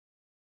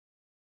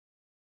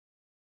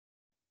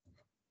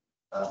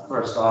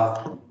First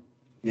off,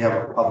 we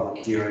have a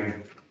public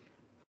hearing.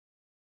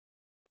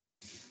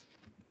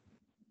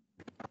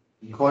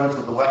 In accordance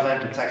with the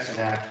Wetland Protection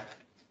Act,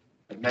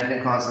 the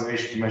Mendon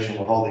Conservation Commission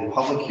will hold a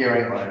public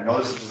hearing on a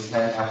notice of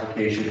intent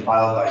application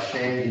filed by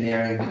Shea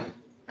Engineering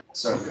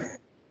Survey,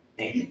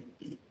 Inc.,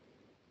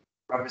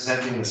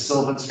 representing the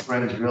Sylvan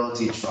Springs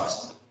Realty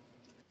Trust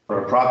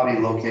for a property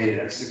located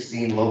at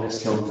 16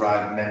 Locust Hill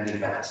Drive, Mendon,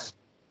 Mass.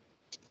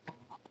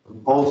 The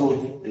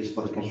proposal is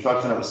for the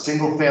construction of a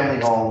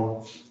single-family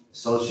home,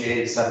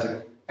 associated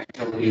septic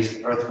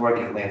facilities, earthwork,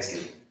 and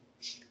landscaping.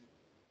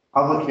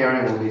 Public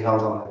hearing will be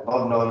held on the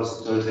above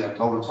notice Thursday,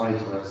 October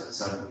 21st at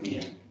 7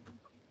 p.m.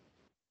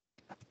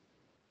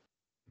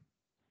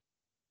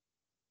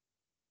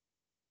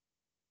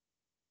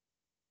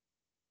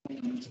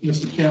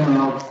 Mr. Chairman,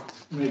 I'll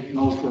make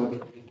note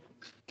that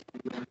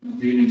the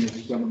meeting is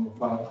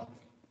 7:05.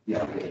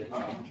 Yeah.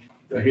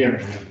 The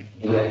hearing.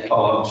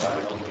 Oh, I'm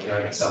sorry, open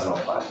hearing at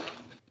 7:05.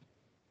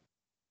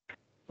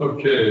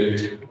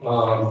 Okay,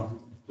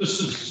 this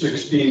is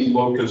 16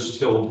 Locust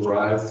Hill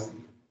Drive.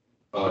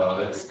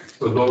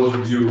 For those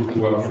of you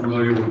who are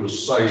familiar with the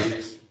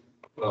site,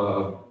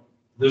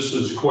 this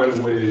is quite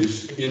a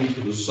ways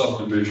into the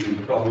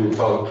subdivision, probably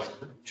about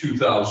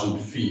 2,000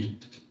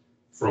 feet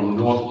from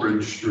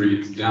Northbridge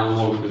Street down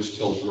Locust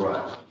Hill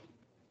Drive.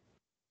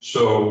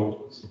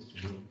 So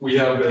we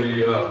have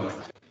a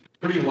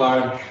pretty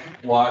large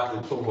lot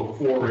that's over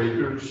 4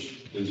 acres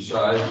in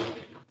size.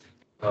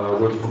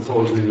 We're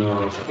proposing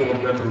a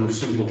 4-bedroom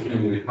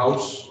single-family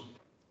house.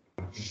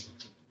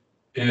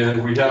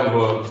 And we have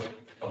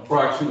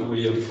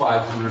approximately a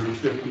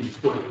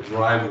 550-foot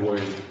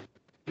driveway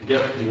to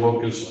get from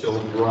Locust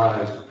Hill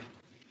Drive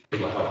to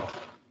the house.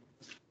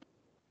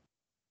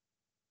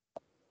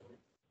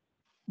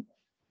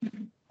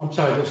 I'm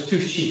sorry, there's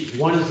 2 sheets.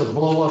 One is the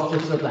blow up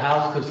just of the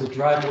house because the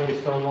driveway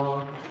is so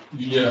long.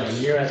 Yes.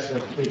 And you're at the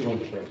big one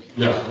first.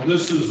 Yeah,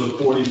 this is a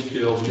 40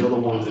 scale, the other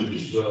one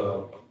is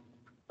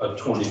a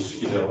 20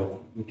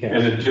 scale. Okay.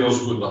 And it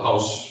deals with the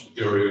house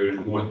area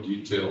in more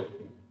detail.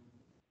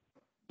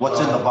 What's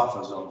in the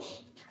buffer zone?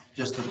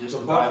 Just the The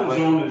buffer driveway?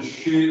 zone is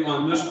shaded,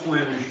 on this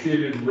plan is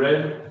shaded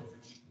red.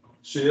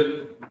 See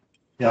it?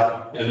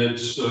 Yeah. And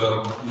it's,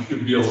 you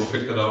should be able to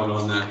pick it out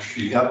on that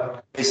sheet. Yep.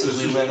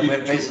 Basically where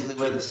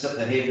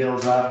the hay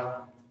bales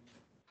are.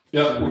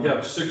 Yeah, we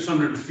have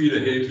 600 feet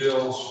of hay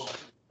bales.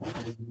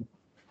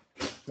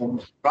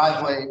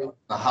 Driveway,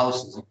 the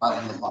house is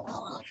about in the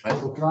buffer, right?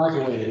 The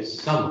driveway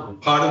is some.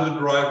 Part of the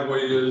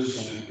driveway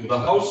is, the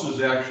house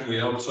is actually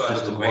outside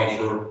Just of the the grading.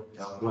 buffer.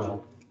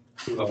 Well,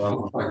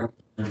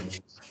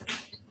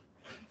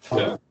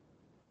 Yeah,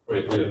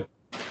 right here.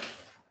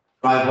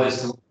 Driveway's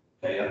still,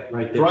 yeah.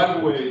 right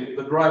there.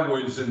 The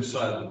driveway is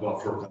inside the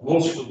buffer,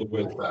 most of the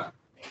way back.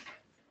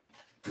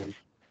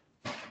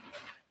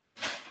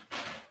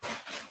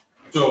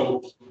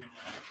 So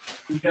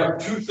we have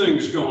 2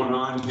 things going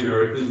on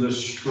here in this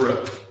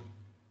strip.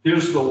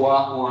 Here's the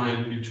lot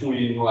line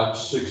between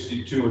lots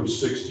 62 and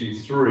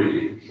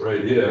 63,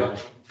 right here.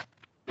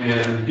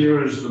 And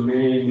here is the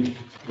main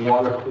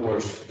water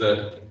course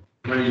that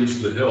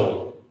drains the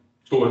hill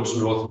towards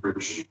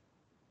Northbridge.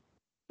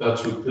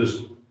 That's what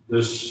this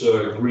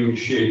green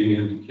shading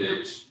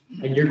indicates.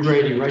 And you're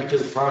grading right to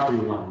the property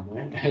line,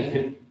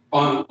 right?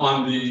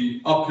 On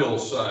the uphill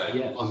side.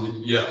 Yes.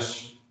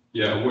 Yes.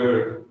 Yeah,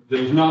 where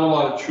there's not a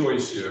lot of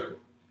choice here.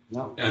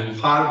 No. And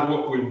part of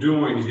what we're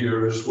doing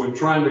here is we're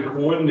trying to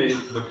coordinate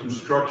the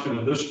construction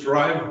of this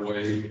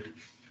driveway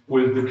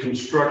with the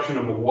construction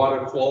of a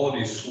water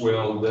quality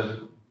swale that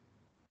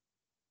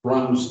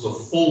runs the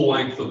full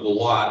length of the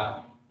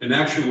lot and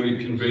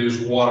actually conveys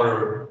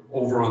water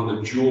over on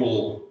the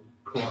Jewel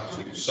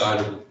crossing side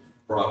of the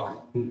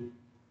property.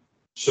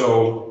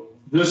 So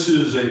this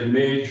is a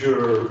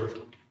major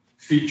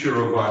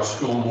feature of our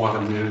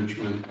stormwater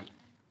management.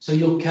 So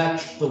you'll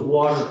catch the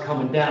water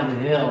coming down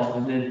the hill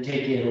and then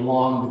take it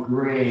along the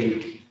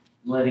grade,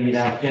 letting it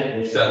out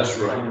gently. That's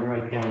right. Coming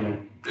right down there.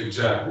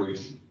 Exactly.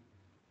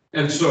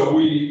 And so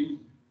we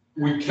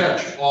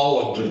catch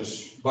all of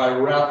this by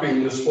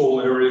wrapping this whole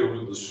area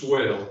with the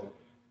swale.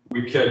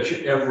 We catch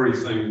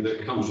everything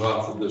that comes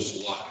off of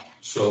this lot.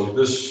 So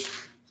this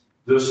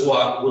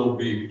lot will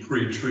be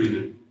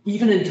pre-treated.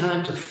 Even in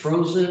times of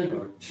frozen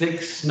or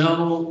thick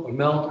snow or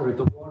melt, or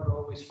the water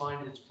always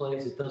finds its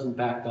place, it doesn't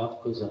back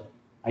up because of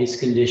ice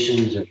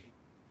conditions or,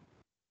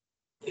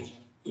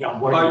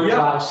 where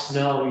Yeah.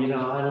 snow,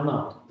 I don't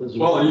know. Those are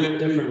Well,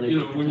 differently.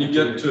 when you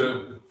get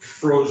to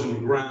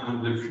frozen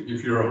ground,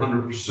 if you're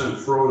 100%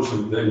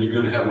 frozen, then you're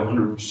gonna have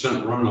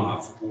 100%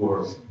 runoff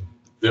or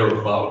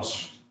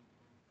thereabouts.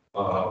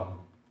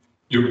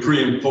 Your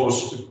pre and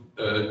post,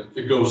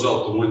 it goes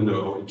out the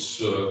window.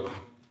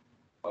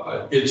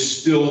 It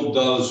still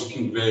does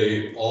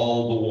convey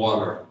all the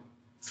water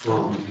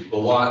from the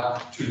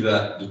lot to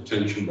that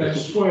detention That's a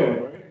basin. swale,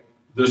 right?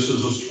 This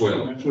is a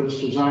swale. That's what it's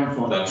designed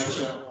for. That's That's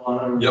right. that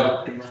water.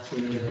 Yep.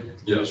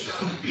 Yes.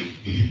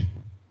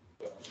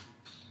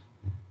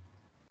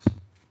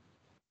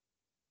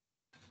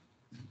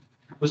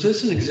 Was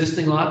this an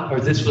existing lot or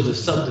this was a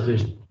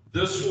subdivision?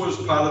 This was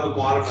part of the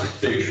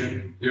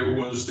modification. It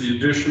was the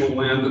additional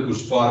land that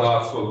was bought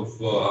off of,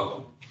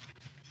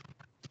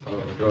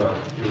 it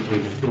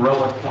was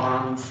Gorilla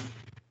Farms,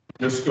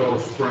 Nisco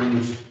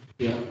Springs.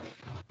 Yeah.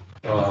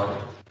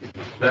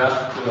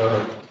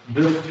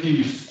 This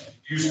piece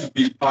used to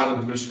be part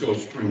of the Nisco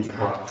Springs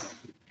property.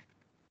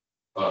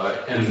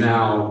 And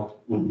now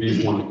will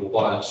be one of the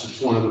lots. It's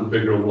one of the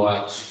bigger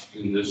lots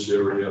in this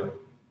area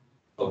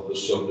of the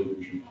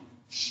subdivision.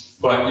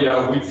 But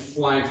yeah, we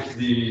flanked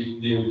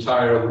the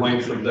entire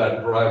length of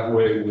that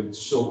driveway with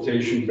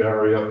siltation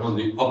barrier on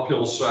the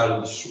uphill side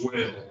of the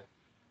swale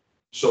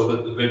so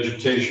that the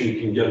vegetation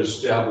can get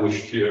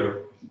established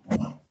here.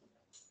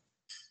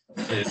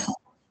 And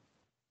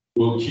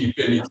we'll keep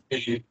any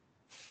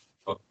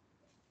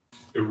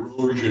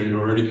erosion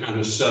or any kind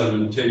of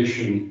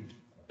sedimentation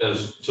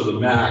as to the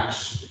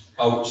max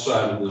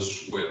outside of the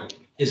swale.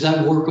 Is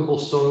that workable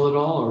soil at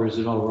all, or is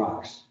it all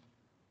rocks?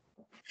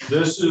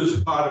 This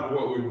is part of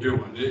what we're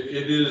doing.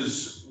 It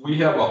is, we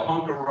have a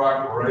hunk of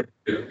rock right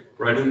here,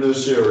 right in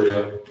this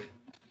area.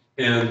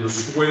 And the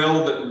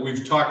swale that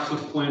we've talked to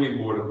the planning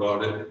board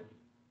about it.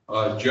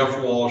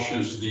 Jeff Walsh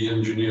is the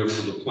engineer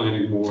for the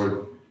planning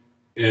board.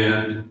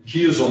 And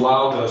he has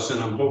allowed us,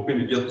 and I'm hoping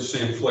to get the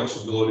same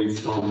flexibility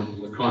from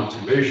the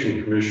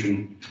Conservation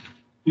Commission.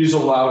 He's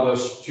allowed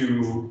us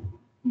to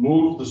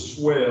move the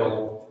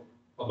swale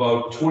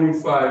about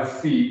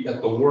 25 feet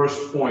at the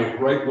worst point,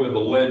 right where the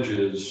ledge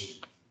is,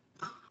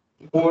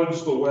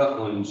 towards the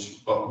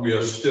wetlands, but we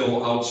are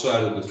still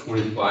outside of the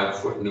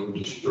 25-foot no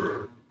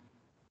disturb.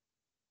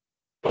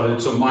 But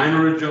it's a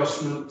minor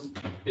adjustment.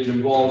 It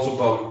involves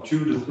about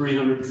 200 to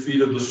 300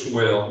 feet of the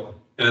swale,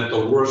 and at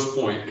the worst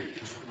point,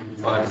 it's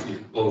 25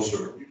 feet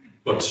closer,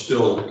 but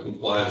still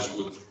complies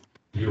with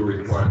your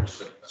required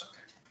setbacks.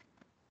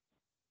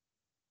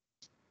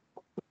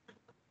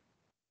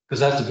 Because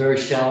that's a very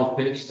shallow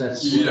pitch,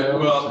 that's. Yeah,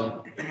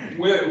 well,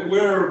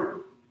 where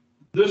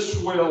this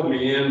swale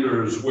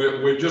meanders,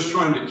 we're just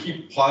trying to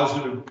keep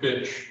positive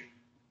pitch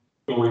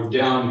going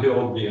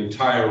downhill the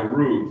entire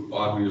route,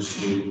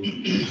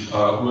 obviously,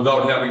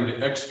 without having to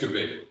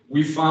excavate.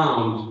 We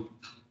found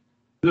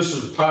this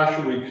is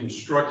partially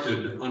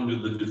constructed under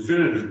the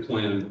definitive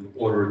plan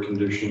order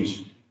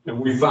conditions, and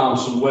we found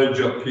some ledge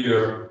up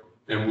here.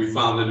 And we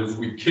found that if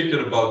we kick it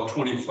about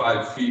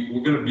 25 feet,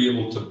 we're going to be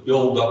able to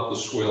build up the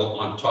swale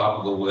on top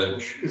of the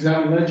ledge. Is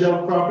that ledge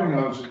outcropping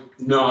or is it?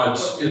 No,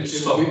 it's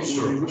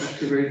subsurface.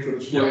 Excavate for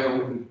the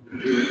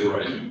swale.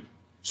 Right.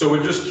 So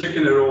we're just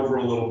kicking it over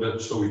a little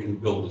bit so we can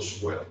build the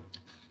swale.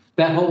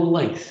 That whole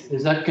length,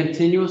 is that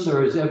continuous,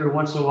 or is every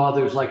once in a while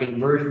there's like an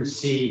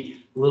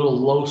emergency little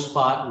low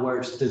spot where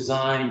it's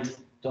designed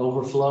to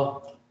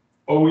overflow?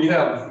 Oh, we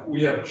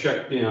have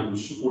check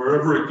dams.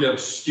 Wherever it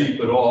gets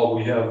steep at all,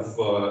 we have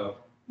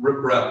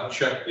riprap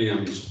check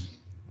dams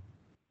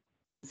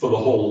for the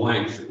whole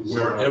length.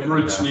 Wherever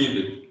it's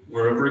needed,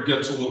 wherever it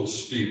gets a little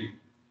steep,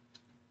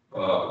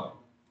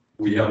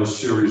 we have a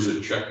series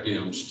of check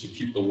dams to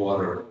keep the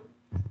water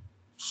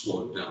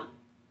slowed down.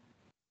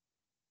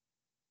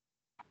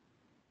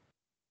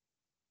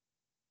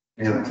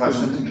 Any other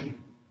questions from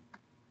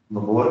the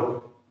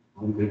board?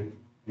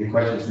 Any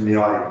questions from the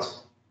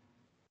audience?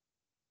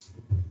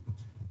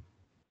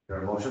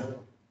 Your motion?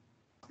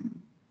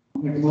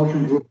 Make a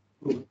motion to.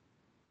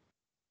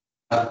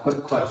 A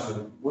quick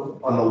question,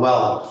 on the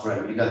well,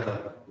 Fred, you got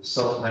the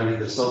silt, maybe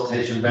the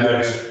siltation barrier,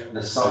 Yes. and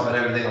the sump and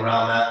everything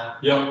around that?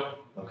 Yep,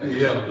 Okay.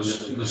 we have the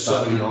stuff you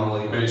sediment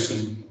normally.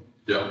 basin.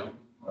 Yeah.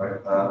 All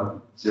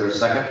right, is there a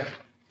second?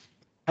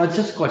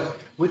 Just a question,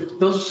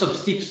 those are some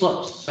steep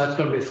slopes, so that's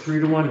gonna be a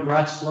 3-to-1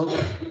 grass slope?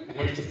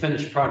 What's the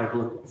finished product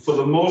look? For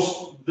the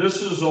most,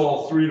 this is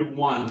all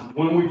 3-to-1.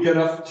 When we get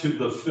up to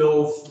the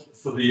fill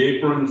for the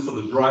apron, for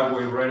the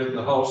driveway right at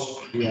the house,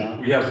 Yeah.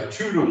 we have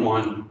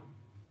 2-to-1,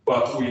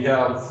 but we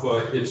have,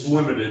 it's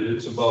limited.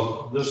 It's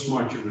about this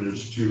much of it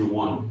is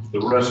 2-to-1.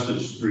 The rest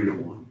is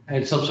 3-to-1.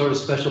 And some sort of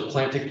special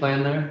planting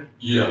plan there?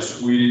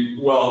 Yes, we're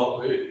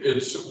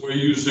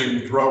using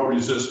drought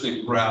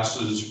resistant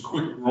grasses,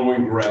 quick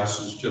growing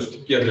grasses, just to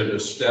get it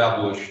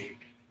established.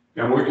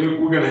 And we're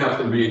going to have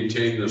to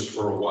maintain this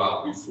for a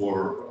while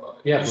before.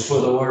 Yeah,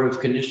 before the order of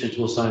conditions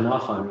we'll sign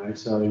off on, right?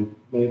 So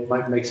it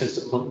might make sense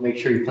to make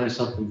sure you plant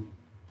something.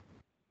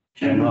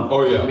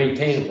 Oh, yeah.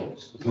 Maintainable.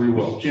 We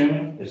will.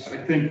 Chairman, I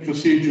think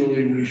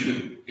procedurally we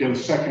should get a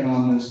second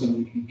on this and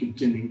we can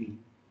continue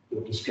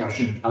the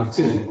discussion. I'll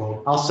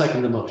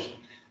second the motion.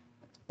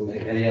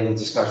 Any other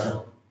discussion?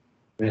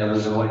 I mean, other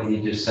than what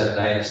he just said,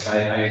 I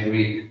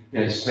agree,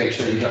 just make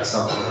sure you got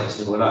something that's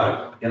good,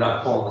 you're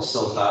not pulling the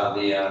silt out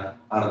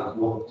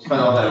of spend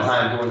all that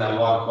time doing that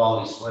water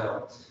quality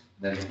swale,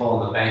 then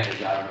pulling the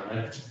bankers out of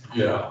it, right?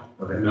 Yeah.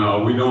 Okay.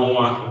 No, we don't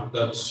want,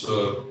 that's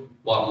a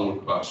lot more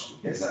costly.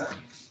 Exactly.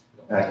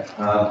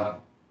 Okay,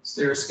 Is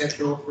there a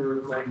schedule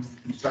for when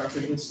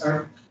construction will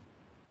start?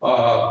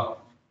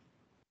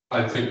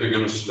 I think they're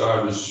gonna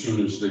start as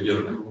soon as they get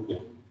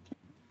approval.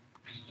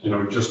 You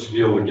know, just to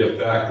be able to get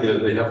back there,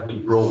 they have to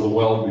drill the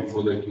well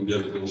before they can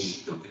get it built.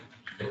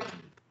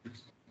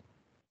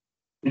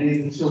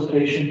 Any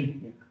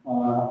facilitation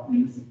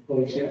in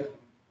place yet?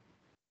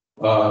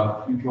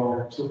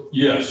 Control. So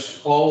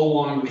Yes, all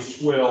along the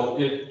swale.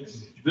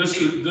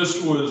 This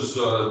was,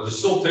 the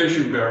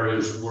siltation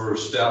barriers were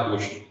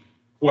established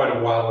quite a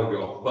while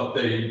ago, but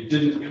they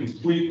didn't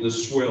complete the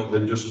swale,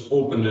 they just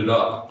opened it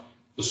up.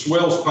 The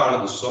swale's part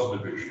of the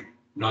subdivision,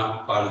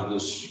 not part of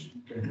this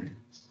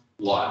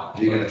lot.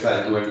 You're gonna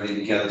try to do everything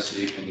together so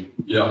you can,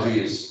 Yeah, so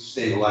you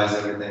stabilize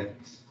everything.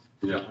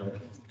 yeah.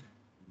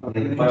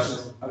 Any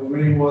questions? are there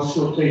any more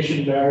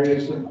siltation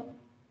barriers and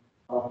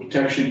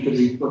protection to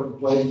be put in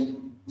place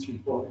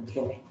before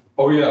construction?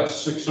 Oh, yeah,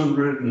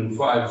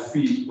 605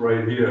 feet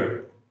right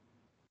here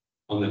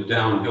on the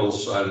downhill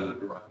side of the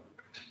drive.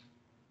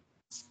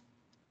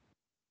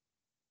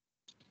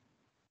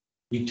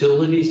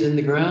 Utilities in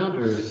the ground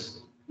or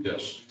is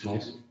Yes.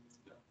 nice?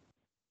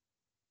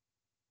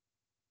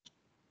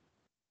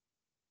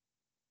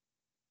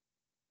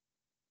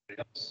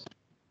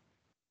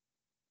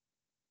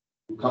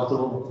 You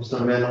comfortable,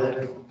 Mr.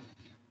 Mandalay?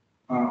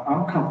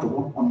 I'm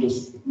comfortable, I'm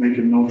just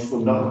making notes for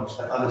No, notes.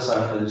 other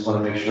side, I just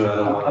want to make sure I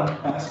don't want to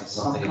ask you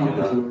something. I'm if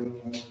you're not.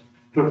 comfortable.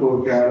 Took a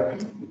look at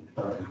it.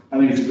 I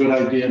think it's a good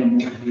idea to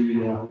move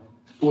the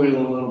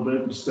soil a little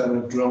bit instead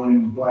of drilling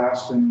and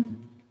blasting,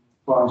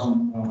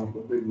 causing the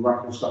big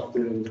ruckus up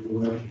there with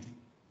the way.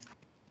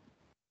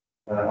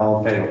 All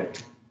in favor?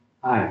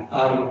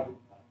 Aye.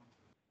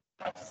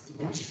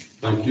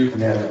 Thank you.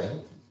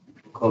 Unanimous.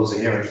 Close the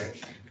hearing.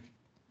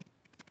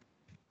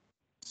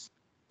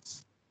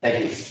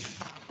 Thank you.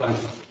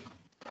 Thank you.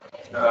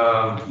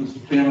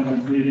 Mr.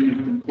 Chairman, the meeting has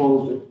been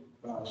closed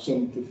at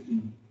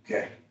 7:15.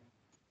 Okay.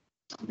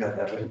 You got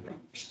that, right?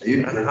 Are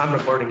you? I'm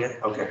recording it.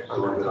 Okay.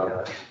 I'm working on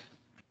that.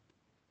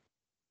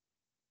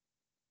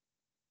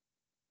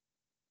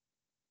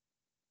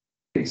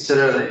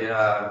 Consider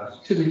the,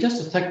 Excuse me,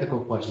 just a technical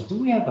question. Do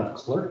we have a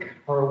clerk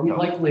or are we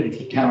likely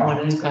to have one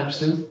anytime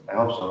soon? I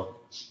hope so.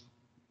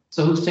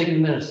 So who's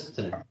taking minutes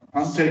today?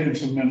 I'm taking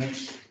some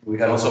minutes. We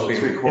got also be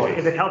recorded.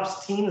 If it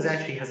helps, Teams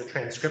actually has a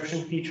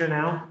transcription feature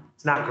now.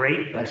 It's not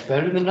great, but That's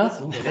better than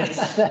nothing. It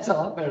is. That's a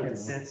lot better than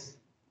it's, nothing.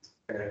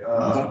 it's,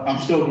 I'm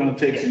still gonna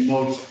take some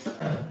notes.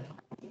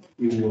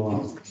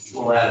 You,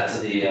 We'll add it to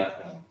the, I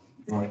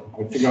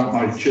forgot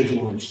my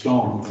chisel and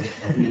stone. all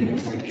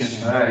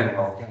right,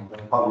 well,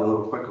 probably a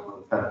little quicker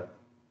with the pen.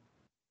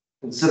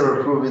 Consider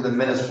approving the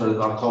minutes for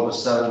October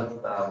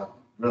 7th.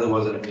 Really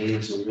wasn't a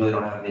meeting, so we really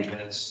don't have any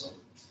minutes.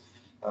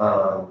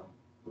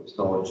 There's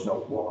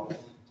no quorum.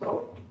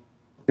 So,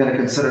 we're going to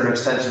consider an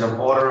extension of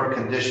order of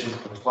conditions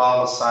for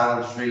 12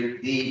 Silent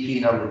Street,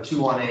 DEP number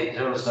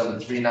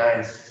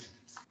 2180739.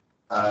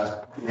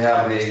 We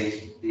have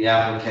the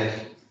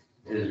applicant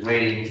is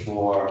waiting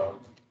for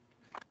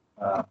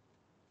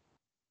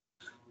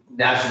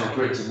National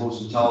Grid to move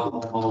some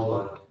telephone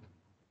poles, but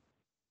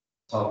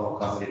telephone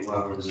company,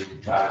 whoever is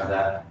in charge of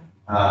that.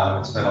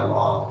 It's been a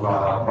long,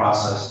 drawn-out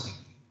process,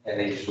 and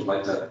they just would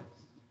like to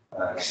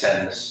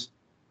extend this.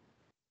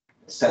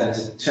 Extend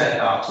it to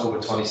October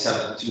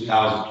 27th,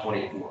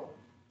 2024.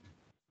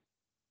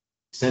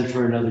 Extend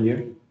for another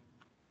year?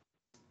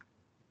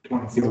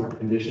 24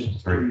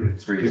 Conditions? 3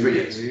 years.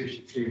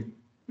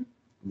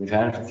 We've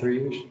had it for 3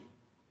 years?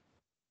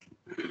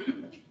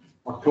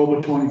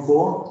 October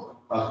 24,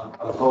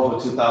 October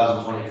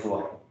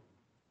 2024.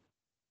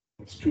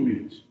 it's 2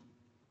 years.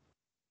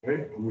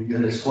 Right? We And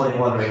get it's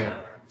 21 right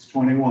now. It's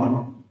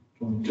 21,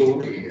 22,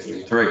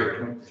 23.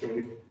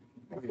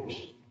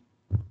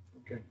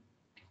 Okay.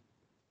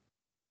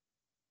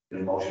 Get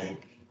a motion.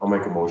 I'll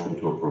make a motion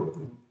to approve.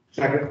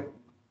 Second,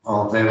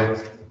 All in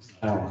favor?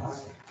 Aye.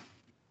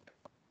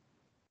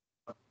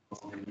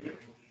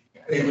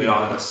 We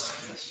on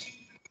this.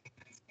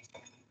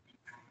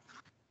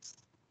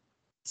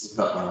 Is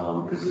it,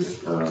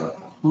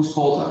 whose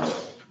fault is it?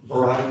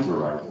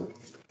 Verizon.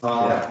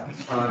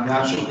 Verizon.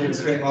 National Grid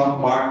came out,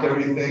 marked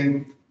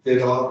everything,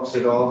 did all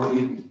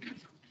the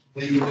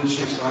legal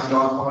issues, signed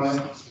off on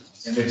it,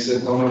 and they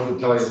said, don't have to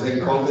tell you, they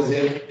COVID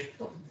hit.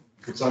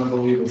 It's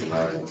unbelievable.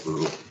 Verizon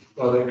approval.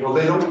 Well,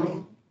 they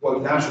don't,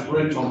 what National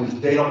Grid told me,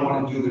 they don't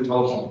want to do the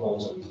telephone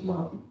poles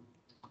anymore.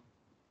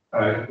 All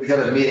right, we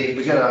got a meeting,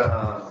 we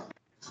got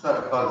it's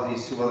not about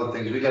these two other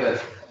things, we got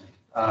to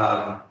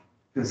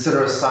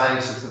consider a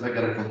signed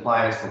certificate of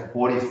compliance for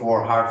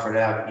 44 Hartford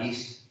Ave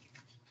East.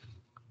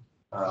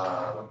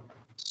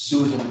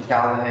 Susan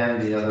Callahan,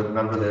 the other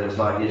member that is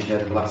not here, she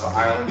had left for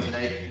Ireland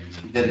today,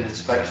 she did an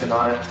inspection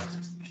on it.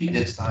 She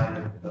did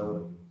sign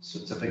the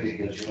certificate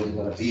because she wasn't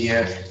gonna be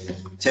here.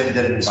 Tim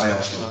did an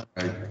inspection.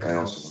 I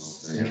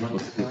also, yeah.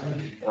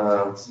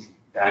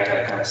 I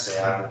gotta kind of stay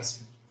out of it.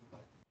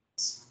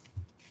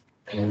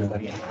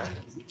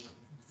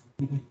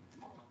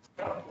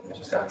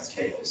 Just got this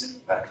chaos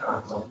back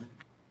on.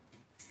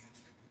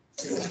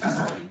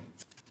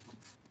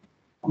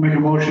 I'll make a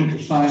motion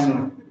to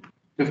sign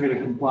the certificate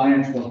of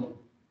compliance for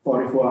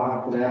 44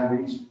 Hartford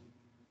Ave East.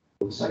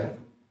 Second.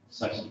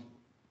 Second.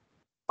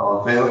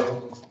 All in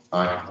favor?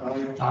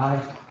 Aye.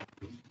 Aye.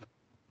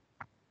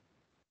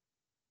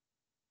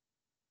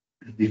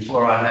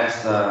 Before our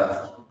next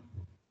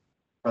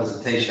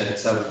presentation at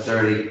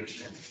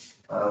 7:30,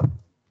 We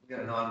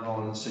got an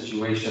ongoing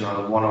situation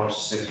on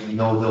 106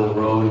 Millville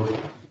Road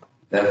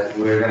that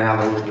we're gonna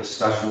have a little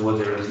discussion with.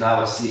 There is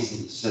now a cease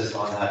and desist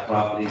on that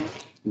property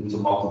due to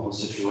multiple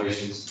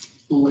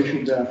situations. Who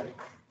issued that?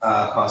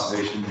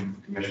 Conservation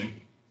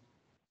Commission.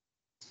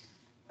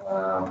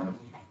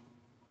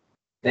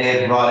 They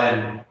had brought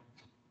in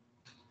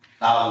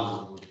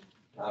thousands,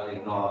 I don't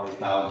even know how many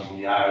thousands of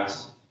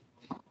yards.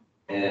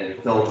 And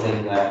it filled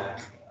in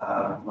that,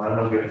 I don't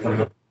know if you're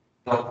familiar,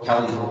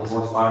 Kelly's Old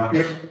Horse Farm.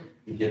 Yep.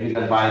 Have you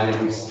been by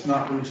there recently?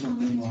 Not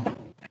recently,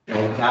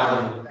 no.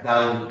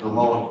 Down the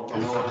lower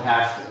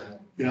pasture.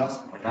 Yeah.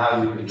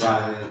 Now you can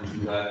drive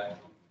in,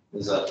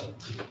 there's a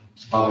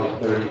probably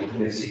 30 to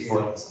 50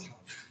 foot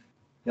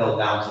hill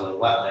down to the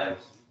wetlands.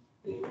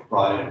 They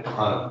brought in a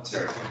ton of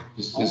material.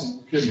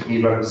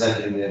 He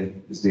representing the,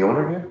 Is the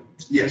owner here?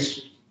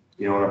 Yes,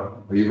 you know,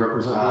 Are you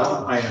representing?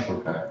 I am.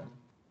 Okay.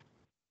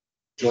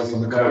 Joy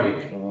from the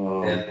Curry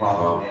Oh, and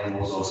problem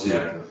animals also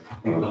there.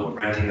 People that were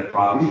renting the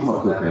property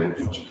from them.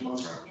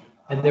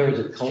 And there is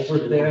a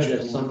culvert there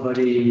that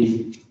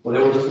somebody, Well,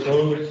 there was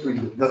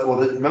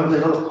remember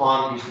the little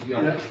pond used to be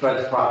on the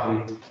Fred's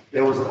property?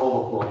 There was an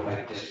overflow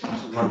right there.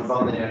 Run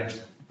from there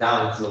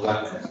down into the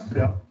wetlands.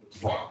 Yeah.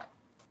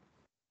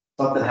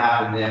 Something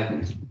happened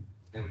there.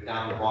 They were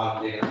down the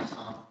bottom there.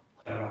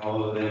 I don't know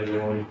how they were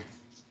doing.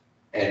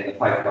 And the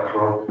pipe got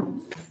broke.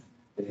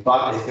 They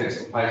thought they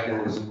fixed the pipe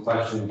that was in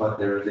question, but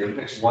they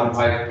fixed one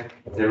pipe,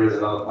 but there is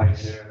another pipe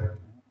there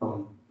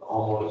from the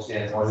homeowner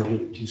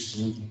standpoint.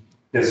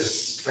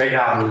 There's, right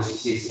now, there's a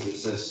cease and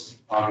desist,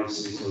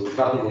 obviously, so there's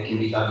nothing that can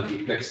be done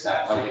to fix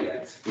that pipe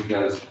yet,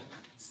 because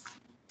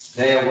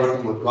they are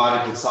working with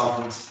Goddard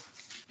Consultants,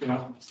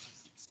 Yeah.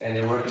 and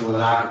they're working with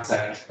an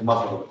architect to come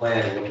up with a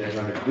plan of what they're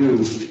gonna do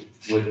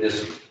with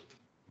this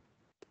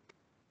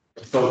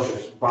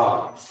atrocious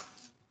problem.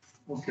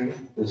 Okay.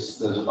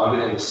 There's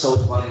everything is so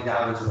flooding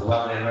down into the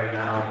wetland right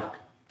now,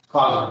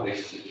 causing big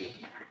issues.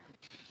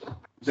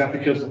 Is that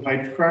because the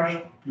pipe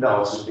crashed?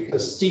 No, it's just a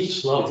because steep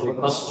slope, it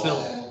must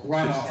fill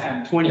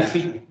Runoff. 20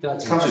 feet.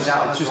 That's Coming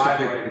down It's the just a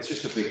big, driveway. it's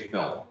just a big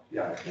fill.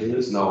 Yeah.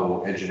 There's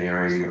no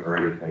engineering or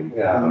anything.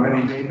 Are there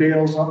Yeah, any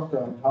bales up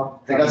to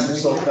help? they got some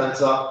silt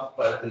fence up,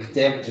 but the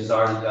damage is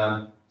already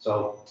done,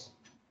 so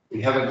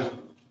we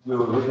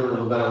were looking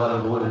gonna let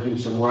them go in and do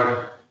some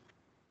work,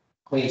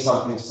 clean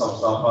some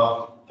stuff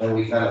up, and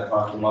we kind of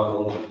talked about it a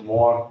little bit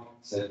more,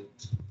 said,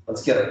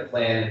 let's get a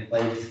plan in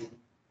place.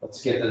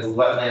 Let's get the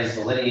wetlands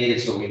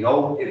delineated so we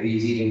know if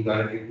he's even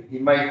gonna, he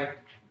might,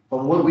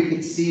 from what we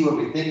can see, what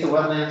we think the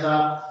wetlands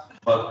are,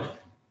 but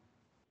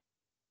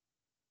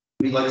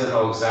we'd like to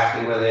know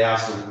exactly where they are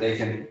so that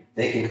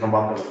they can come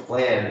up with a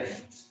plan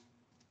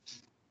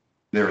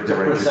They're, to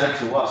they're, present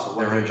to us. of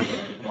what- they're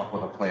engineering up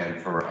with a plan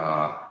for,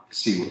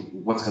 see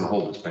what's gonna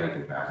hold this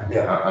banking back.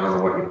 Yeah. I don't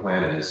know what your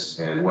plan is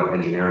and what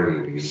engineering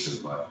you're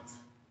using, but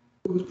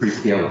it was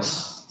pretty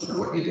careless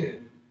what you did.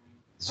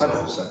 So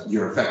 100%.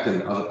 you're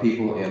affecting other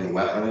people in the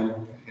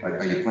wetland.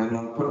 Are you planning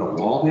on putting a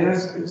wall there?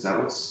 Is that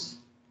what's?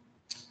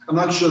 I'm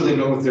not sure they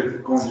know what they're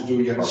going to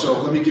do yet,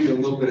 so let me give you a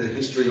little bit of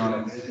history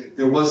on it.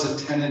 There was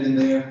a tenant in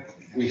there,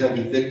 we have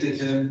evicted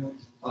him.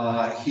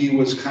 He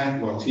was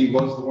he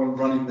was the one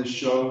running the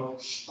show.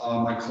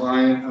 My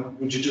client,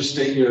 would you just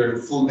state your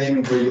full name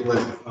and where you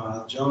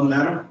live? John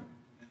Ladder,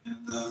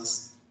 and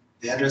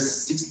the address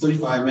is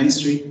 635 Main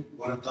Street,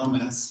 Watertown,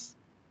 Mass.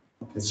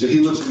 So he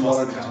lives in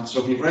Watertown,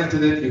 so he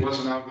rented it, he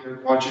wasn't out here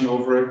watching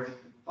over it.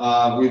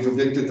 We've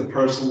evicted the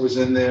person who was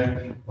in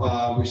there.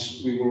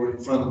 We were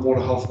in front of the Board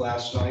of Health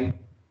last night.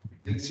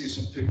 Did see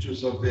some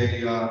pictures of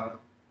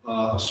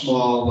a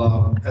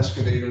small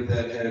excavator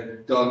that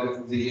had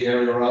dug the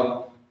area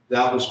up.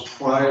 That was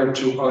prior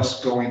to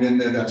us going in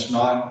there. It's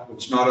not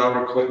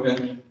our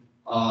equipment.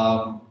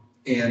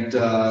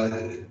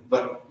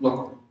 But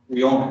look,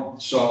 we own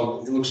it.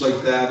 So it looks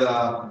like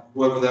that,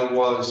 whoever that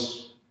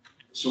was,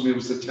 assuming it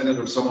was the tenant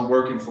or someone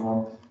working for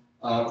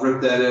him,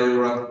 ripped that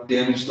area up,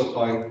 damaged the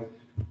pipe.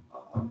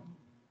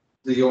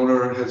 The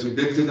owner has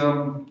evicted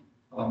them.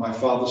 My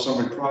father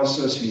summary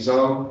process, he's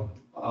out,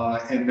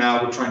 and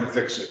now we're trying to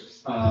fix it.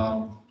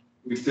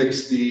 We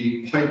fixed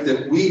the pipe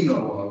that we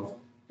know of,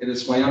 and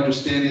it's my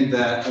understanding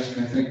that, I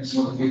think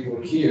some of the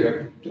people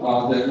here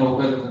that know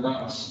better than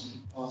us,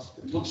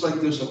 it looks like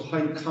there's a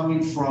pipe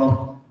coming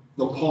from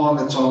the pond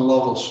that's on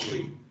Lovell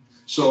Street.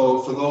 So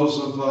for those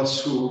of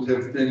us who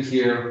have been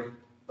here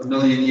a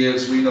million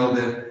years, we know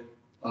that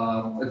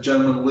a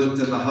gentleman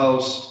lived in the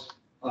house.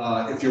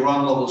 If you're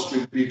on Lovell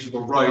Street, be to the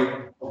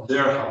right of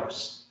their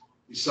house.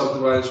 He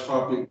subdivided his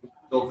property,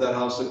 built that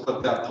house, and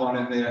put that pond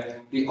in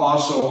there. He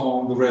also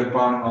owned the red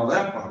barn and all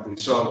that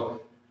property.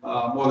 So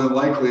more than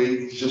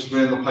likely, he just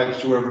ran the pipes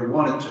to wherever he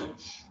wanted to.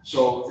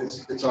 So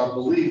it's our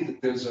belief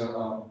that there's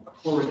a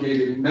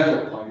corrugated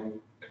metal pipe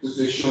that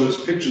they showed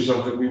us pictures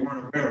of that we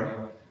weren't aware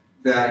of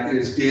that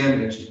is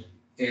damaged.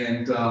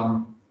 And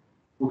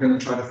we're going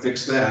to try to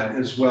fix that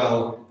as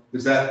well.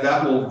 Because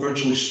that will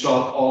virtually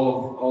stop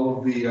all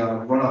of the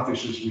runoff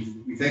issues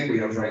we think we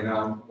have right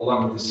now,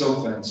 along with the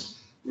silt fence.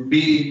 We're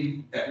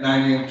meeting at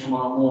 9 a.m.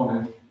 tomorrow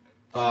morning,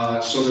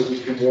 so that we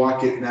can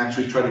walk it and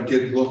actually try to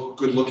get a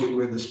good look at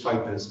where this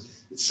pipe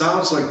is. It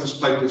sounds like this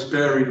pipe is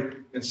buried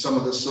in some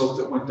of the silt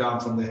that went down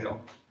from the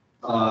hill.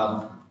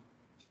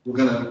 We're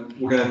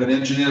gonna have an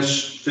engineer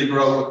figure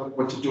out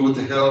what to do with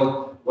the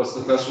hill, what's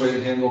the best way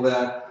to handle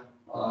that.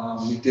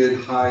 We did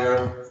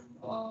hire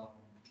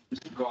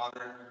Mr.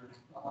 Goddard,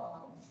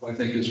 who I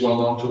think is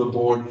well known to the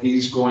board.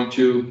 He's going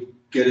to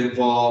get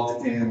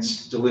involved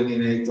and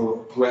delineate the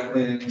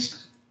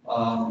wetlands.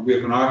 We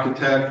have an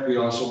architect. We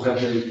also have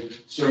a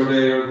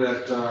surveyor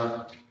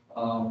that,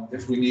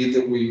 if we need,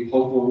 that we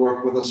hope will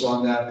work with us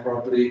on that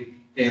property.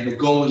 And the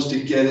goal is to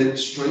get it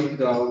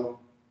straightened out,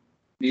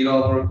 meet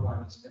all the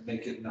requirements, and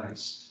make it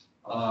nice.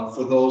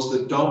 For those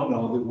that don't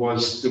know, there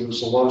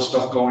was a lot of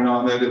stuff going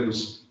on there.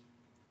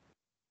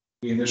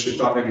 We initially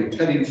thought maybe a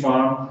petting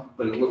farm,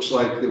 but it looks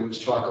like there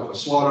was talk of a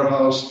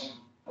slaughterhouse.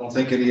 I don't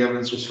think any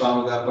evidence was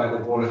found of that by the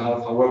Board of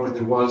Health. However,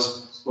 there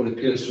was what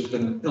appears to have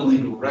been an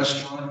illegal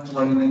restaurant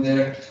running in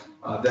there.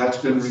 That's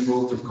been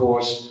removed, of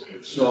course.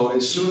 So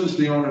as soon as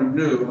the owner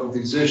knew of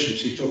these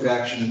issues, he took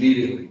action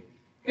immediately.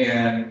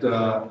 And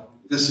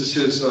this is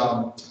his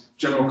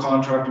general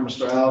contractor,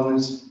 Mr.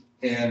 Alves,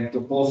 and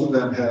both of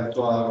them have,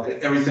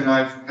 everything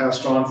I've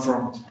passed on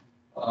from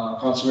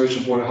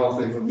Conservation Board of Health,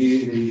 they've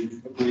immediately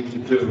agreed to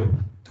do.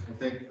 I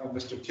think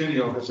Mr.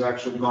 Tinio has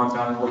actually gone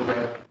down and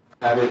looked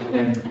at it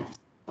and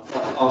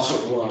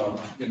also,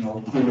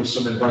 given us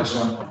some advice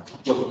on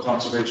what the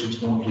conservation is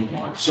going to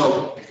want.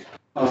 So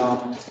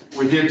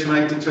we're here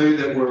tonight to tell you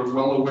that we're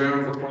well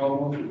aware of the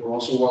problem. We're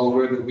also well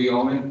aware that we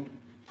own it.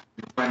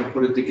 We're trying to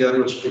put it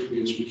together as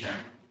quickly as we can.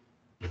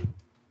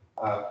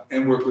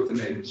 And work with the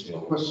neighbors.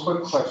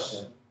 Quick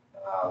question.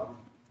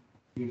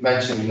 You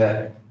mentioned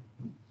that,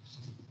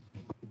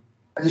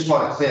 I just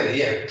want to clear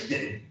the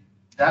air.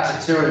 That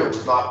material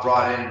was not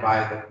brought in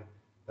by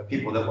the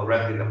people that were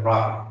renting the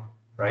property,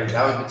 right?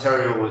 That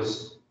material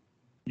was,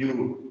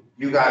 you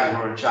guys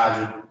were in charge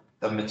of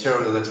the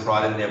material that's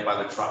brought in there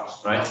by the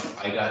trucks, right?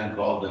 I got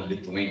involved in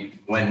between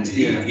when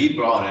he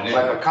brought it in.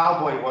 Like a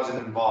Cowboy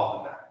wasn't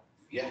involved in that.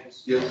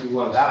 Yes. Yes, it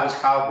was. That was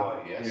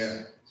Cowboy, yes.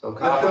 Yeah. So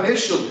Cowboy,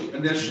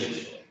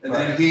 Initially. And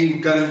then he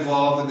got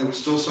involved and there was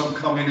still some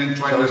coming in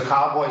trying so is to.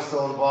 Cowboy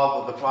still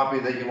involved with the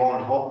property that you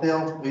own in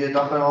Hopedale? Were you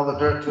dumping all the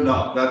dirt to?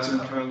 No, that's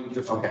entirely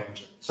different. Okay.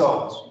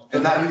 So,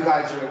 and now you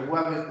guys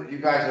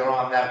are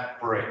on that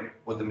parade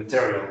with the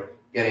material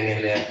getting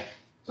in there.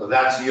 So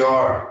that's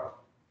your,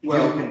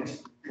 Well,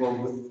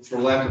 for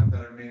lack of a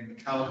better name,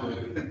 the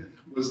Cowboy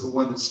was the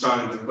one that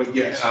started it, but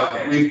yes,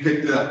 Okay. we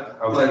picked it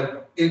up. Okay.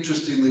 But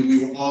interestingly,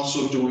 we were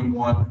also doing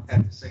one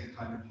at the same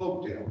time in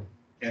Hopedale.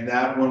 And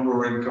that one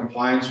we're in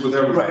compliance with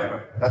everything.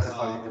 right, that's a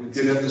funny. We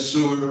did have the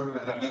sewer,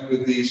 and I met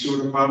with the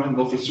sewer department,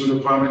 local sewer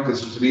department,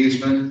 because it's an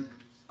easement.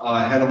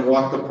 Had them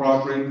walk the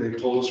property, they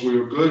told us we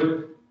were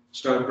good,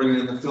 started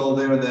bringing in the fill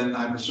there, and then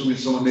I'm assuming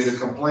someone made a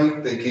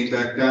complaint, they came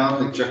back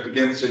down, they checked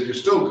again and said, you're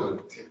still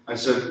good. I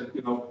said,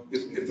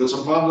 if there's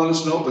a problem, let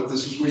us know, but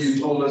this is where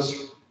you told us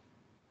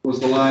was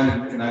the line,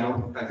 and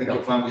I think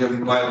you'll find we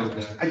haven't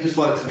violated that. I just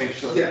wanted to make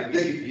sure. Yeah,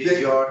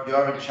 You're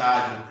in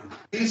charge of.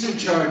 He's in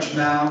charge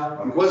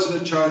now. He wasn't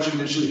in charge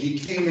initially. He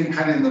came in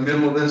kind of in the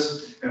middle of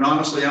this, and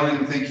honestly, I don't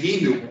even think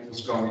he knew what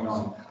was going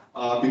on.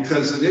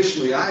 Because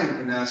initially, I had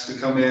been asked to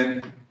come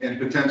in and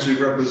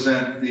potentially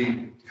represent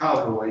the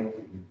Cowboy.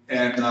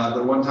 And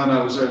the one time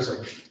I was there, it's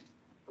like,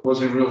 I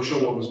wasn't real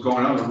sure what was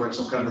going on. It was like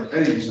some kind of a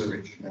petty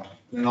incident.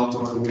 And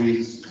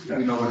ultimately,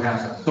 we know what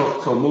happened.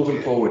 So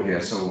moving forward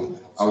here, so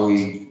are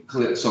we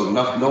clear, so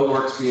no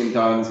work's being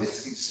done,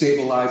 it's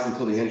stabilized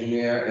until the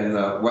engineer and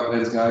the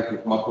wetlands guy can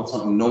come up with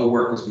something, no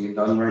work is being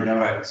done right now?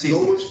 Right.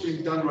 No work's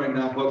being done right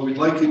now, but we'd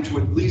like you to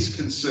at least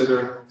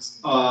consider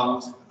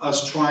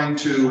us trying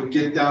to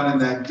get down in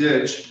that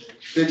ditch,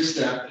 fix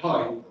that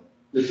pipe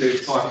that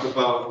they've talked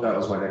about. That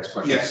was my next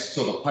question. Yes.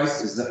 So the pipe,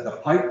 is that the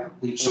pipe?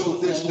 So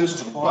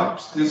there's two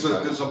pipes. There's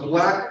a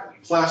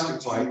black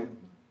plastic pipe.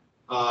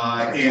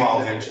 And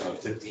 12 inch or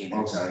 15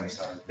 inch.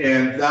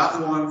 And that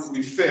one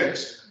we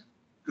fixed,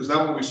 because that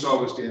one we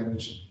saw was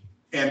damaged.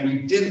 And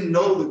we didn't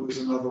know there was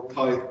another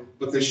pipe,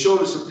 but they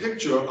showed us a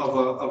picture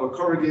of a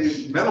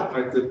corrugated metal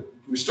pipe that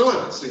we still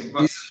haven't seen.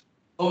 But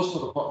Close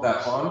for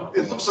that pond?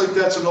 it looks like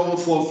that's an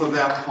overflow for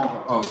that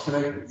pond. Oh, can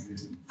I?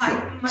 Hi,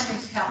 my name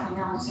is Kathleen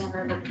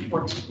Alexander, I live at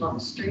 14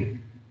 Love Street,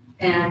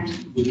 and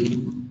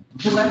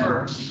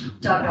whoever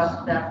dug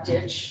up that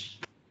ditch,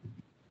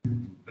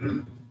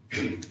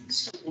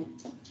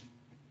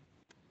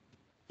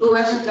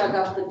 whoever dug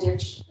up the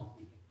ditch,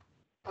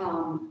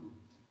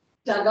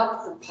 dug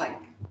up the pipe,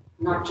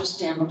 not just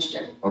damaged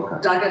it,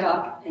 Okay. dug it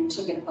up and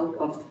took it out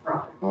of the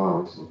property.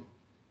 Oh, I see.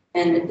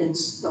 And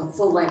it's the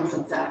full length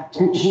of that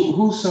ditch.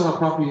 Whose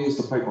property is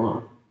the pipe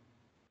on?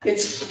 It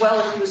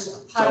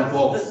was part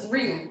of the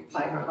three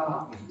pipe,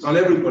 It's on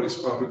everybody's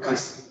property,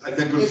 because I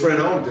think when Fred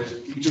owned it,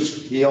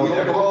 he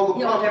owned all the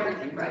you know, property.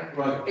 everything, right?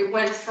 Right. It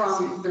went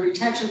from the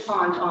retention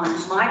pond on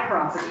my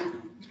property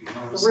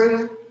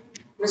through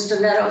Mr.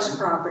 Meadows'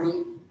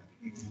 property,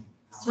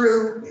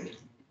 through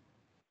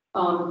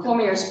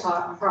Cormier's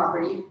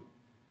property,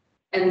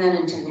 and then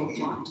into Little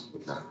Pond.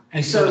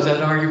 And so is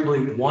that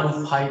arguably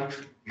one pipe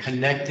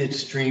connected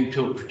stream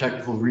to a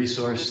protectable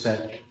resource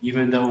that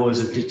even though it was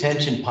a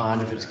detention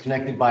pond, if it's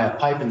connected by a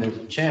pipe and there's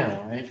a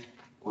channel, right?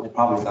 We're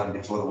probably done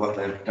before the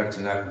Wetland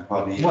Protection Act was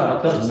probably. Well,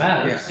 it doesn't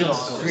matter, Yeah. it's still a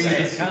stream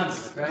of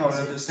conduit, No, right?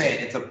 I'm just saying,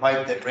 it's a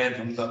pipe that ran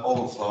from the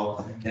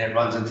overflow and it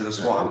runs into the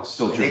swamp.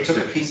 Still They took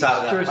a jurisdiction. piece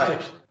out of that pipe.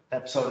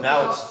 Jurisdiction. So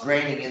now it's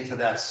draining into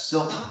that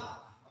silt.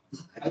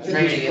 I think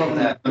Draining it's into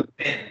that probably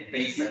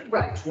basin.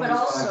 Right, but 25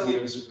 also,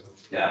 years ago.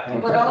 Yeah.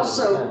 but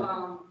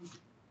also,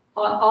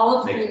 all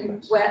of the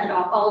wet,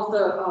 all of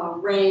the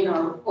rain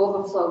or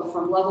overflow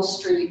from Level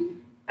Street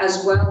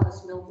as well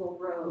as Millville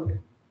Road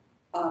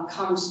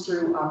comes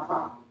through our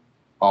property.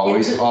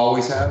 Always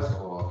has,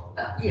 or?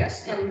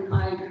 Yes, and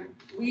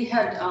we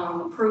had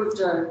approved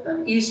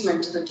an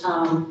easement to the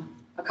town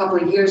a couple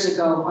of years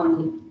ago on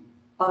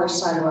the other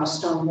side of our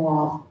stone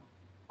wall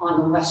on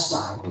the west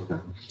side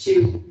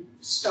to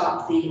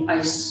stop the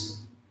ice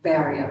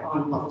barrier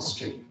on Level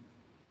Street.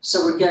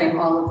 So we're getting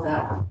all of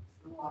that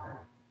water.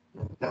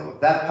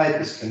 That pipe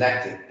is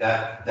connected,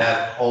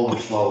 that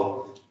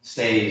overflow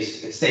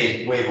stays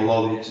way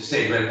below, it just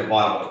stays right at the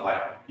bottom of the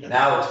pipe.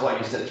 Now it's what,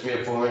 you said 3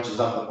 or 4 inches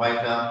up the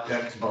pipe now?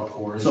 That's about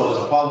 4 inches. So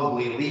it's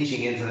probably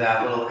leaching into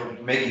that little,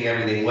 making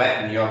everything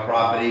wet in your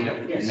property,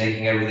 and Yes.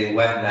 making everything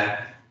wet in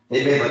that.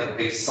 They made like a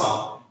big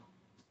sump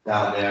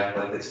down there,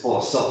 but it's full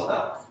of silt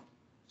now.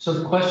 So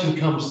the question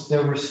comes,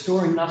 they're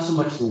restoring not so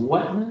much the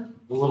wetland,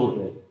 a little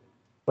bit,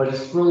 but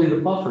it's really the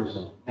buffer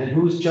zone. And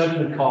whose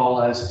judgment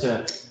call as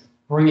to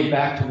bring it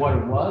back to what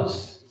it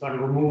was? Going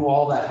to remove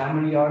all that, how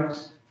many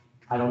yards?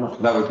 I don't know.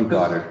 That would be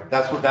Goddard.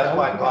 That's why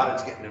God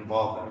is getting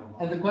involved in it.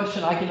 And the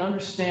question, I can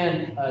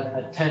understand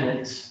a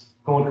tenant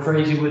going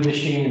crazy with a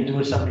machine and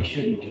doing something he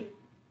shouldn't do.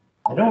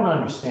 I don't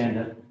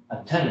understand a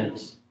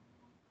tenant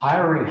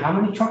hiring how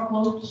many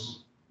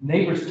truckloads?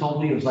 Neighbors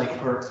told me it was like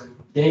for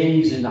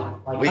days and like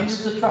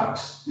hundreds of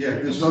trucks. Yeah,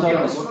 there's So-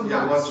 lots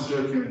of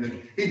jerking in there.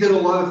 He did a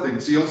lot of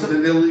things. He opened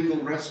an illegal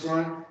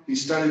restaurant. He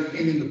started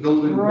painting the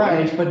building white.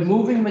 Right, but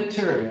moving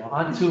material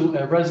onto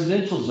a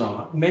residential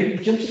zone,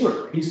 maybe Jim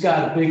Stewart, he's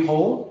got a big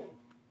hole.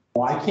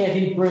 Why can't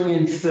he bring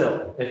in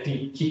fill if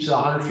he keeps it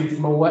 100 feet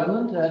from a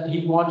wetland that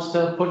he wants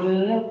to put in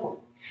an airport?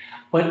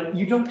 But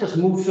you don't just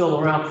move fill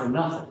around for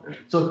nothing.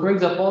 So it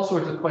brings up all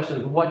sorts of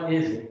questions. What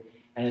is it?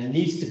 And it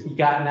needs to be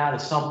gotten out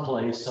of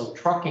someplace so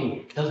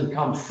trucking doesn't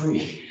come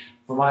free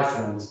for my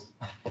friends.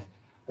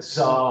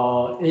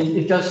 So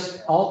it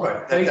does all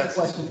Right, basic that's-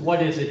 questions.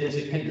 What is it? Is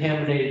it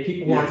contaminated?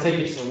 People want to think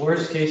it's the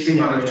worst case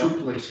Came out of scenario.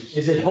 2 places.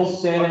 Is it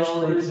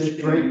Hopedale? Is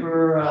it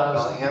Draper?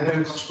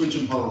 And Switch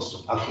and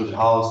Holliston. Uxbridge,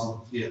 Holliston.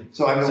 Yeah.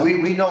 So I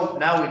mean, we know,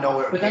 now we know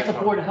where it But came that's a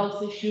from. Board of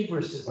Health issue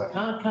versus a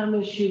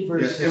Concom issue and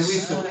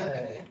versus.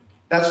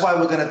 That's why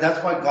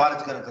God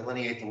is gonna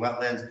delineate the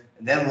wetlands,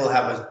 and then we'll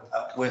have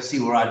we'll see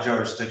where our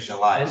jurisdiction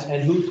lies.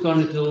 And who's going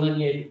to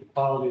delineate the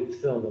quality of the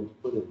fill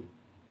that put in?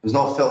 There's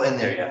no fill in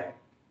there yet.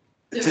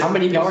 How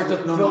many yards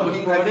of No, fill no, was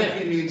I brought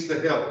think in? he needs the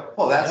help.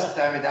 Well, that's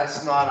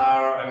not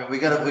our, we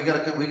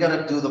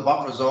gotta do the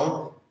buffer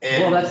zone,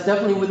 and. Well, that's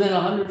definitely within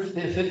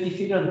 150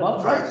 feet of the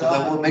buffer. Right, so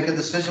then we'll make a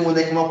decision when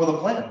they come up with a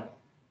plan.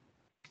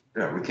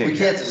 Yeah, We can't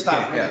just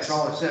stop guess.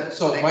 throwing shit.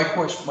 So my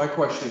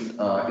question,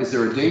 is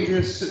there a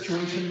dangerous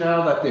situation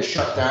now that they're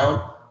shut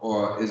down?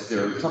 Or is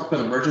there some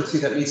kind of emergency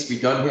that needs to be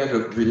done here to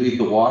relieve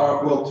the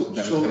water? Well,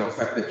 That's so- gonna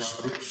affect the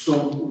property?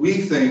 So we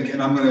think,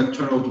 and I'm gonna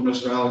turn over to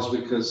Mr. Ellis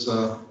because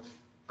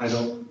I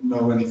don't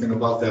know anything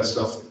about that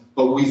stuff.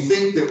 But we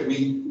think that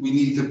we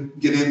need to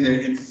get in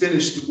there and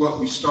finish what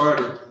we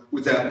started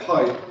with that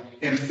pipe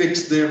and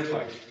fix their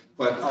pipe.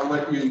 But I'll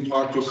let you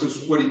talk to it,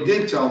 because what he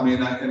did tell me,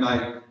 and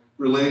I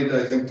relayed,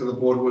 I think, to the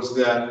board, was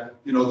that,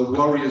 the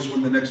worry is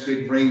when the next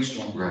big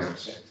rainstorm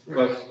comes.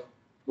 But,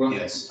 well,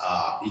 Yes,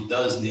 it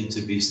does need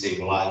to be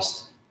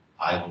stabilized.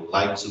 I would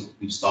like to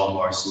install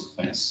more silk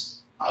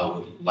fence. I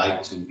would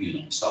like to,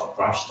 install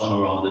crush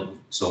stone around it,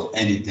 so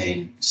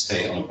anything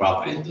stay on the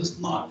property and does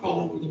not go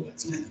over the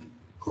wetland.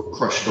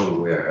 Crushed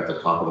stone where, at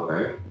the top of the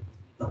bank?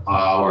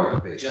 Or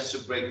at the base? Just to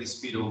break the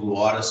speed of the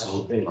water,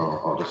 so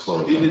Or the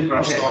slope? even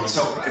crush Okay, stone.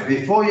 so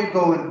before you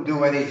go and do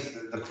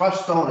the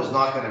crushed stone is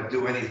not gonna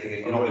do anything,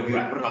 if you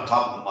put it on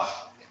top of the mud.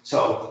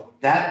 So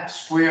that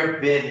square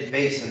bin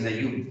basin that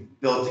you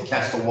built to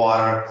catch the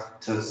water,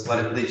 to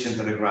let it leach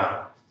into the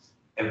ground.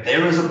 If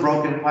there is a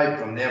broken pipe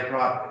from their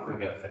property, we're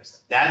gonna fix it.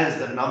 That is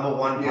the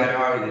 #1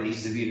 priority that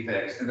needs to be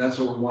fixed and that's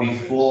what we want.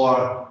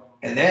 before,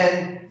 and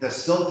then the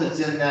silt that's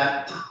in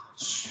that,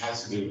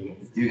 Has to be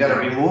removed. you gotta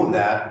remove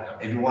that.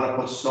 If you wanna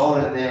put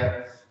stone in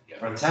there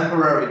for a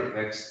temporary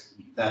fix,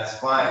 that's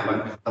fine,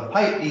 but the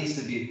pipe needs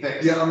to be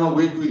fixed. Yeah, no,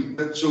 we agree.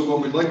 So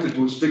what we'd like to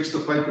do is fix the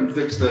pipe and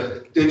fix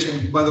the ditch.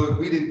 And by the way,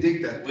 we didn't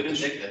dig that. We didn't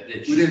take that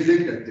ditch. We didn't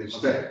dig that ditch.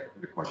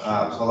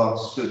 Hold on,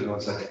 excuse me 1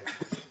 second.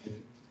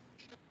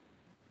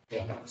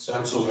 Yeah, so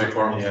I'm Sylvain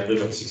Cormier, I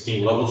live at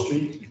 16 Level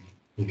Street.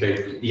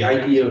 Okay, the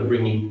idea of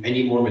bringing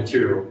any more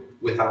material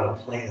without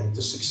a plan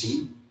to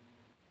succeed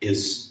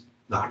is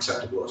not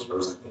acceptable as far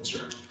as I'm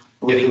concerned.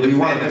 Getting the We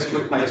want plan as to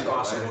fix the quickly as pipe,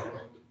 possible,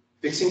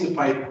 fixing the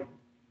pipe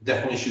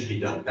definitely should be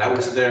done. That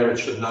was there, it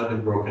should not have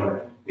been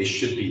broken. It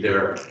should be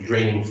there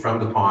draining from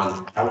the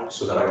pond out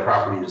so that our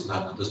property does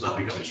not become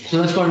a swamp.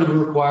 So that's going to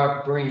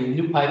require bringing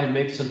new pipe and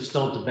make some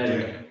stone to bed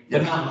it.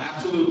 But not,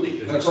 Absolutely.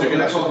 That's So all- you're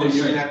that's all gonna, I'm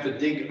you're gonna saying. have to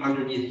dig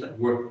underneath,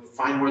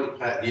 find where the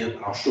pipe,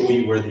 I'll show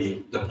you where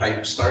the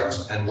pipe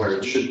starts and where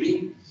it should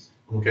be,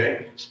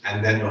 okay?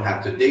 And then you'll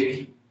have to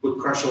dig, put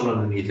crushed stone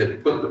underneath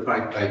it, put the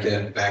pipe back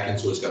in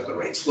so it's got the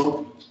right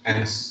slope,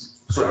 and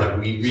so that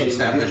we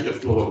reestablish the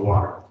flow of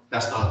water.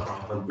 That's not a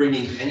problem.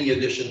 Bringing any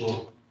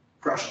additional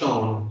crushed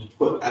stone to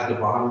put at the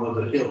bottom of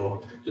the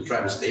hill to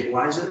try to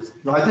stabilize it.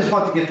 No, I just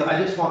want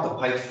the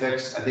pipe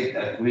fixed. I think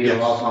that we are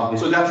all probably.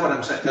 So that's what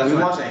I'm saying, that's We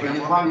what I'm want, saying.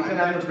 you're probably gonna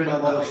have to bring a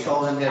little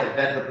stone in there to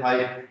bed the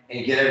pipe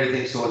and get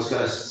everything so it's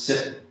gonna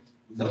sit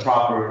the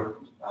proper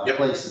Yep.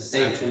 place to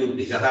stay.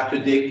 Absolutely, you'll have to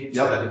dig,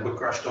 so Yep. that you put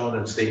crushed stone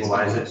and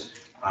stabilize it.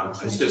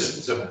 It's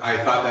just, I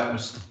thought that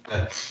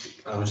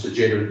Mr.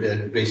 Jader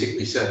had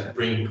basically said,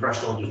 bringing crushed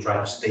stone to try to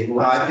Well,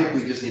 stabilize. I think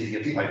we just need to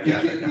get the pipe. He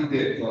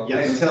did.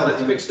 Yes,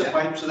 let's fix the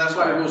pipe, so that's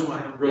why I raised my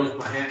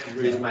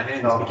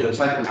hand, No, because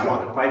pipe is I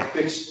want the pipe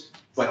fixed,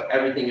 but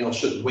everything else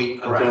should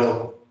wait Correct.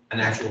 until an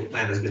actual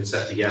plan has been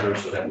set together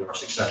so that we are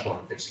successful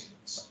in fixing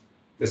this.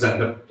 Because that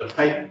the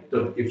pipe,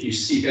 if you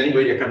see,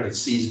 anybody that comes and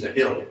sees the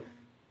hill,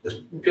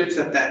 the pitch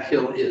that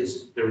hill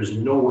is, there is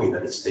no way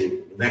that it's stable.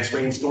 The next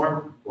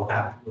rainstorm will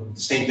have the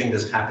same thing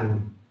that's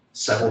happened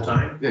several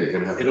times. Yeah, you're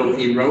gonna have. It'll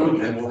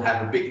erode and we'll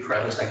have a big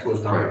crevice that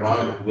goes down the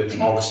bottom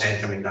with all the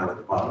sand coming down at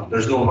the bottom.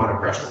 There's no amount of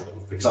pressure that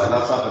will fix So that.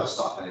 that's not gonna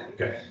stop anything.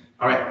 Okay,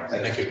 all right,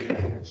 thank you.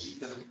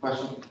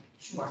 Question?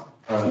 Sure.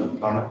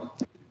 Comment?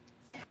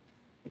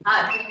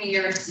 In the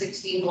year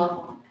 16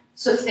 level.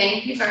 So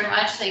thank you very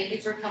much. Thank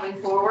you for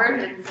coming forward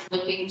and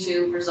looking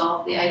to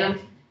resolve the item.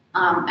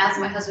 As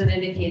my husband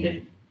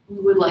indicated, we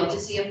would like to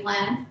see a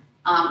plan.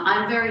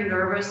 I'm very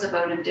nervous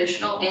about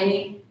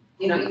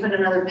even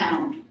another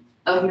pound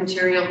of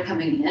material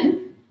coming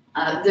in.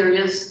 There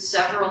is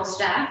several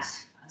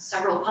stacks,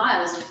 several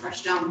piles of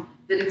crushed stone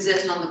that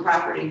exist on the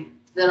property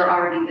that are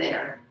already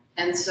there.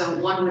 And so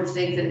one would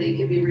think that they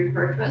could be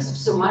repurposed.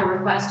 So my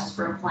request is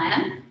for a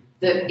plan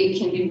that it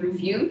can be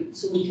reviewed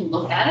so we can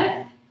look at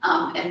it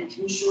and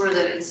ensure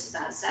that it's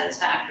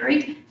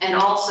satisfactory. And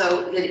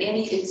also that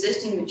any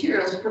existing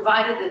materials,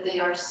 provided that they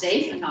are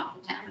safe and not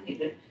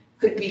contaminated,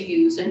 could be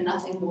used and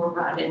nothing more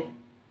brought in.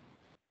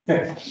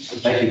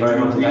 Thank you very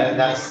much.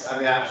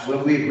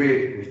 We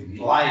agree,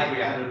 well, I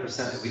agree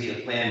 100% that we need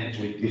a plan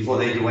before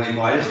they do any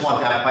more. I just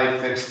want that pipe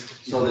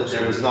fixed so that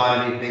there is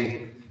not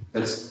anything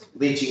that's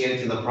leaching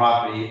into the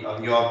property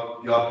of your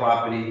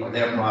property or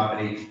their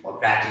property or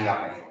backing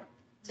up anywhere.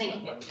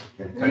 Thank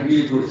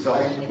you. So,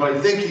 But I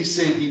think he's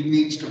saying he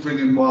needs to bring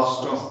in more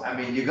stone. I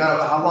mean, you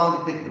gotta, how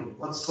long do you think,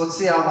 let's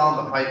see how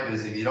long the pipe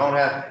is. If you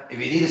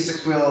need a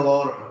 6-wheeler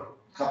load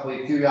or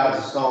a few yards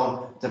of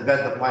stone to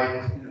bed the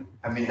pipe,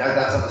 I mean,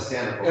 that's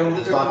understandable. And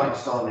There's not much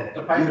stone there.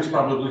 The pipe is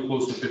probably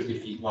close to 50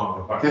 feet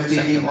long. 50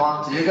 feet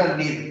long, so you're gonna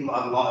need a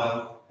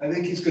lot I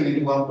think he's gonna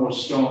need a lot more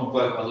stone,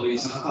 but At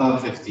least Uh,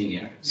 15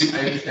 years.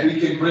 we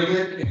can bring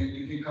it and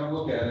you can come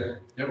look at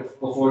it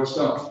before it's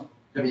done.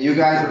 I mean, you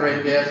guys are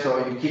right there,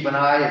 so you keep an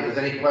eye, if there's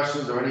any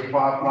questions or any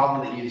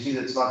problem that you see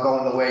that's not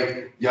going the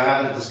way, you're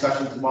having a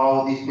discussion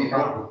tomorrow with these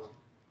people,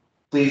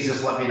 please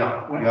just let me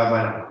know, you have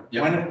my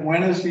number.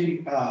 When is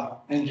the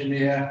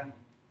engineer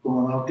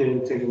going out there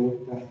to take a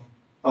look at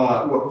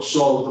that?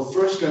 So the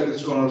first guy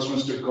that's going out is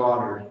Mr.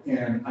 Goddard,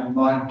 and I'm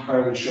not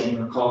entirely sure, I'm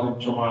gonna call him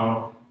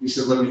tomorrow. He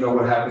said, let me know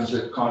what happens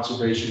at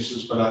conservation, he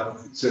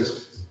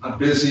says, I'm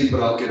busy,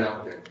 but I'll get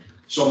out there.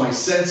 So my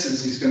sense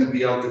is he's gonna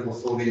be out there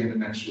before the end of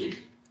next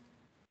week.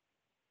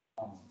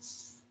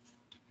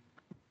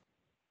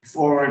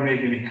 Before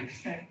I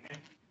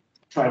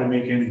try to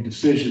make any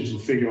decisions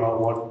and figure out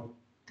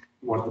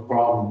what the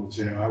problem is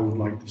there, I would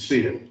like to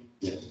see it.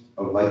 Yes,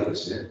 I would like to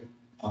see it.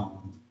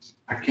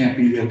 I can't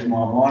be there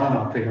tomorrow morning,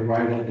 I'll take a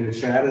ride out there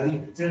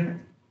Saturday.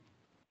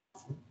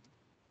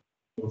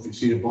 If you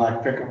see a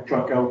black pickup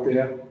truck out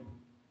there,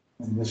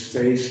 in this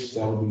space,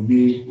 that'll be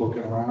me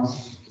looking around.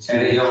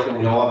 And you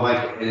know what,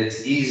 Mike, and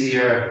it's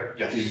easier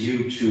for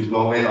you to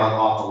go in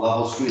off of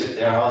Level Street at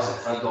their house, at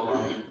front door,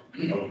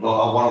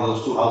 one of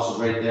those two houses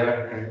right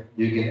there.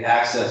 You can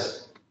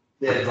access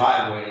their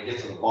driveway and get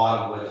to the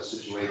bottom where the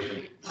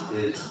situation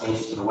is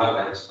close to the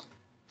wetlands.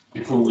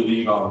 Before we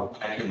leave, I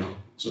can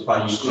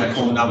supply you my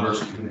phone number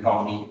so you can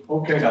call me.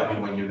 Okay. Tell me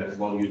when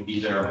you'd be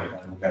there,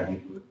 and we'll guide you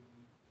through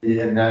it.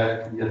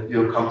 And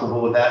you're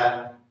comfortable with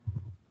that?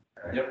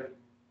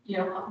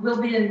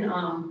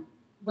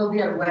 We'll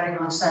be at a wedding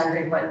on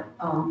Saturday, but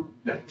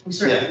we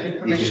certainly Yeah, get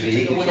permission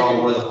he to can go in. show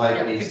them where the pipe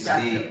Yeah, needs to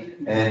exactly. be,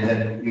 and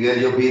then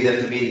you'll be there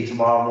at the meeting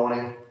tomorrow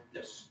morning?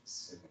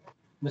 Yes.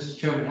 Mr.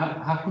 Chairman,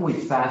 how can we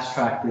fast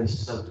track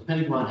this? So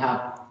depending on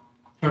how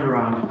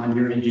turnaround on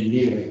your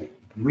engineering,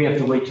 we have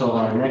to wait till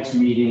our next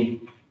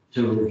meeting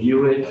to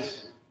review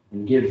it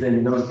and give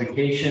them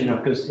notification,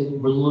 because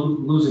we're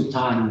losing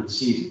time in the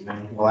season,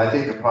 right? Well, I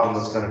think the problem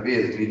that's gonna be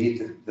is we need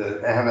to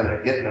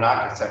getting an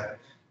architect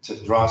to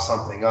draw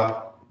something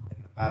up in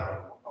a matter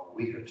of a a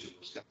week or two.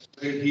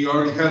 He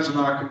already has an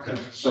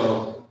architect,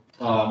 so,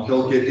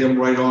 he'll get him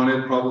right on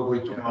it probably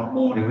tomorrow I mean,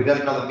 morning. we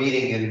got another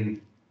meeting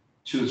in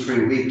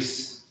 2-3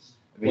 weeks.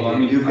 I Well, I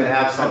mean, mean, you can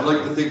have I'd something.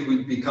 like to think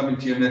we'd be coming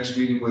to your next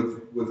meeting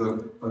with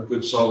a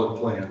good solid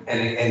plan.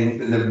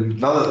 And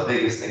another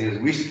biggest thing is,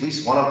 we, at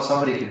least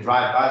somebody can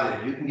drive by there,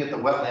 if you can get the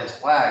wetlands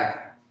flagged,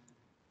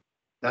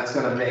 that's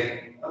gonna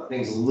make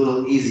things a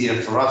little easier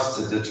for us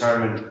to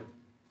determine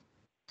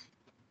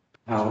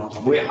how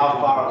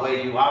far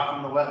away you are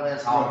from the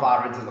wetlands, how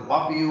far into the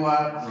buffer you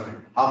are, Right.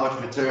 how much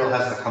material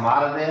has to come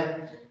out of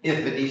there. If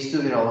it needs to,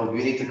 if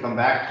we need to come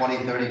back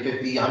 20, 30,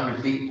 50,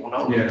 100 feet, who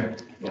knows? Yeah,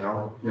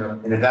 Yeah.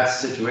 And if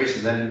that's the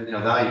situation, then,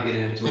 now you're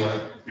getting into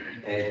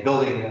a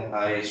building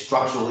a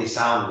structurally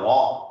sound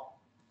wall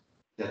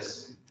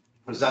that's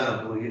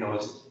presentably,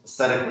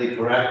 aesthetically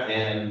correct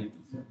and.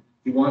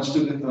 he wants to,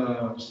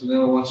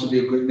 Stanella wants to be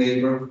a good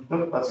neighbor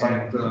That's fine.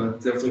 and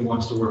definitely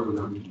wants to work with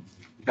him.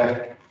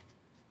 Okay.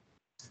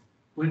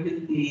 When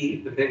did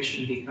the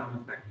eviction become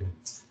effective?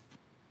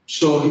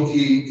 So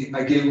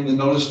I gave him the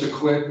notice to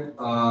quit,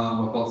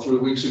 about 3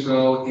 weeks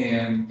ago,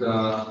 and,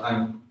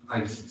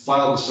 I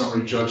filed a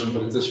summary judgment,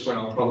 but at this point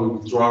I'll probably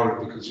withdraw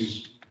it because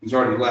he's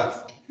already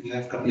left. He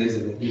left a couple days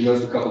ago. He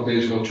left a couple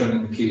days ago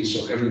turning the keys,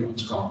 so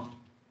everyone's gone.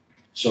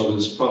 So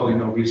there's probably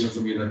no reason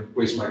for me to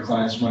waste my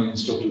client's money and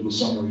still do the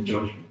summary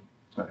judgment.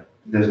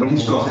 There's no,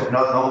 He's gone.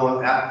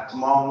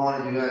 tomorrow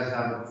morning, you guys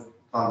have a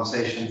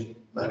conversation,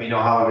 let me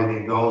know how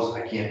everything goes,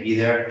 I can't be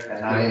there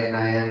at 9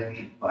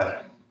 AM,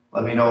 but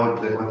let me know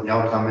what the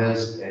outcome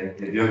is, and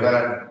if you're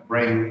gonna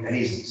bring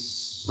any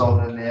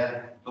stone in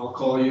there, I'll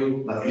call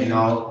you. let me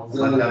know,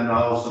 let them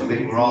know, so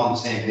we're all on the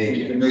same page.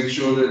 You can make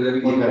sure that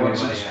anyone who wants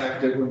to Everybody,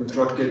 inspect it when the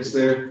truck gets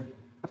there,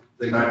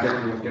 they can take a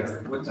look at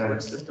it. What's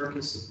the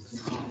purpose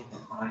of the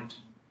behind?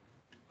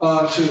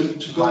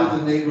 To go to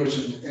the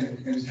neighbors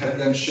and have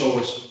them show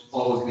us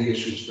all of the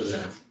issues for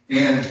them,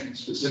 and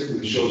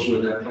specifically shows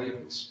where that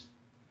pipe is.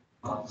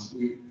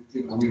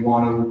 We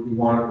want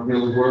to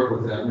really work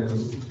with them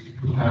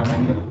and have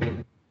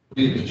them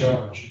be in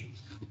charge.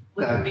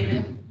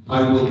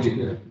 I will be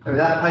there. I mean,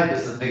 that pipe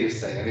is the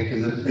biggest thing,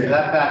 because if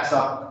that backs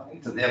up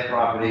into their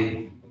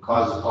property,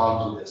 causes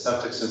problems with their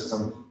septic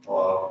system,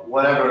 or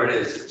whatever it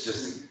is, it's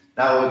just,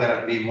 now we're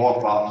gonna be more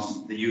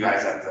problems that you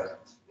guys have to,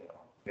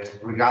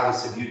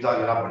 regardless if you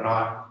dug it up or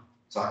not,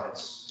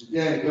 it's.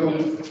 Yeah, no,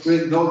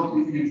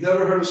 you've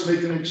never heard us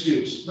make an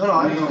excuse. No,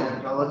 I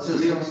understand, no, let's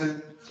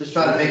just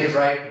try to make it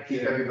right, and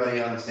keep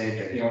everybody on the same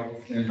page. Yeah,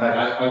 and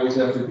I will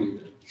definitely be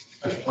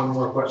there. One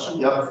more question.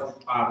 Yep.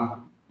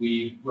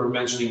 We were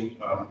mentioning,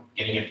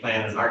 getting a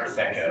plan, an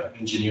architect, an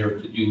engineer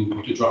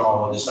to draw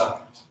all of this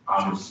up.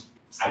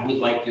 I would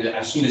like to,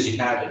 as soon as you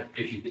have it,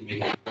 if you could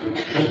make it,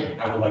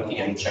 I would like to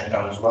get it checked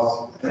out as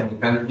well,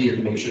 independently, to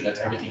make sure that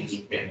everything is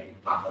okay,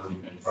 not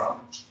having any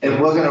problems. And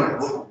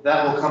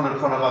that will come in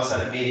front of us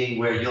at a meeting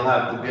where you'll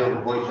have to be able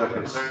to voice your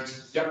concerns.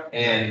 Yep.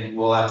 And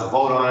we'll have to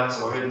vote on it,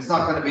 so it's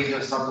not gonna be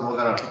just something we're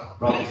gonna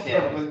run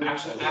the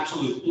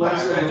Absolutely.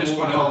 I just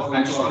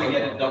want to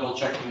get it double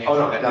checked to make Oh, no,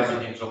 sure that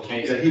definitely. everything's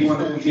okay. Yeah, he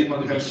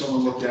wanted to have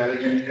someone look at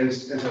it, and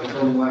as I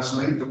told him last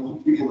night, the more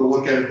people to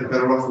look at it, the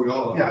better off we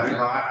all are. Yeah,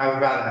 I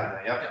would rather have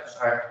that, yep,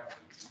 all right.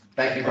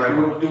 Thank you very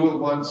much. Do it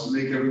once,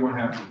 make everyone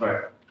happy.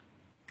 Right.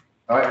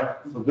 All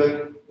right, we're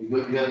good? You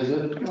good, you guys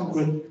good? I'm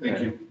good, thank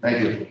you. Thank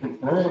you.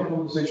 I had a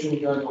conversation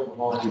with you guys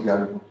about you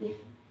got it.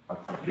 I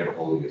get a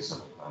hold of you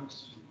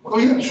sometimes. Oh,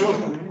 yeah, sure,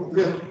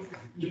 yeah.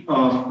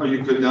 Are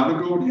you good now to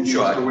go? Or do you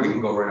Sure, have to we wait?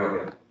 can go right over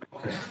here.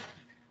 Okay.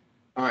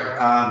 All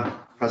right,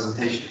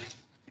 presentation.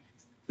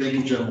 Thank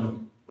you,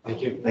 gentlemen.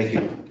 Thank you. Thank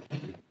you.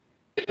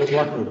 Good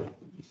luck with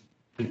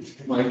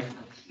it. Mike,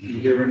 you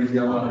hear any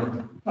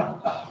yelling?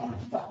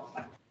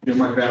 You're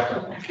my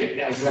backup.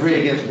 3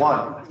 against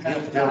 1.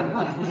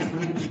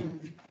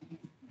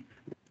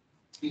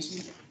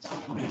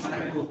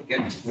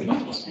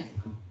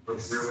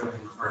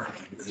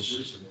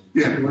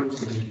 Yeah.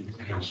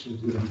 Thank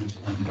you.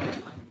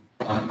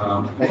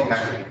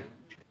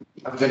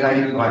 Have a good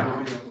night,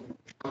 Mike.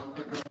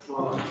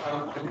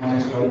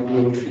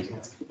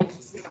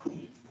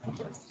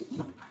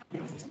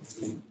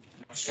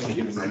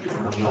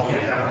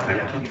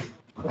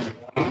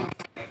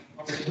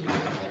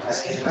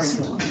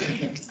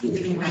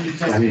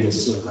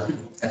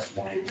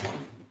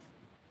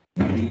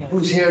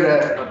 Who's here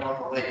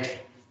to,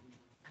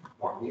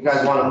 you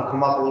guys want to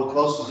come up a little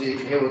closer so you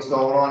can hear what's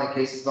going on in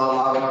case it's not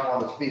loud enough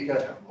on the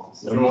speaker?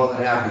 They're more than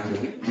happy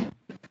to.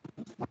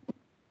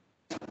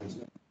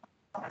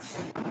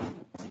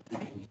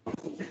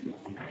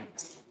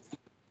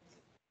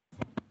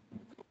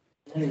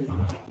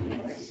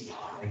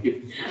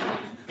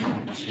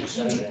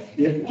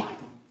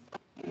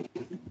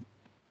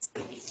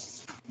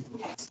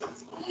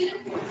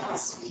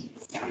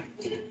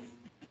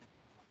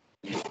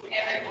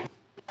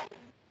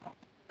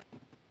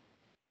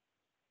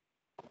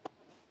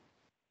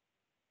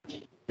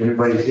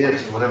 Everybody's here,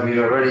 so whenever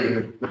you're ready,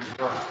 you're good to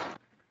go.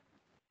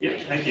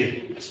 Yeah, thank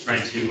you. Just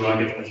trying to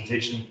get the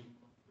presentation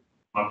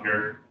up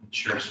here,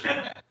 share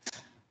screen.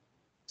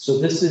 So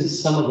this is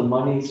some of the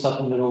money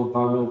supplemental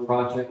environmental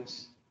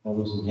projects that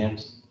was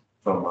enhanced,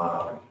 From,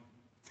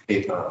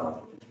 paper.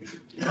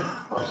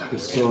 the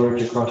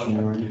storage across from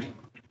the.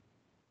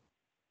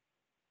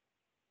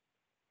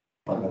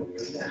 All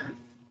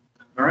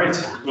right,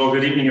 well,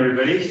 good evening,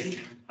 everybody.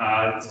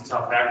 It's a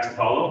tough act to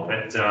follow,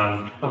 but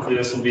hopefully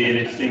this will be an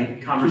interesting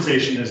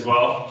conversation as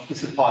well.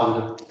 This is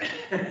positive.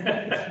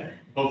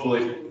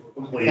 Hopefully,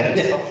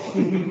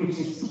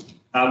 yes.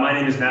 My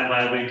name is Matt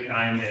Ladwig.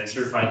 I'm a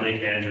certified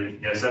lake manager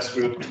with the SS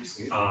Group.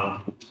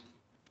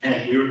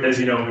 And we were,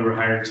 as you know, we were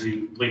hired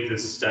to complete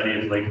this study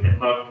of Lake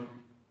Nipmuc.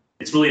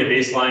 It's really a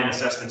baseline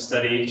assessment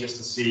study just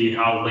to see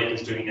how the lake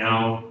is doing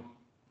now.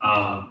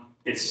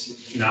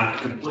 It's not a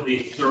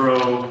completely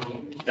thorough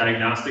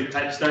diagnostic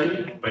type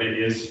study, but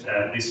it is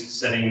at least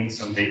setting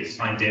some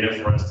baseline data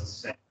for us to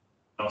say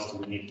what else do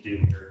we need to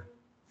do here.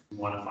 If we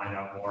want to find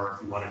out more,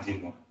 if we want to do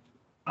more.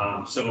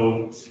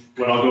 So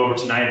what I'll go over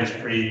tonight is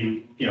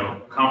pretty,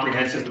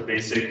 comprehensive, but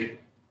basic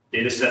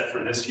data set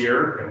for this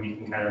year, and we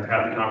can kind of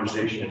have the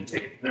conversation and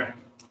take it from there.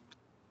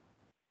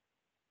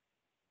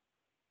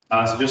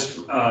 So just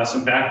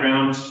some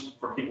background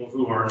for people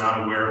who are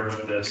not aware of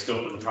what the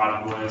scope of the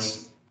project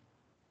was.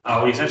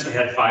 We essentially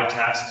had 5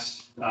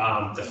 tasks.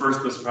 The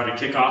first was project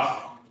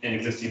kickoff, an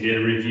existing data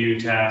review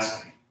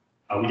task.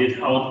 We did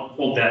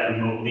hold that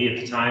remotely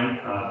at the time,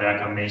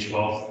 back on May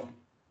 12th.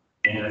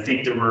 And I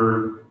think there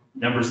were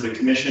members of the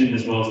commission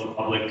as well as the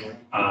public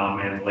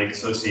and the Lake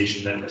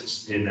Association that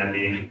participated in that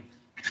meeting.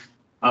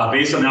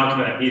 Based on the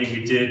outcome of that meeting,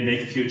 we did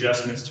make a few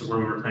adjustments to where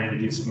we were planning to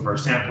do some of our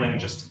sampling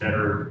just to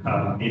better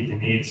meet the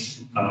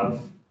needs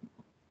of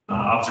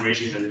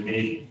observations that had been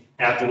made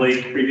at the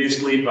lake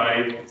previously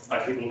by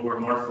people who were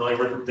more familiar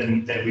with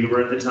it than we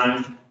were at the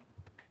time.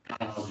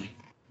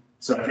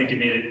 So I think it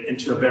made it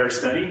into a better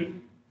study,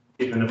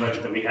 given the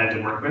budget that we had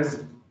to work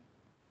with.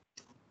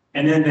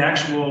 And then the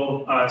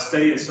actual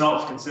study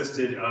itself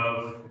consisted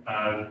of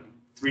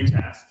 3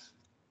 tasks.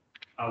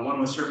 One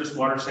was surface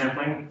water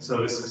sampling.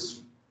 So this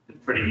is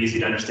pretty easy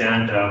to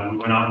understand. We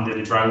went out and did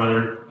a dry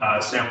weather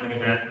sampling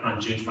event on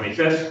June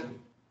 25th.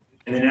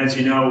 And then, as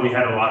you know, we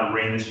had a lot of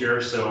rain this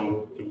year,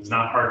 so it was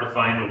not hard to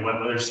find a wet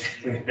weather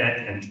sampling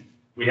event. And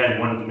we had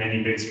one of the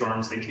many big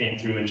storms that came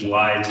through in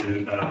July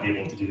to be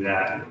able to do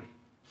that.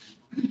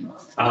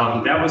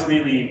 That was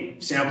mainly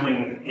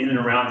sampling in and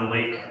around the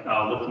lake,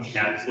 looking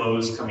at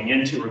flows coming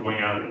into or going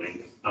out of the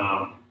lake.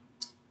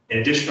 In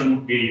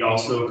addition, we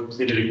also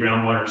completed a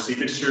groundwater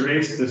seepage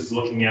survey. So this is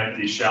looking at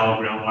the shallow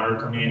groundwater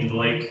coming into the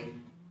lake.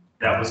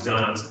 That was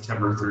done on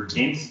September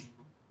 13th.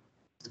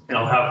 And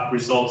I'll have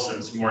results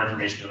and some more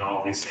information on all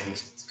of these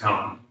things to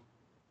come.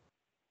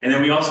 And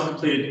then we also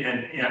completed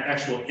an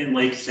actual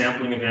in-lake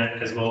sampling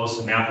event as well as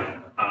some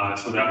mapping.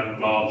 So that would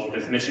involve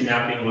definition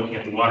mapping, looking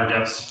at the water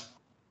depths,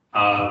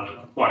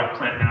 aquatic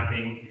plant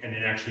mapping, and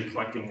then actually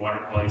collecting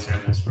water quality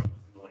samples from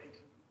the lake.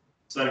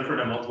 So that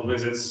occurred on multiple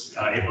visits,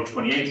 April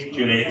 28th,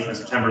 June 8th, and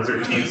September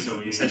 13th. So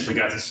we essentially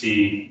got to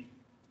see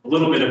a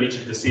little bit of each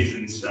of the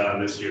seasons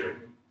this year.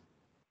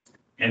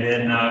 And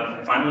then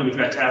finally, we've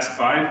got task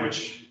 5,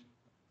 which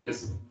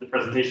is the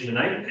presentation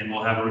tonight, and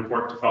we'll have a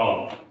report to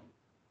follow.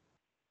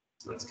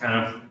 So that's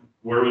kind of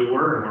where we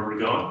were and where we're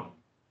going.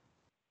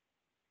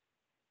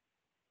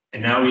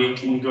 And now we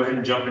can go ahead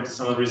and jump into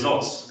some of the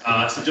results.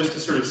 So just to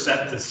sort of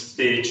set the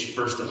stage,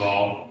 first of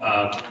all,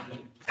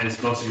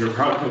 as most of you are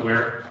probably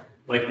aware,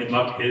 Lake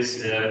Nipmuc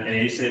is an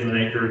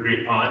 87-acre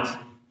great pond.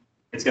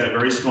 It's got a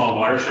very small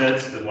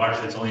watershed. So the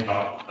watershed's only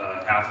about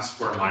half a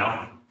square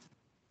mile.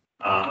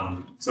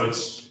 So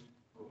it's,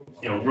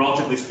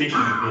 relatively speaking,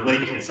 the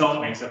lake itself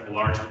makes up a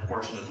large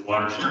portion of the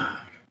watershed.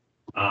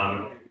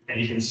 And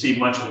you can see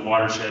much of the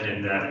watershed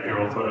in that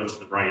aerial photo to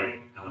the right.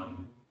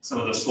 Some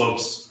of the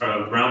slopes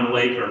around the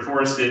lake are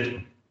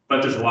forested,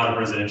 but there's a lot of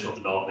residential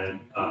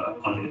development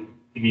on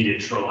the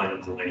immediate shoreline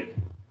of the lake.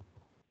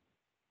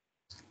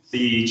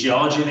 The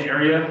geology in the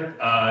area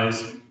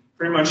is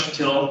pretty much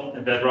till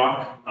and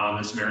bedrock.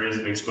 There's some areas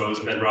of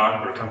exposed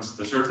bedrock where it comes to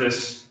the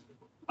surface.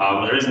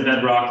 Where there isn't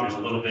bedrock, there's a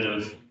little bit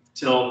of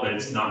till, but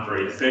it's not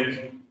very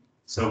thick.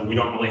 So we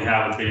don't really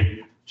have a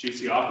big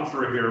juicy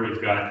aquifer here. We've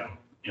got,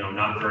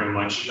 not very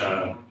much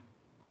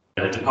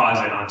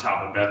deposit on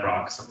top of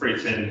bedrock. So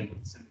pretty thin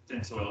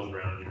soils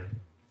around here.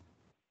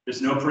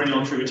 There's no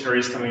perennial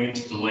tributaries coming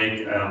into the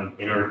lake.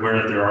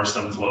 Where there are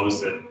some flows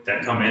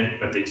that come in,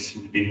 but they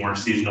seem to be more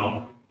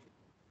seasonal.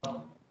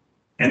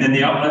 And then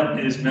the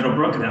outlet is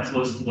Meadowbrook, and that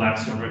flows to the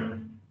Blackstone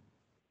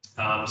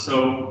River.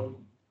 So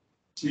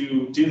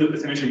to do the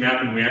bathymetry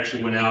mapping, we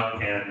actually went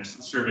out and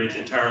surveyed the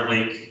entire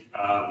lake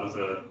with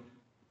a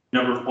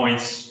number of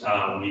points.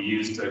 We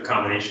used a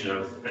combination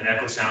of an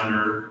echo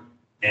sounder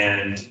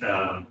and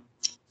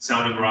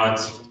sounding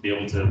rods to be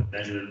able to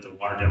measure the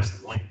water depths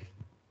of the lake.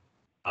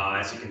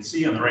 As you can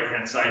see on the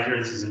right-hand side here,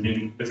 this is a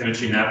new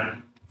bathymetry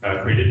map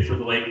created for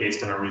the lake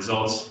based on our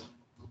results.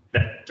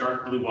 That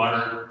dark blue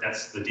water,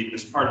 that's the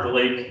deepest part of the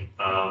lake.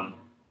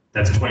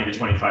 That's 20 to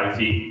 25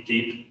 feet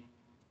deep.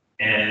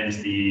 And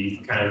the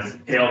kind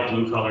of pale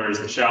blue color is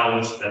the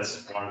shallowest.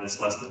 That's water that's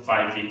less than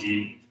 5 feet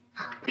deep.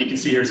 You can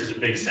see here is a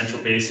big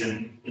central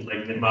basin in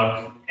Lake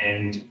Nipmuc,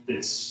 and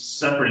it's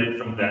separated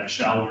from that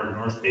shallower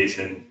north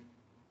basin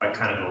by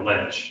kind of a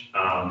ledge.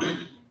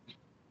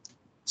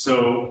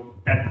 So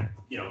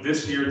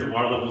this year, the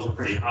water levels are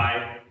pretty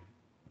high,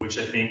 which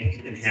I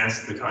think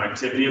enhanced the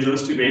connectivity of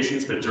those two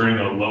basins, but during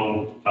a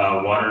low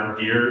water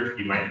year,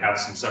 you might have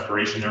some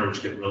separation there,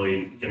 which could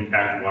really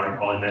impact the water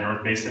quality in that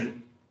north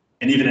basin.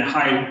 And even at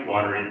high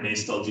water, it may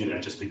still do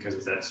that just because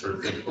of that sort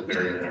of physical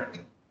barrier there.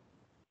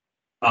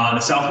 On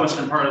the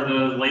southwestern part of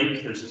the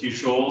lake, there's a few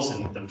shoals,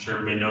 and I'm sure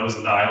everybody knows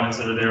the islands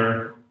that are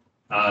there.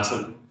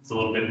 So it's a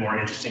little bit more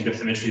interesting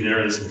bathymetry there.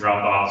 There's some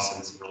drop-offs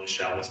and some really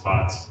shallow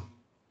spots.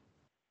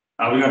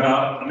 We got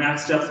about a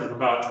max depth of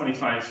about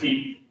 25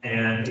 feet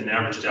and an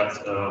average depth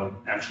of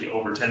actually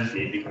over 10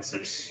 feet because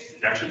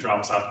it actually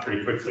drops off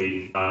pretty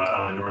quickly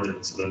on the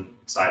northern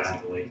sides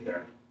of the lake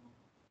there.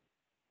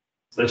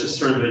 So that's just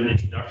sort of an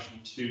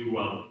introduction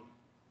to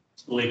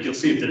the lake. You'll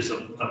see that there's a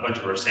bunch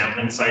of our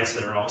sampling sites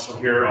that are also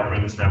here. I'll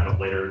bring this map up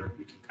later.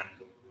 We can kind of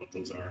go over what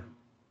those are.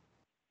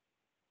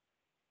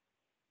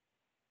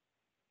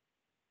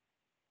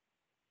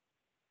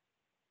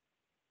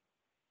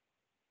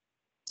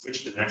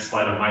 Switch to the next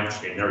slide on my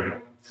screen. There we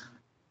go.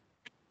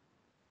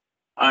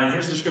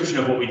 Here's a description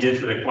of what we did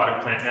for the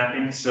aquatic plant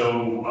mapping.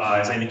 So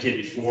as I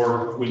indicated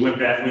before, we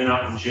went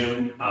out in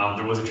June.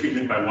 There was a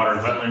treatment by water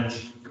and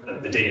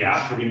wetland the day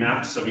after we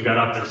mapped. So we got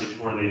out there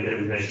before they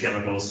hit with any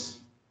chemicals.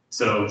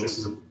 So this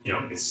is,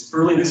 it's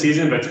early in the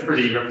season, but it's a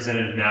pretty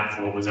representative map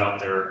for what was out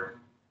there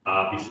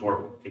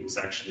before it was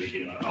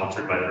actually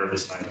altered by the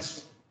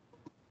herbicides.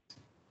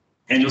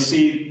 And you'll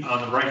see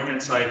on the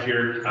right-hand side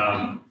here,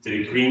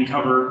 the green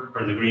cover,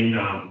 or the green,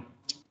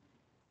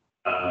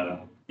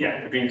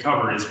 the green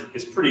cover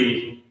is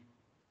pretty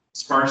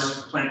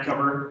sparse plant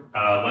cover,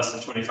 less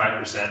than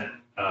 25%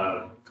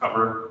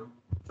 cover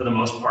for the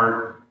most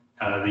part.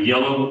 The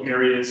yellow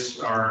areas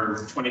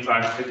are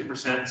 25 to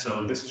 50%.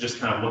 So this is just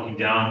kind of looking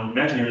down.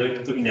 Imagine you're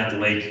looking at the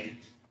lake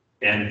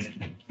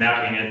and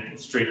mapping it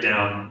straight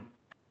down.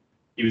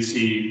 You would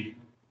see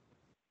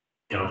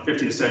 50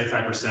 to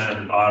 75% of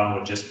the bottom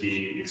would just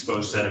be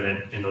exposed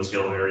sediment in those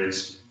yellow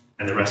areas,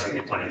 and the rest would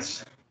be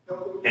plants.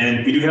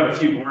 And we do have a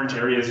few orange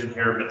areas in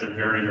here, but they're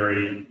very,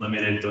 very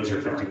limited. Those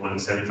are 51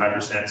 to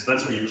 75%. So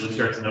that's where you really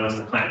start to notice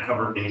the plant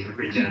cover being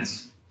pretty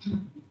dense.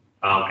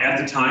 At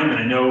the time, and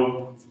I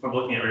know from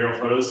looking at aerial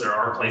photos, there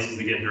are places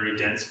that get very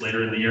dense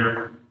later in the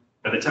year.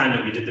 By the time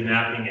that we did the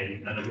mapping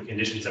and under the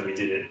conditions that we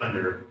did it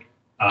under,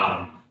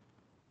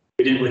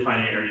 we didn't really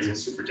find any areas of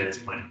super dense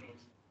plant growth.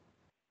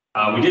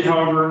 We did,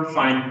 however,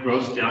 find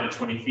growth down to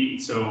 20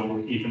 feet.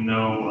 So even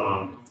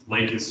though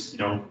lake is,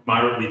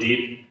 moderately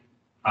deep,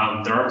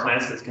 there are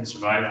plants that can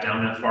survive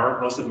down that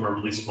far. Most of them are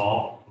really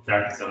small. In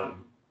fact,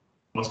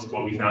 most of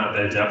what we found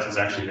at that depth is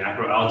actually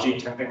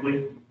macroalgae,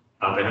 technically.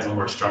 That has a little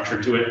more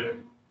structure to it.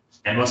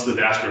 And most of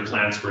the vascular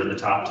plants were in the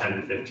top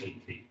 10 to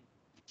 15 feet.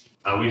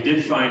 We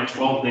did find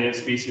 12 native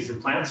species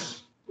of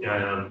plants.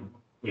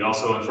 We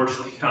also,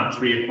 unfortunately, found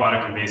 3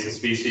 aquatic invasive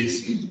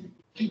species.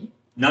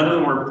 None of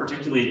them were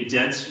particularly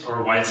dense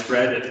or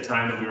widespread at the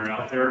time that we were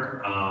out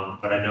there,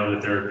 but I know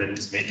that there have been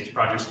some maintenance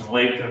projects in the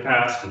lake in the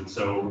past, and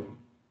so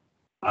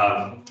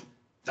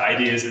the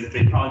idea is that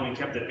they've probably been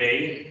kept at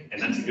bay,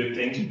 and that's a good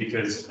thing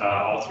because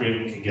all 3 of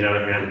them can get out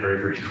of hand very,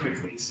 very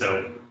quickly.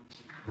 So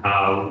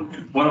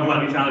one of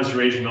them we found is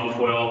Eurasian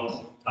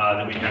milfoil.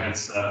 Then we have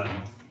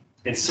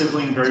its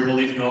sibling, variable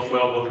leaf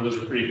milfoil. Both of those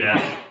are pretty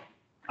bad,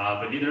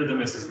 but neither of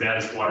them is as bad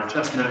as water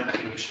chestnut,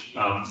 which,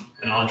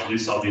 and I'll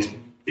introduce all these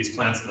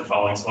plants in the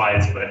following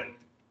slides, but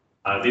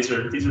these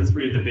are 3 of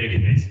the big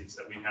invasives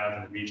that we have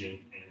in the region,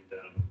 and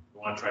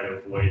we want to try to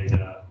avoid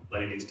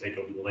letting these take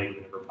over the lake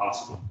whenever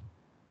possible.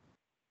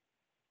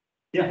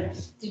 Yeah.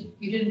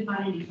 You didn't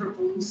find any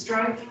purple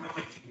loosestrife?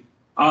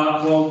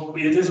 Well,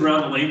 it is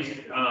around the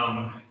lake,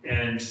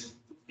 and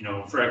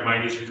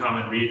Phragmites or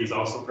common reed is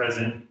also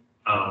present.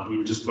 We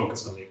were just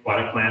focused on the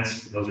aquatic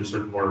plants. Those are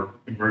sort of more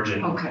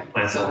emergent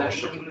plants. So that's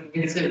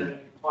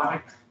considered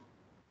aquatic?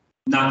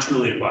 Not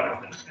truly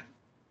aquatic.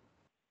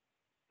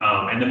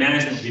 And the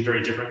management would be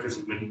very different because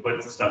we wouldn't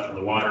put stuff in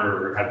the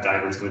water or have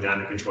divers go down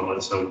to control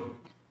it. So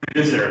it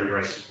is there, you're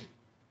right.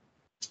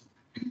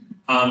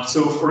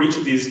 So for each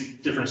of these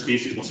different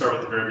species, we'll start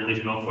with the variable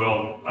leaf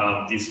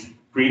milfoil. These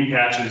green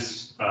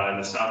patches in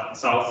the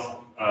south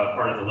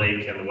part of the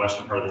lake and the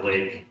western part of the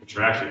lake, which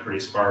are actually pretty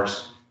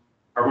sparse,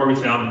 are where we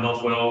found the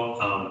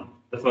milfoil.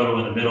 The photo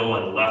in the middle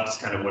and the left is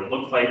kind of what it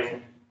looked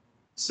like.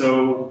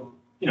 So,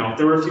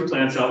 there were a few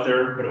plants out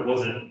there, but it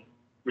wasn't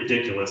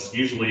ridiculous.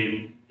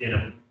 Usually in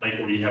a lake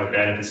where you have a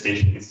bad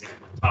infestation, these things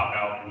will top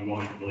out and you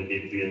won't really be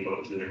able to get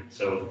boats in there.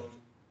 So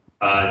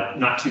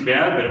not too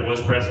bad, but it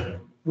was present.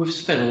 We've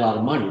spent a lot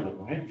of money, though,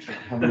 right?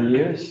 How many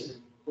years?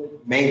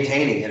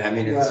 Maintaining it,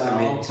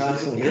 it's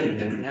Constantly hitting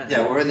it.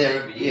 yeah, we're in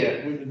there every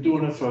year. We've been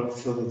doing it for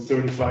the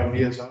 35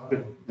 years I've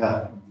been.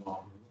 Yeah.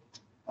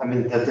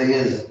 The thing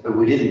is, if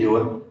we didn't do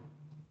it,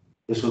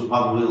 this would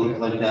probably look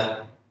like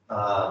that,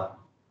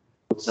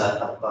 what's that,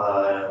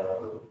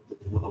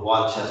 with the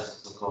water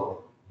chest,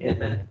 called.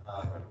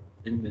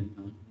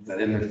 That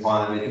inlet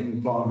pond,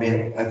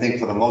 I think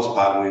for the most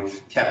part,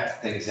 we've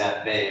kept things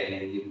at bay, I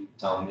mean, you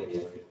tell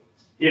me.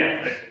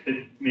 Yeah,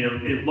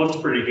 it looks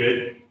pretty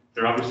good.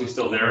 They're obviously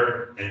still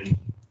there and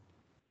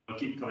they'll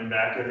keep coming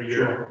back every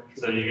year.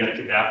 So you gotta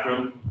keep after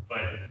them. But,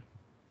 I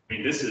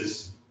mean,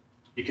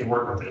 you can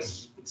work with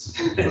this.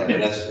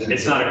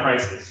 It's not a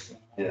crisis.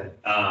 Yeah.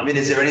 I mean,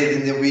 is there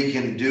anything that we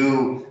can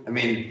do? I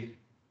mean,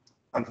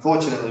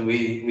 unfortunately,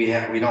 we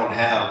don't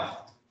have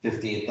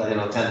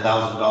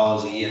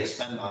 $10,000 a year to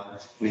spend on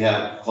it. We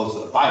have close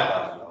to $5,000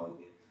 a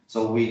year.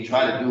 So we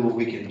try to do what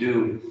we can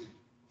do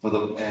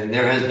and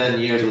there has been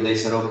years where they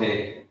said,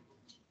 okay,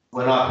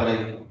 we're not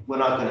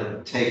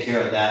gonna take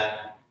care of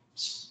that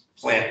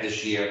plant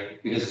this year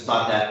because it's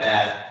not that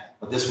bad,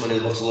 but this one,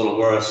 it looks a little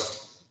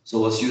worse. So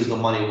let's use the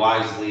money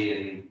wisely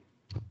and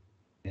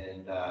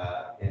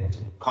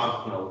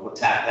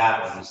attack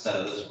that one instead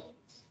of this one.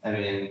 I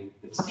mean,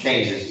 it's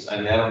changes. I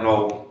mean, I don't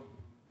know.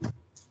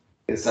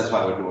 That's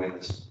why we're doing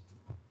this.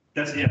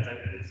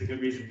 It's a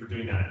good reason for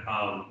doing that.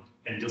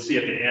 And you'll see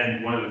at the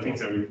end, one of the things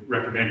that we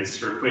recommend is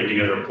sort of putting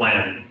together a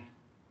plan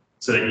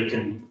so that you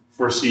can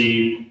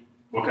foresee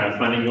what kind of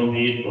funding you'll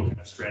need, what kind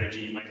of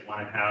strategy you might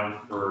want to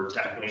have for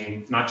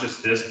tackling not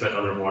just this, but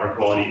other water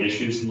quality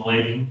issues in the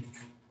lake.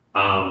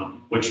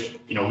 Which,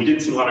 we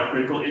didn't see a lot of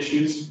critical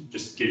issues,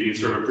 just to give you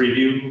sort of a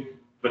preview,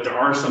 but there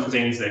are some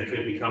things that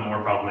could become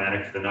more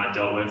problematic if they're not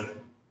dealt with.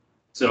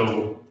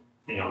 So,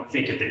 I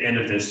think at the end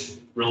of this,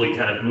 really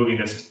kind of moving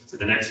this to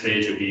the next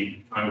stage would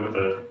be coming with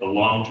a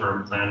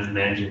long-term plan for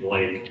managing the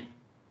lake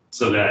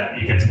so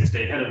that you guys can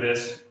stay ahead of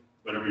this,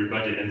 whatever your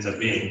budget ends up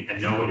being,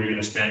 and know what you're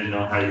going to spend and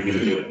know how you're going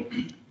to do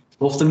it.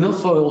 Well, if the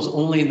milfoil is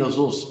only in those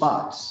little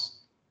spots,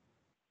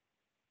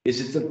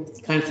 is it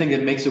the kind of thing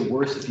that makes it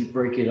worse if you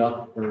break it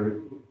up,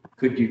 or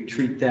could you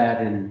treat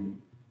that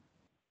and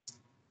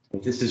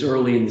if this is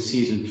early in the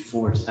season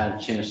before it's had a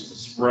chance to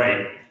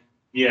spread? Right.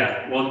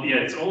 Yeah. Well,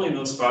 it's only in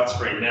those spots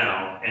right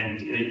now,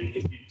 and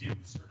if you do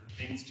certain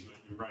things to it,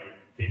 you're right,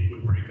 it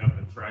would break up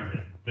and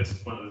fragment. This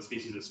is one of the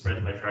species that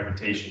spreads by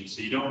fragmentation,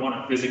 so you don't want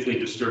to physically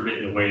disturb it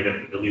in a way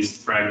that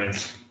releases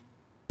fragments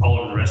all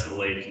over the rest of the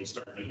lake and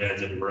start new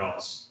beds everywhere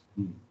else.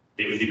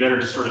 It would be better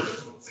to sort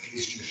of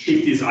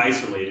keep these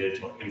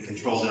isolated and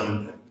control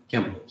them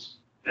Chemicals.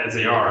 as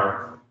they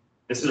are.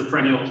 This is a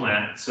perennial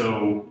plant,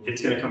 so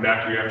it's going to come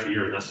back year after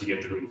year unless you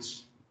get the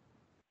roots.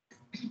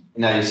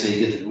 Now you say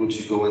you get the roots,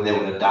 you go in there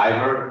with a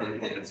diver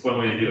and That's one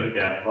way to do it,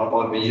 yeah.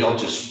 but you don't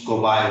just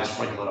go by and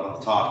sprinkle it on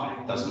the top,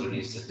 it does what it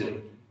needs to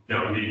do.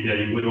 No,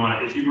 you would want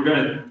to, if you were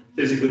going to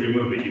physically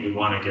remove it, you would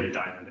want to get a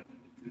dive in it.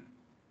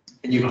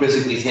 And you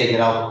physically take it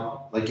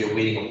out like you're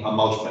weeding a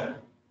mulch bed.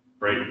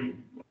 Right.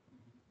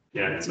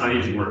 Yeah, it's not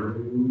easy work.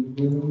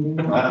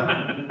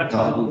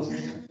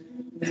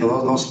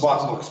 So those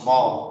spots look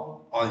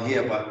small on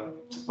here,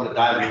 but to put a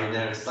diver in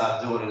there and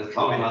start doing it, it's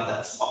probably not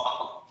that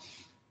small.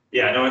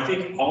 Yeah, no, I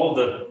think all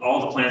the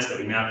plants that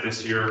we mapped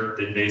this year,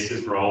 the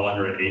invasives were all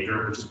under an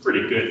acre, which is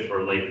pretty good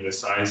for a lake of this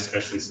size,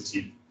 especially since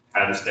you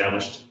had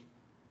established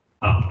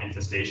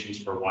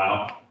infestations for a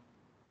while.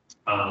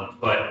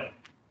 But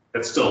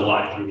that's still a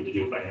lot if you were to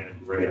do it by hand,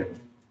 right?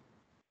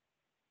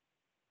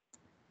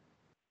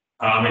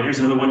 And here's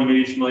another one you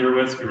may be familiar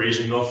with,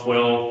 Eurasian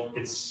milfoil.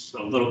 It's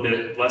a little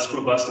bit less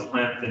robust a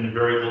plant than the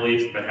variable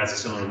leaf, but has a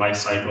similar life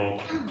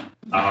cycle.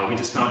 We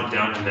just found it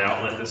down in the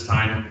outlet this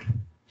time.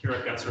 Here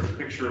I've got sort of a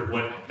picture of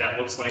what that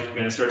looks like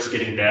when it starts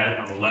getting bad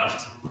on the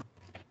left.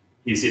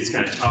 You see it's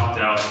kind of topped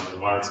out and the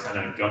water's kind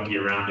of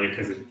gunky around it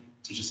because there's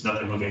just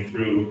nothing moving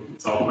through.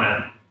 It's all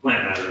plant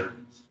matter.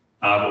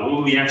 But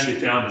what we actually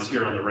found is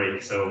here on the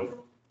right.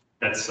 So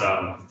that's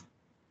not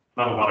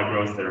a lot of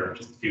growth there,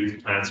 just a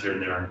few plants here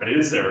and there, but it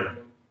is there.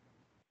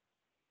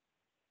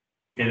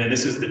 And then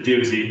this is the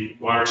doozy,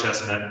 water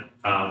chestnut.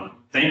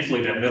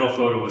 Thankfully, that middle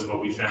photo is what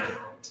we found.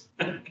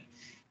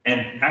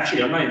 And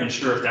actually, I'm not even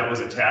sure if that was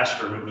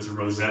attached or if it was a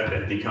rosette that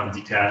had become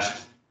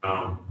detached.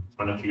 I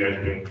don't know if you guys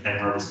are doing plant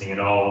harvesting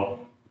at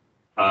all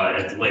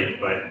at the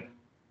lake, but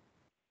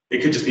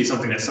it could just be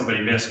something that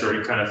somebody missed or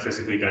it kind of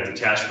physically got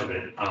detached from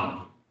it.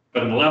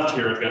 But on the left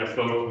here, I've got a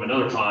photo from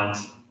another pond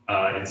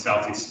in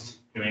southeast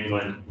New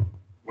England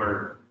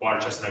where water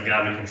chestnut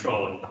got out of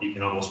control and you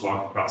can almost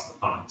walk across the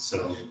pond.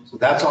 So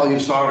that's all you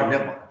saw in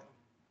Nipmuc?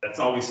 That's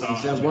all we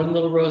saw. That one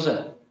little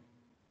rosette.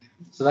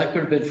 So that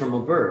could have been from a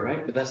bird,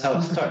 right? But that's how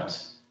it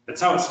starts. That's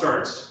how it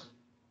starts.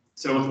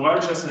 So with water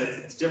chestnut,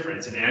 it's different.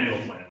 It's an annual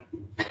plant.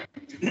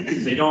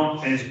 They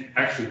don't, and it's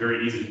actually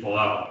very easy to pull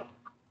out.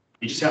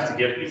 You just have to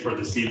get it before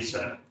the seeds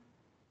set.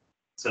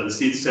 So the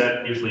seeds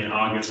set usually in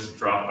August,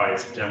 drop by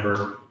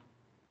September.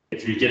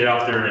 If you get it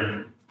out there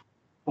and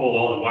pull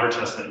all the water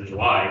chestnut in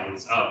July, when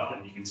it's up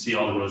and you can see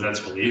all the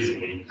rosettes really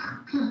easily,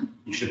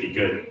 you should be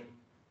good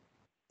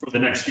for the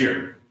next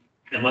year.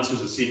 Unless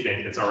there's a seed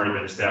bank that's already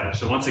been established.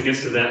 So once it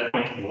gets to that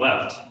point to the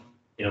left,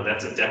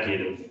 that's a decade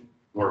of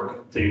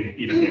work to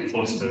even get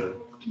close to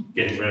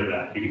getting rid of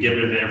that. You can get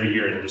rid of it every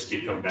year and it'll just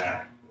keep coming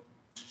back.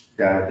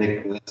 Yeah, I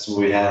think that's what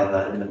we had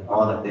in the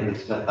pond. I think we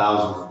spent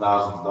thousands and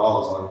thousands of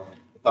dollars on.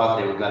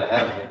 Thought they were gonna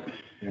have it.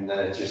 And then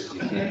it just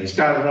It became,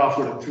 started off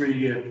with a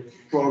 3-year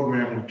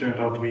program, and it turned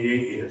out to be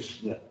 8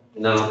 years.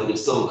 No, it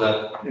still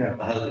got Yeah.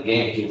 ahead of the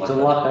game. too It's much. a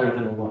lot better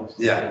than it was.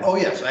 yeah, oh,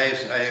 yes,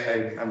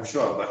 I'm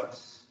sure, but,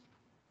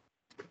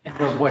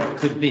 For what it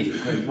could be,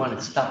 but we want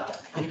it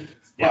stopped.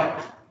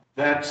 But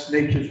that's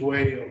nature's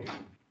way of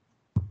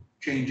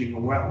changing a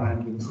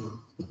wetland into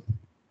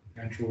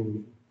natural.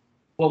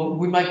 Well,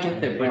 we might get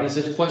there, but it's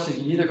a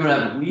question, you're either gonna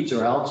have weeds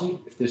or algae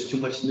if there's too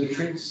much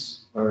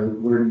nutrients, or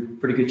we're in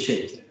pretty good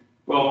shape there.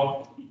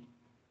 Well,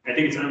 I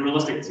think it's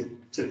unrealistic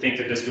to think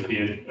that this could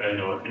be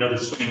another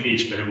swimming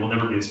beach, but it will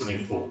never be a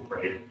swimming pool,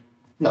 right?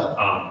 no,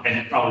 And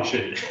it probably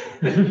shouldn't.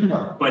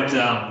 no. But,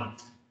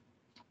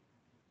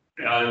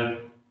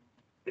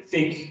 I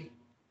think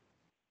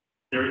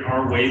there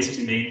are ways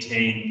to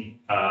maintain,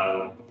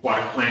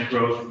 aquatic plant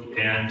growth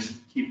and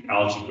keep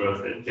algae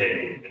growth at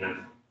bay. And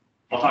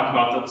I'll talk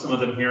about some of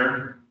them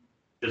here.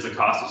 There's a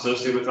cost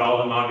associated with all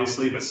of them,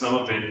 obviously, but some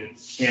of it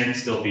can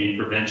still be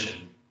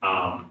prevention.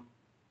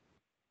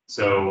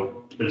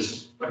 So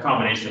there's a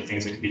combination of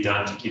things that can be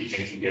done to keep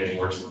things from getting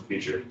worse in the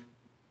future.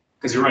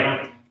 Because you're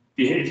right,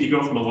 if you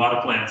go from a lot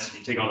of plants,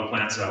 you take all the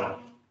plants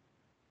out,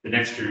 the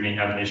next year you may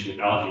have an issue with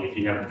algae if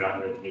you haven't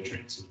gotten rid of the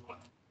nutrients in the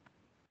plant.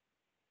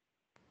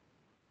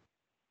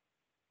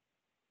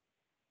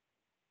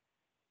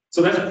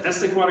 So that's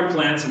the aquatic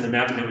plants and the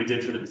mapping that we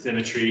did for the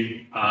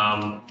bathymetry.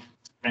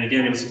 And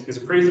again, it was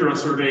a pretty thorough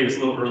survey. It was a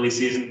little early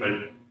season,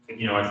 but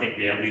I think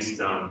we at least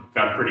got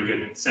a pretty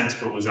good sense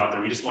for what was out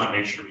there. We just want to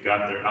make sure we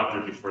got out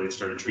there before they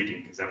started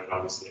treating, because that would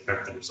obviously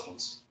affect the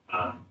results.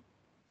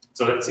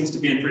 So that seems to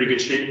be in pretty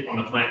good shape on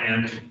the plant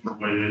end for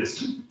what it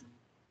is.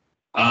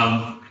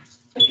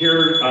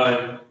 Here,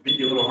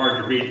 maybe a little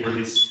hard to read where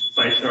these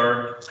sites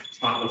are.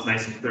 Font was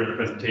nice and clear in the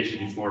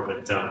presentation before,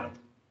 but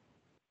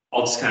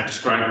I'll just kind of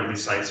describe where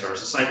these sites are.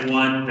 So site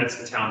 1, that's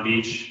the town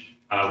beach.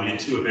 We did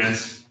 2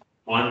 events.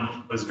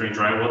 One was during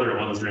dry weather and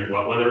one was during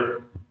wet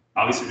weather.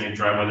 Obviously during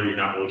dry weather, you're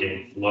not really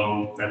getting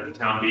flow at the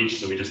town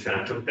beach, so we just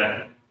kind of took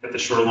that at the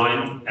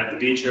shoreline at the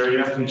beach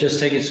area. We just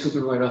take it, scoop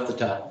it right off the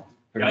top.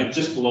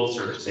 Just below the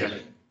surface, yeah.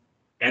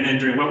 And then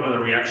during wet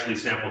weather, we actually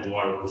sampled the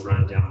water that was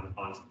running down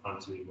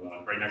onto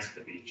right next to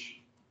the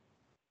beach.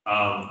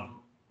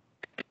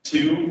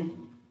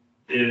 2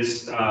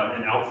 is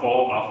an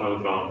outfall off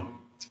of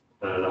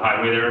the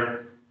highway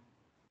there,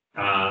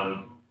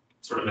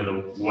 sort of in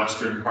the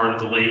western part of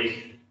the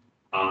lake,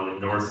 on the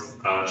north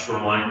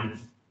shoreline.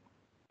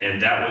 And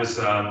that was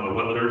a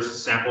wet weather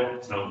sample,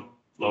 so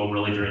flow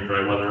really during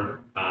dry weather.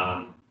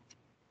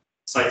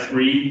 Site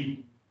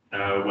 3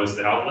 was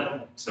the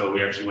outlet, so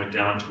we actually went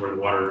down to where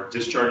the water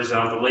discharges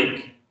out of the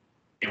lake,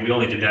 and we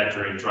only did that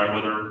during dry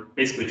weather.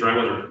 Basically, dry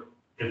weather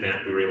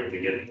event, we were able to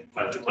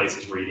get to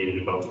places where you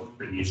needed a boat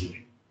pretty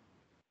easily.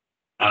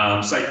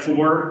 Site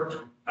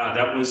 4,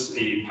 that was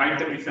a pipe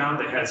that we found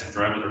that had some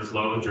dry weather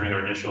flow during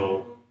our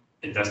initial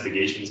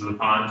investigations of the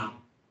pond.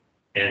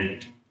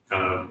 And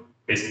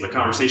basically the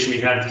conversation we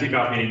had at the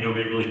kickoff meeting,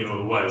 nobody really knew what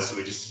it was, so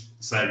we just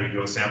decided we'd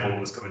go sample what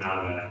was coming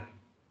out of that.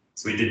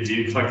 So we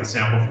did collect a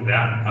sample from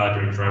that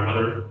during dry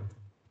weather.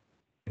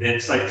 And then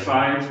site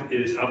 5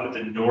 is up at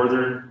the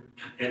northern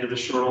end of the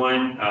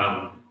shoreline,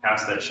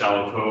 past that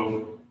shallow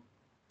cove.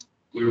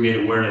 We were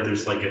made aware that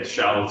there's like a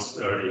shallow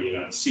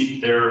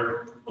seep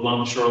there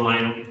along the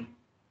shoreline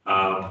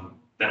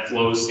that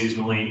flows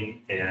seasonally,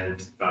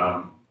 and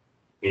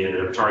we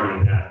ended up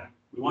targeting that.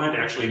 We wanted to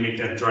actually make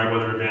that a dry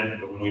weather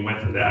event, but when we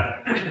went for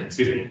that,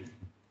 excuse me,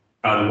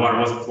 the water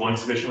wasn't flowing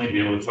sufficiently to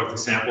be able to collect the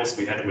samples, so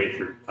we had to wait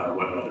for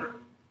wet weather.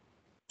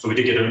 So we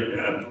did get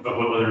a wet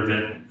weather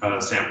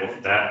event sample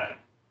for that.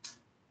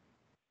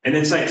 And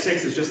then site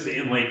 6 is just the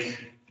in-lake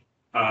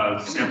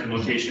sampling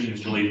location,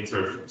 is really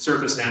sort of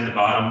surface and the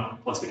bottom,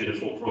 plus we did a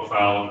full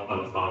profile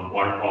of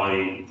water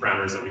quality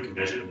parameters that we can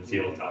measure in the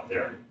field out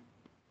there.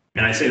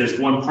 And I say there's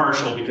one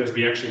partial because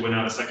we actually went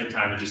out a second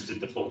time and just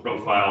did the full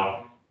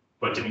profile,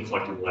 but didn't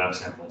collect any lab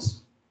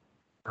samples.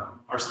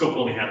 Our scope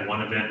only had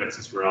one event, but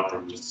since we're out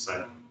there, we just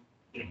decided,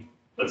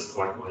 let's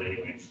collect one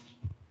anyway.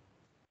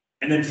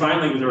 And then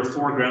finally, there were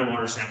 4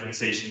 groundwater sampling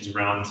stations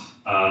around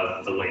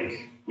the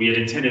lake. We had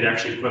intended to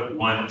actually put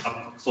one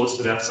up close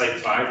to that site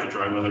 5, the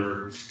dry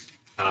weather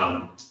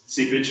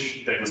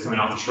seepage that was coming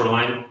off the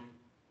shoreline.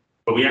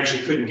 But we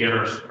actually couldn't get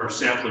our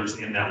samplers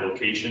in that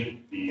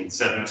location. The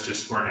sediments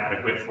just weren't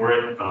adequate for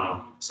it.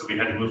 So we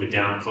had to move it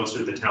down closer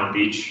to the town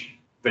beach,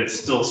 but it's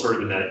still sort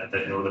of in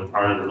that northern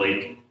part of the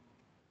lake.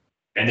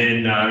 And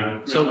then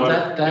so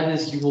that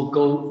is, you will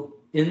go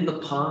in the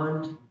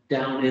pond,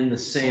 down in the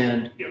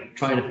sand,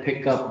 trying to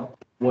pick up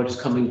what's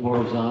coming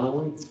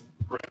horizontally?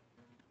 Correct.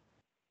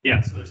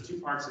 Yeah, so there's 2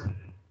 parts of it.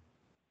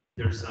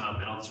 There's, and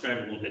I'll describe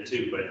it a little bit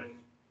too, but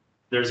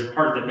there's a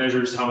part that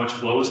measures how much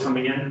flow is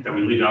coming in that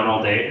we leave out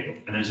all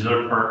day. And there's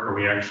another part where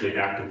we actually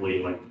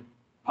actively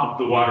pump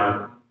the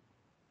water,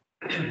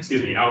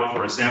 excuse me, out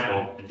for a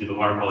sample and do the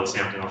water quality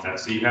sampling off that.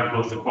 So you have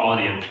both the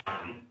quality and the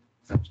quantity.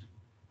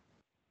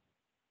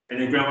 And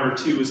then groundwater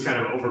 2 was kind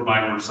of over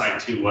by where site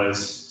 2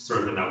 was,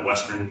 sort of in that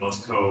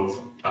westernmost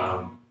cove.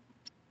 And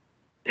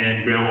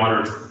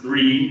groundwater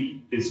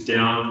 3 is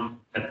down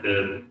at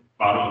the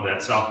bottom of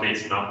that south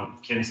basin off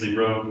of Kinsley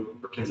Road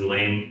or Kinsley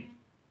Lane.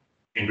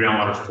 And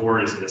groundwater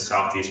 4 is in the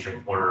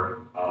southeastern corner,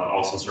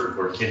 also sort of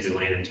where Kinsley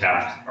Lane and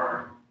Taft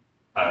are,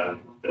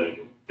 the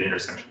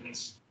intersection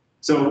is.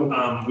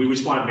 So we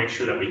just want to make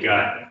sure that we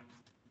got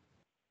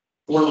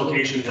 4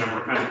 locations that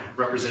were kind of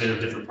representative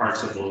of different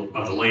parts of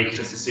the lake,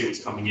 just to see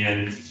what's coming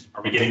in.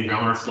 Are we getting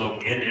groundwater flow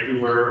in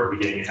everywhere? Or are we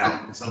getting it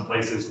out in some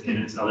places,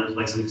 in other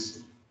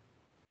places?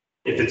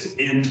 If it's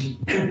in,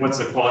 what's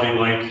the quality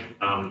like?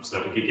 So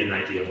that we could get an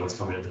idea of what's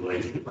coming into the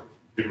lake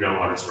through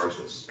groundwater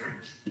sources.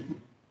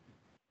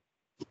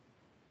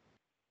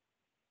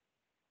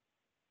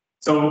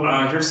 So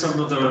here's some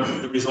of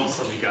the results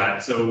that we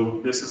got.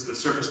 So this is the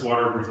surface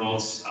water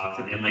results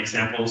for the in-lake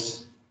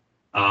samples.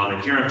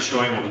 And here I'm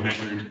showing what we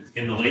measured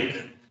in the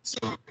lake. So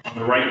on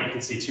the right, you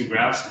can see 2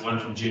 graphs, one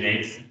from June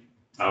 8th,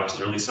 which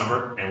is early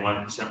summer, and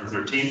one December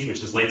 13th,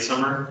 which is late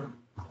summer.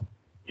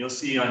 You'll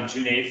see on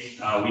June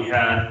 8th, we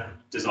had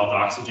dissolved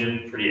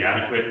oxygen, pretty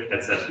adequate.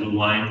 That's that blue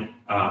line,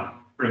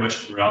 pretty much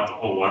throughout the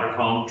whole water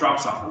column.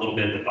 Drops off a little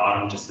bit at the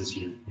bottom just as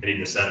you're hitting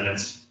the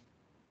sediments.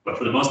 But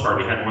for the most part,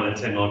 we had more than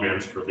 10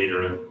 milligrams per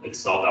liter of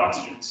dissolved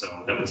oxygen.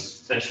 So that was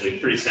essentially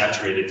pretty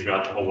saturated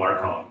throughout the whole water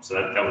column. So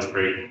that was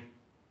great.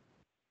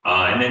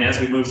 And then as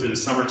we move through the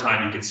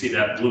summertime, you can see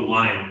that blue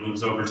line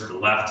moves over to the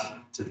left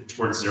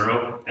towards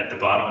 0 at the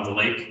bottom of the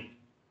lake.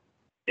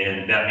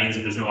 And that means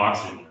that there's no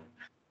oxygen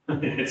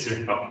there. It's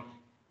 0.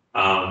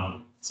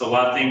 So a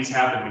lot of things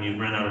happen when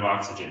you run out of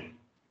oxygen.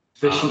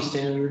 Fishing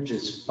standard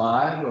is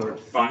 5 or?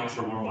 5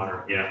 for warm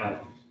water, yeah.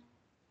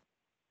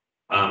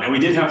 And we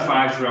did have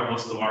 5 throughout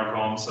most of the water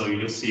column, so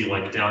you'll see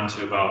like down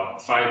to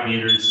about 5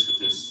 meters,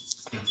 which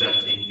is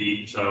 17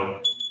 feet.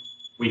 So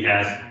we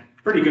had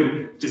pretty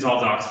good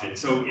dissolved oxygen.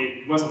 So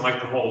it wasn't like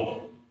the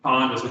whole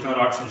pond was without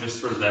oxygen, just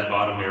sort of that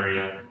bottom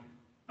area,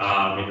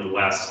 maybe the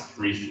last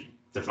 3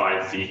 to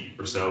 5 feet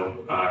or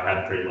so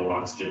had pretty low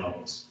oxygen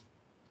levels.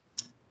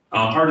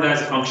 Part of that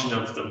is a function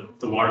of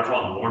the water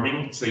column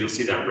warming. So you'll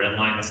see that red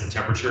line, that's the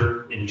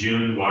temperature. In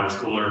June, water's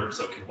cooler,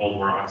 so it can hold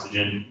more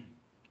oxygen.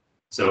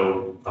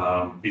 So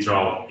these are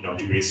all,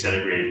 degrees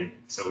centigrade.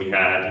 So we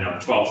had,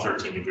 12,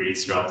 13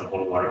 degrees throughout the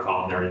whole water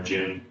column there in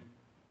June. And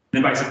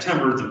then by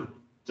September,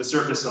 the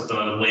surface of the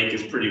lake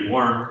is pretty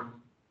warm.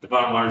 The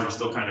bottom waters are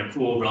still kind of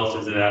cool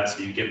relative to that.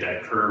 So you get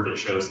that curve that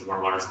shows the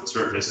warm waters at the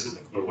surface and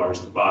the cooler waters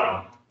at the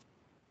bottom.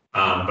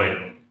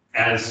 But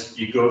as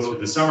you go through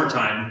the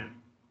summertime,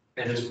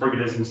 and there's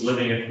organisms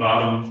living at the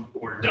bottom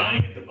or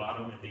dying at the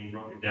bottom and being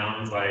broken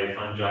down by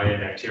fungi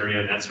and bacteria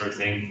and that sort of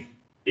thing,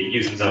 it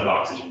uses up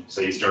oxygen. So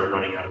you start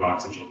running out of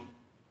oxygen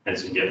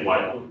as you get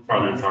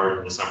farther and farther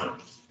in the summer.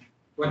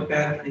 What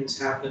bad things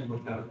happen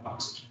without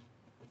oxygen?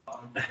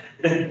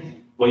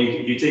 Well,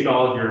 you take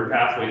all of your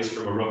pathways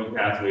from aerobic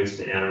pathways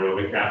to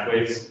anaerobic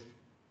pathways.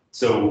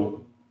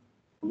 So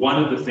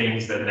one of the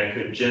things that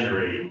could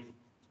generate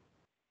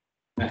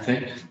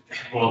Methane?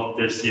 Well,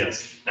 there's,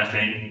 yes,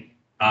 methane.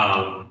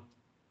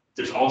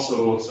 There's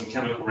also some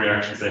chemical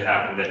reactions that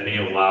happen that may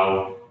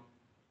allow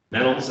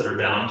metals that are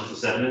bound to the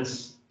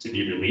sediments to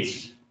be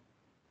released.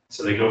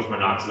 So they go from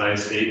an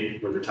oxidized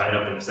state where they're tied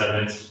up in the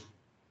sediments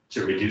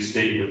to a reduced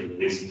state where they're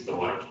released into the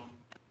water.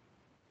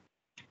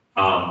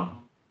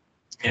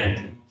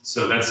 And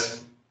so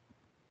that's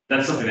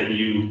something that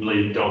you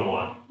really don't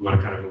want. You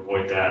want to kind of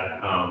avoid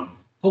that.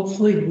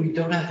 Hopefully, we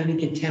don't have any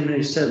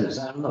contaminated sediments.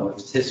 I don't know if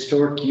it's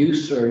historic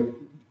use or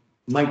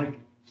might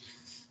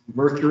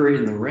mercury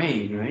in the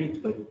rain,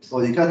 right? But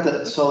Well, you got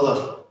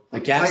the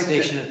gas pipe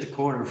station at the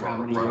corner for how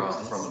many years?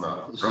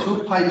 There's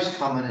 2 pipes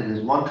coming in.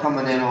 There's one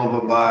coming in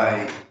over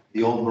by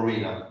the old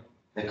marina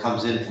that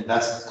comes in,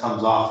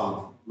 comes off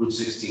of Route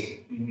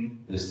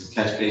 16. There's the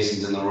catch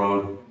basins in the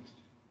road.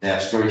 They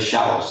have very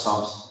shallow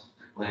sumps.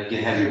 When it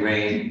get heavy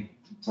rain,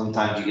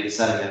 sometimes you get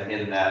sediment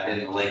in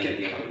the lake at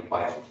the end of the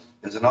pipe.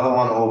 There's another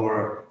one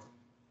over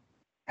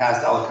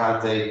past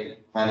Alicante,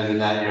 kind of in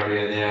that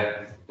area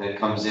there, that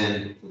comes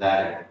in to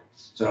that area.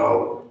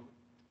 So,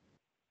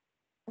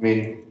 I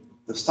mean,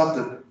 the stuff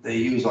that they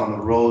use on the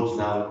roads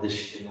now in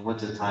the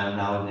winter time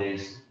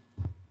nowadays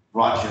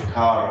rots your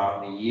car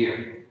out in a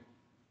year.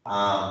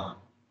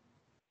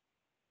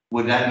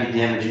 Would that be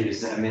damaging?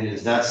 Is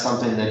that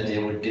something that they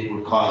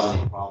would cause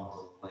any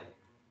problems with the lake?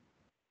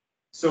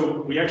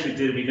 So we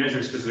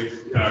measured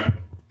specific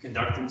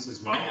conductance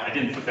as well. I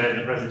didn't put that in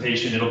the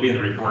presentation. It'll be in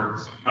the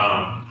report.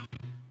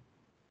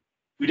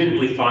 We didn't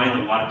really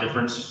find a lot of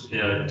difference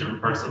in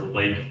different parts of the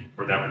lake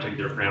for that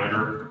particular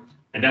parameter.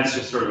 And that's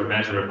just sort of a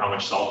measure of how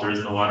much salt there is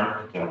in the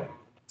water. Yeah.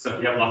 So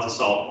if you have lots of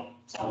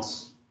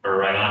salts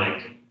are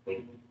ionic,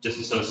 they just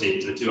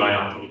associate to the 2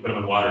 ions when you put them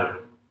in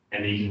water,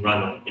 and then you can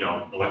run,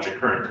 electric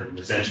current, and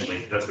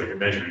essentially that's what you're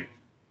measuring.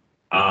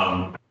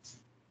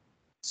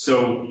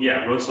 So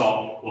yeah, road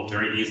salt will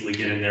very easily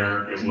get in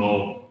there. It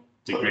will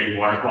degrade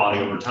water quality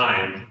over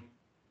time.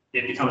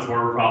 It becomes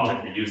more of a problem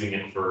if you're using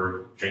it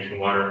for drinking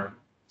water.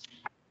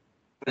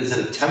 Is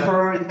it a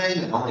temporary thing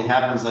that only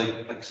happens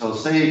so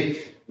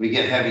say we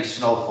get heavy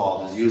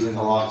snowfall and using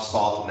a lot of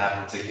salt in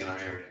that particular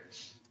area?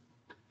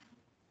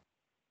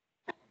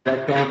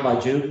 That gone by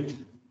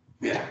June?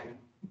 Yeah.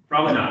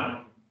 Probably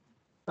not.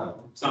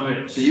 Some of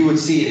it, So you would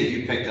see it if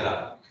you picked it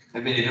up. I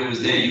mean, if it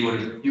was there, you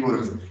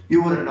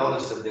would have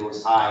noticed that there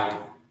was high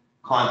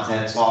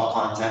content, salt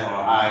content,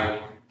 or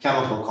high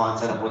chemical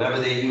content of whatever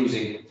they're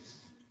using.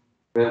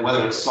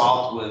 Whether it's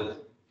salt with,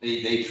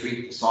 they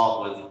treat the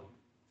salt with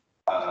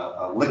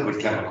a liquid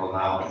chemical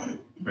now.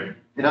 Right.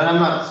 You know, and I'm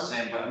not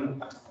saying,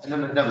 but I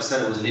never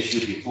said it was an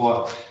issue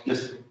before,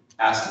 just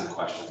asking the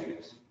question, I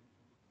guess.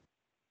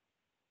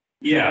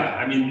 yeah,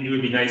 I mean, it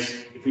would be nice,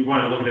 if we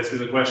want to look at this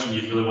as a question,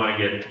 you'd really want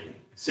to get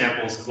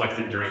samples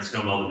collected during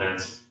snow melt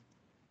events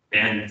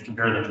and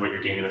compare them to what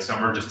you're getting in the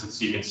summer, just to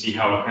see, you can see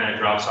how it kind of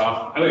drops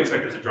off. I would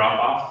expect it to drop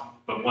off,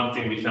 but one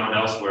thing we found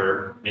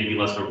elsewhere, maybe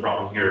less of a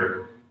problem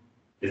here,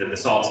 is that the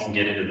salts can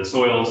get into the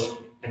soils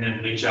and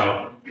then leach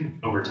out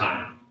over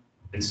time.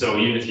 And so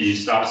even if you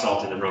stop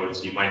salting the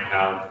roads, you might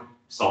have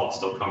salt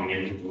still coming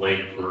into the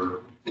lake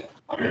for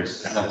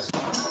years. That's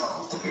what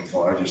I'm looking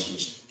for, I just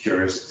was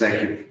curious,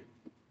 thank you.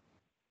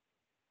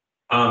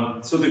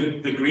 So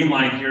the green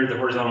line here, the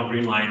horizontal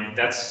green line,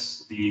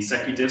 that's the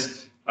Secchi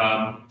disc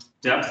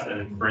depth.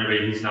 And for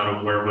anybody who's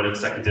not aware what a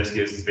Secchi disc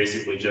is, it's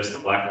basically just a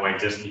black and white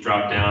disc you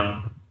drop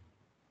down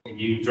and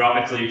you drop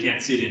it till you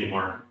can't see it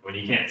anymore. When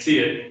you can't see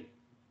it,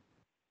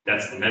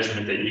 that's the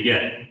measurement that you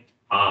get.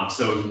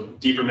 So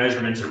deeper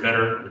measurements are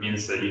better. It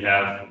means that you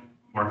have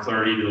more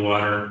clarity to the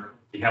water.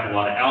 If you have a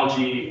lot of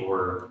algae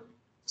or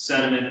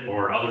sediment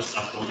or other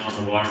stuff going on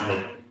in the water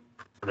that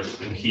sort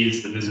of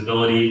impedes the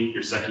visibility,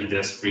 your Secchi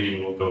disc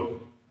reading will go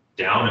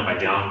down, and by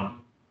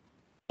down,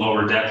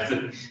 lower depth.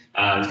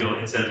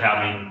 Instead of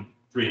having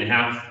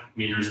 3.5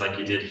 meters like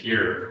you did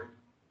here,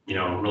 you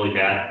know, really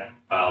bad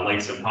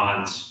lakes and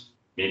ponds,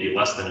 maybe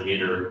less than a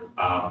meter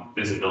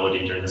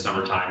visibility during the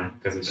summertime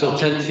because of So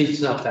 10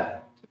 feet's not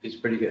bad. It's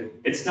pretty good.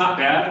 It's not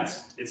bad.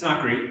 It's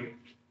not great.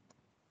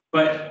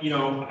 But, you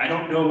know, I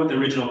don't know what the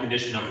original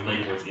condition of the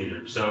lake was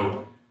either.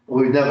 So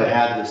We've never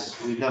had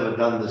this, we've never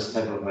done this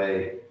type of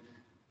a,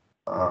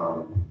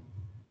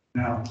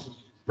 Now,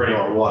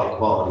 water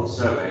quality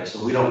survey,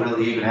 so we don't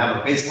really even have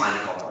a baseline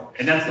to go on.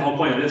 and that's the whole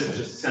point of this, is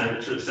just to kind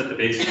of set the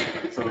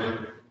baseline. So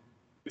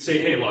we say,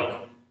 hey,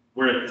 look,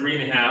 we're at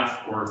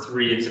 3.5 or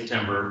 3 in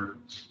September.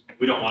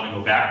 We don't want to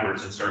go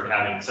backwards and start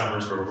having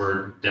summers where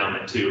we're down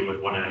at 2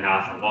 with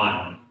 1.5 and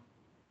 1.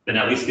 Then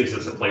at least gives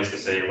us a place to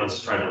say,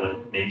 let's try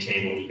to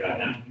maintain what we got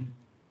now.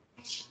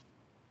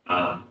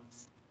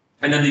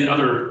 And then the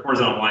other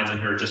horizontal lines in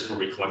here are just where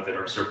we collected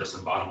our surface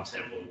and bottom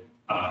sample,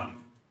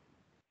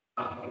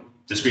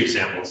 discrete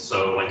samples.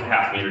 So like a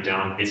 0.5 meter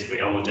down, basically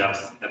elbow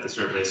depth at the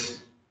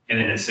surface, and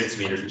then at 6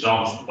 meters, which is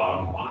almost the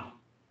bottom of the pond.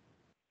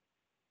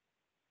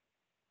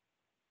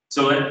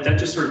 So that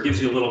just sort of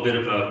gives you a little bit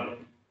of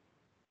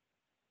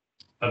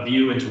a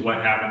view into what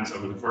happens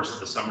over the course of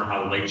the summer,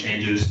 how the lake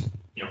changes.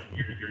 You know, from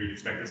year to year, you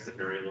expect this to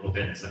vary a little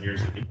bit. Some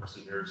years would be more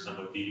severe, some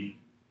would be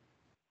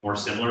more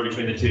similar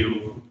between the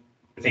two.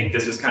 I think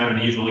this is kind of an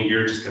unusual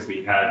year just because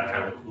we had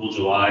kind of a cool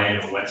July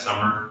and a wet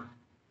summer.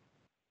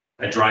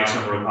 A dry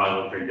summer would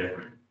probably look pretty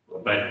different,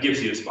 but it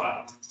gives you a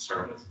spot to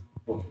start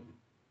with.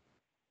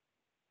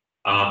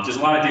 There's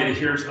a lot of data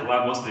here.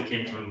 Most of it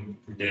came from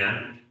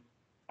Dan.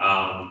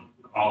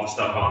 All the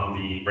stuff on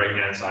the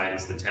right-hand side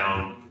is the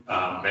town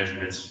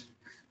measurements,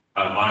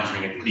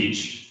 monitoring at the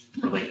beach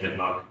for Lake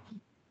Nipmuc.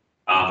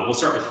 But we'll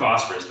start with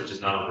phosphorus, which is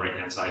not on the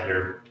right-hand side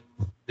here.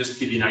 Just to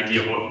give you an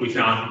idea of what we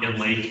found in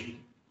lake.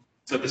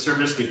 So at the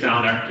surface, we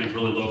found actually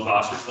really low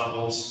phosphorus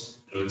levels.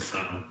 It was,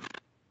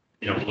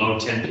 below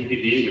 10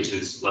 ppb, which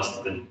is less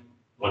than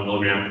 1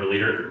 milligram per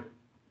liter.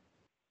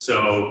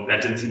 So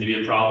that didn't seem to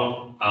be a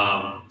problem.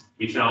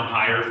 We found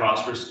higher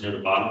phosphorus near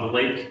the bottom of the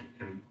lake.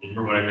 And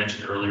remember what I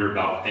mentioned earlier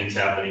about things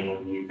happening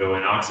when you go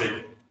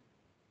anoxic?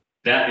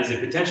 That is a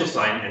potential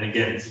sign. And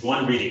again, it's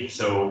one reading,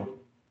 so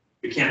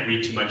we can't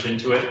read too much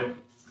into it,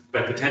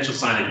 but potential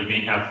sign that you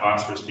may have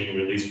phosphorus being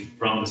released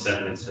from the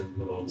sediments in the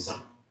middle of the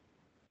summer.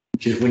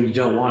 Which is when you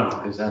don't want it,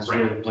 because that's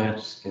Right. where the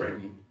plants get. Right.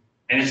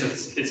 And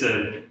it's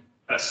a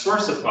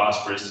source of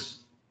phosphorus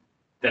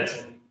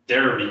that's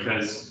there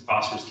because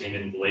phosphorus came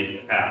into the lake in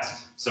the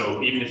past.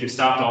 So even if you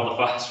stopped all the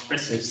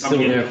phosphorus It's coming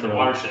still there into the for-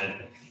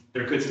 watershed,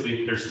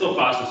 there's still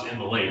phosphorus in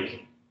the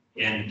lake.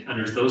 And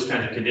under those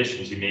kinds of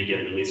conditions, you may get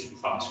release of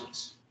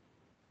phosphorus.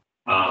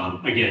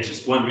 Again, it's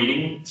just one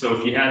reading. So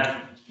if you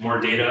had more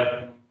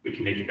data, we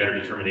can make a better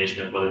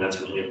determination of whether that's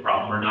really a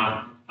problem or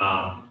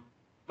not.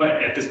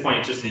 But at this point,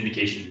 it's just an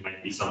indication there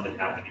might be something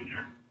happening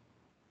there.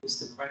 Is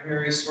the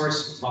primary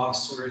source of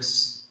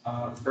phosphorus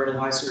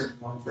fertilizer,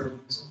 lawn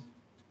fertilizer?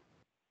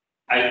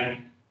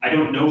 I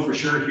don't know for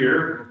sure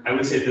here. I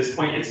would say at this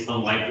point, it's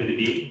unlikely to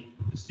be,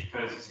 just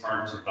because it's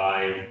hard to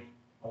buy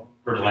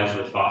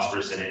fertilizer with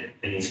phosphorus in it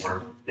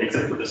anymore,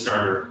 except for the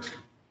starter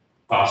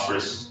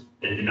phosphorus,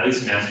 in at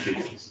least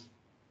Massachusetts.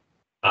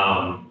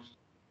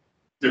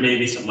 There may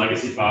be some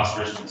legacy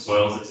phosphorus from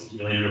soils that's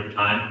accumulated over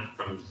time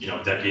from,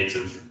 decades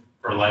of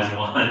fertilizing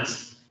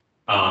lawns.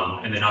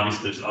 And then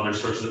obviously there's other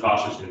sources of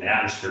phosphorus in the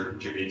atmosphere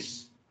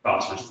contributes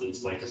phosphorus to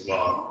this lake as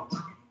well.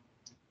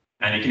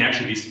 And it can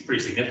actually be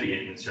pretty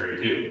significant in this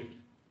area too.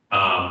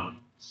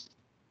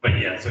 But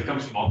yeah, so it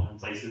comes from all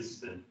different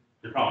places, and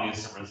there probably is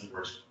some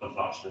reservoirs of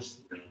phosphorus.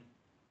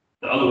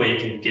 The other way you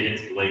can get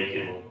into the lake,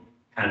 and we'll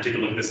kind of take a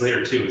look at this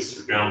later too, is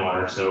through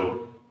groundwater.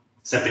 So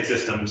septic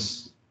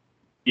systems,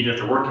 even if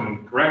they're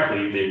working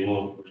correctly, they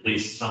will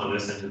release some of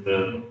this into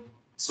the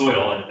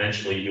soil, and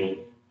eventually you'll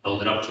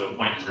build it up to a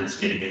point where it's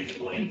getting into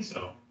the lake.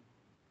 So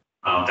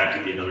that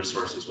could be another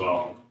source as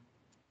well.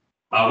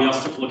 We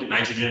also took a look at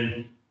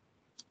nitrogen.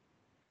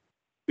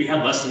 We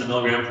had less than 1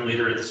 milligram per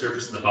liter at the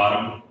surface and the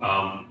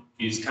bottom.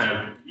 Use kind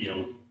of,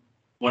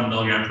 1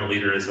 milligram per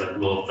liter is a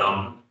rule of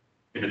thumb.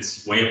 If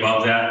it's way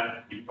above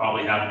that, you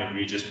probably have an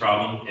egregious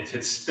problem. If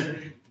it's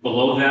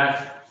below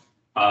that,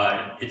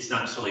 it's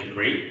not necessarily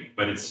great,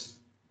 but it's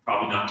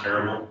probably not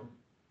terrible.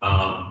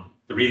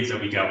 The readings that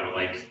we got were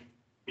like,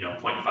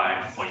 0.5,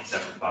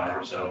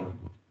 0.75 or so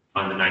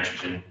on the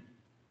nitrogen.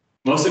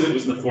 Most of it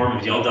was in the form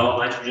of yellow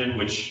nitrogen,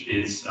 which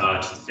is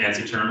just a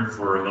fancy term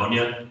for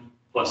ammonia,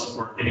 plus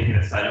or anything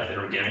that's tied up in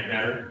organic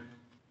matter.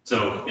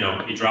 So,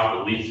 if you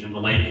drop a leaf in the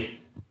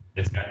lake,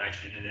 it's got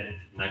nitrogen in it,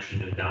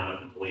 nitrogen is down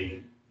up in the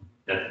lake.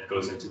 That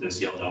goes into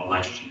this yellow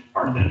nitrogen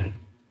part of it.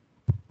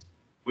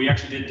 We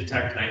actually did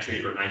detect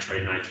nitrate or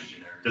nitrite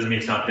nitrogen there. Doesn't mean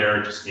it's not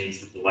there, it just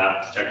means that the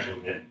lab detection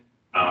of it,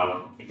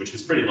 which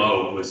was pretty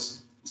low,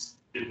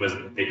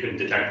 they couldn't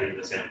detect it in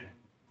the sample.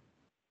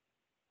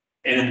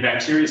 And in the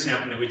bacteria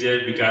sampling that we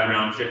did, we got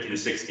around 50 to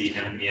 60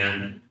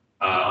 mpn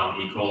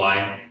on E.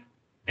 coli.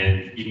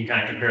 And you can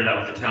kind of compare that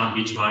with the town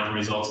beach monitor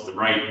results to the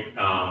right.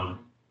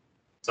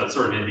 So it's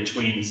sort of in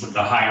between some of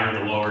the higher and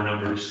the lower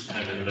numbers,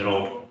 kind of in the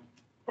middle,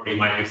 where you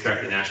might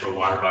expect the natural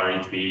water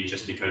body to be,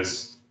 just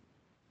because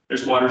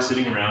there's water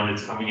sitting around,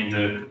 it's coming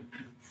into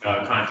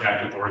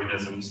contact with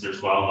organisms,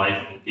 there's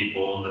wildlife and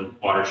people in the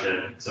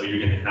watershed, so you're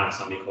going to have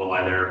some E.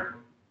 coli there.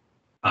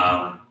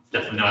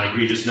 Definitely not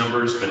egregious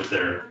numbers, but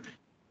they're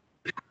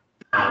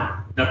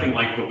nothing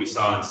like what we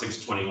saw in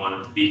 621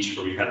 at the beach,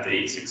 where we had the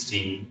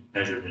 816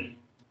 measurement.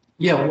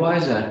 Yeah, why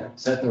is that?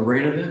 Is that the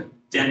rain event?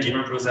 Dan, do you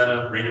remember, was that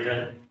a rain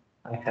event?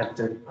 I have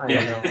to, I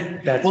Yeah.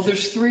 don't know. Well,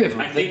 there's 3 of them.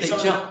 I think They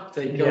so. jump,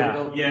 they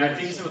go. Yeah, I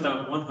think some of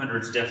the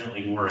 100s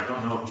definitely were. I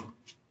don't know.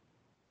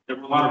 There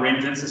were a lot of rain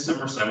events this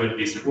summer, so I wouldn't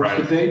be What's the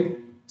surprised. date?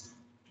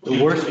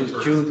 The worst was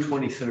June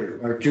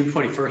 23rd, or June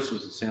 21st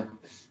was the sample.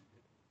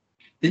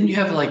 Didn't you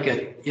have like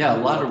a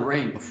lot of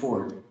rain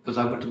before? Because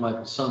I went to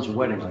my son's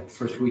wedding like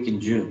first week in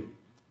June.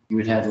 You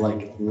would have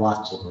like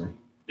lots of rain.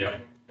 Yeah,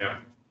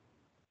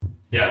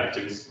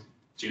 it was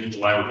June and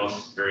July were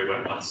both very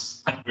wet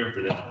months. I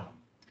remember that.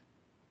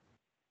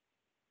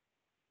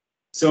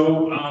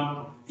 So,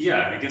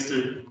 I guess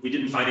we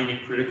didn't find any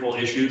critical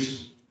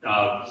issues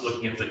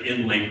looking at the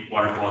in-lake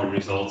water quality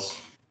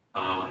results.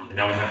 And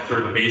now we have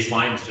sort of a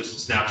baseline, it's just a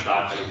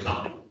snapshot of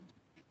nothing.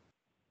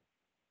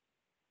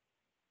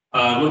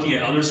 Looking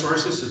at other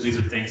sources, so these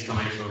are things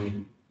coming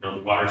from the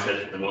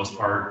watershed for the most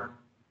part.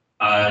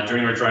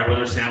 During our dry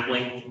weather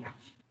sampling,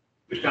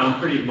 we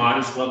found pretty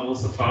modest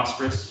levels of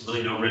phosphorus,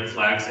 really no red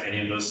flags at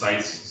any of those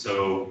sites.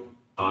 So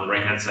on the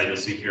right-hand side, you'll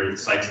see here the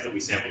sites that we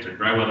sampled during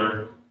dry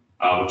weather,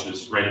 which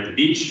is right at the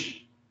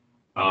beach,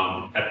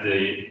 at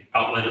the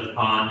outlet of the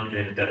pond,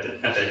 and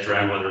at that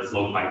dry weather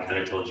flow pipe that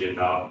I told you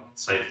about,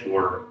 site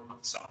 4 on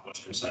the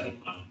southwestern side of the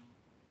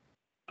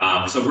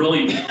pond. So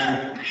really,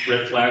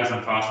 red flags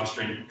on phosphorus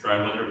during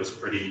dry weather was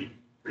pretty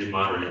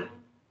moderate.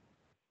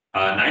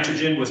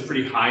 Nitrogen was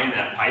pretty high in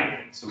that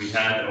pipe, so we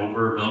had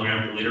over 1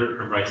 milligram per liter.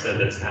 Remember I said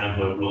that's kind of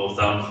a rule of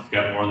thumb. If you've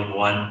got more than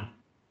one,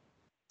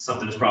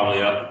 something's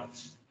probably up.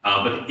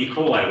 But E.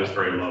 coli was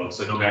very low,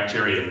 so no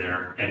bacteria in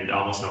there and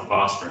almost no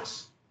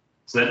phosphorus.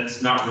 So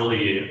that's not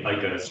really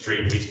like a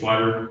straight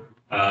wastewater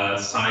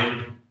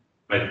sign,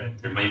 but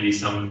there might be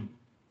some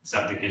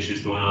septic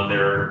issues going on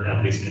there,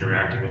 at least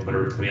interacting with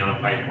whatever's coming out of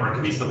the pipe, or it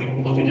could be something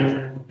completely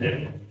different.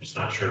 I'm just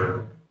not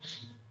sure.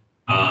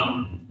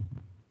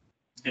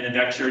 And in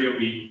bacteria,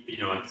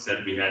 like I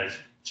said, we had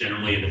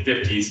generally in the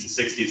 50s to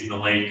 60s in the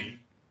lake.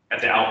 At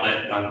the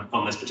outlet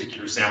on this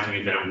particular sampling,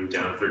 we found we were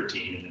down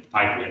 13, and in the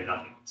pipe we had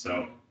nothing.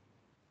 So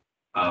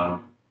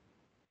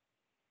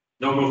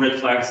no real red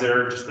flags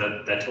there, just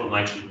that total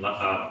nitrogen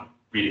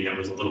reading that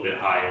was a little bit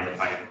high in the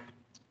pipe.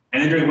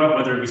 And then during wet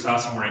weather, we saw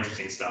some more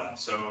interesting stuff.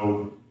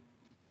 So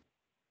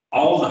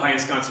all the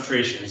highest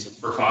concentrations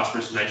for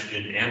phosphorus,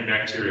 nitrogen, and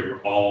bacteria were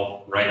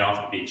all right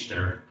off the beach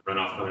there,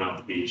 runoff coming off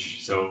the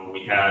beach. So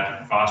we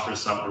had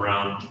phosphorus up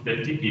around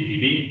 50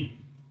 ppb,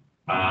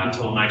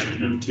 total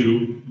nitrogen of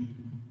 2,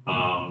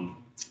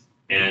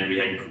 and we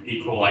had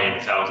E. coli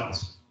in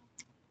thousands.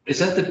 Is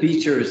that the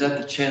beach or is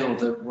that the channel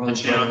that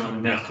runs? The channel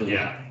coming down,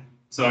 yeah.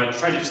 So I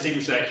tried to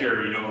distinguish that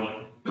here,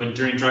 when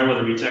during dry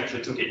weather, we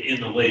actually took it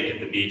in the lake at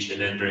the beach,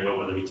 and then during wet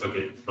weather, we took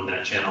it from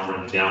that channel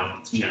running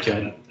down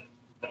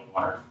that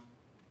water.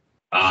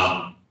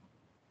 And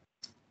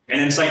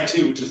then site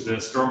 2, which is the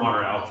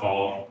stormwater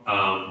outfall,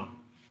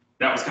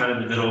 that was kind of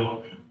in the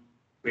middle.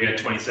 We had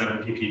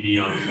 27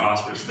 ppb on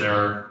phosphorus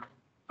there.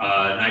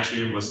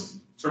 Nitrogen was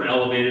sort of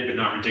elevated, but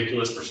not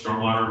ridiculous for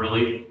stormwater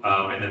really.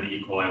 And then the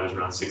E. coli was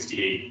around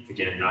 68,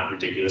 again, not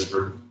ridiculous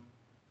for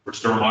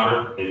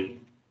stormwater.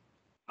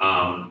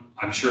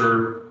 I'm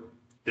sure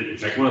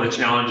that like one of the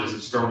challenges of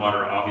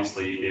stormwater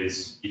obviously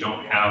is you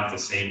don't have the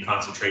same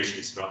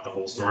concentrations throughout the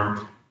whole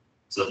storm.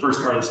 So the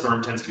first part of the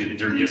storm tends to be the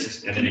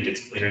dirtiest, and then it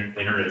gets cleaner and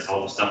cleaner. It's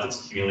all the stuff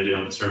that's accumulated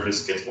on the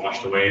surface gets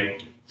washed away.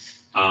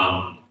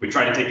 We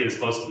try to take it as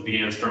close to the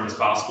beginning of the storm as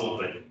possible,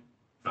 but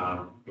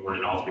we weren't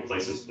in all three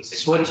places at the same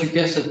So time. what's your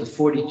guess at the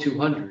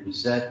 4,200?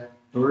 Is that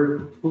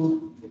bird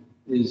poop?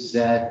 Is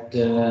that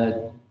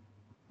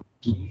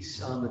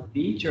geese on the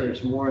beach, or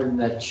it's more in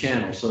that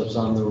channel? So it's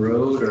on the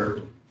road,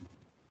 or?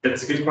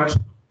 That's a good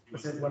question.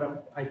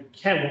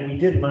 What we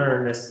did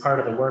learn as part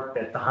of the work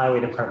that the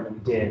highway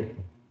department did,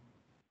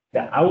 the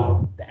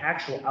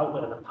actual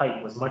outlet of the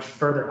pipe was much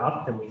further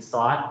up than we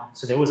thought.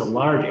 So there was a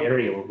large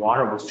area where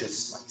water was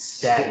just like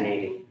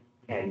stagnating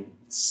and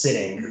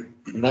sitting.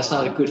 And that's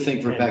not a good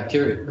thing for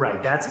bacteria.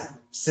 Right, that's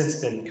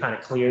since been kind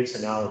of cleared, so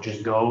now it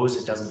just goes,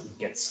 it doesn't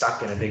get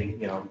stuck in a big,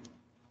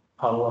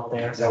 puddle up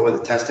there. Is that where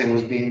the testing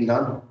was being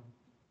done?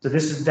 So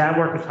that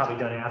work was probably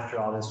done after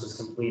all this was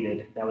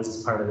completed. That was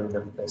as part of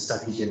the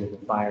stuff he did with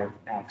the fire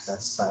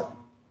access, but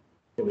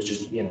it was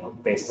just,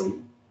 basically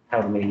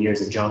however many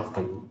years of junk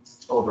and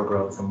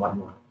overgrowth and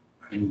whatnot.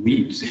 And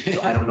weeds.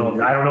 So I don't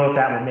know if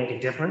that would make a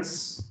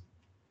difference.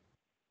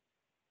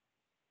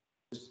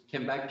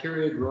 Can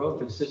bacteria grow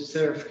if it sits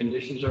there, if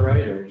conditions are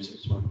right, or is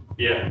this one?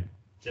 Yeah,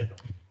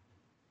 definitely.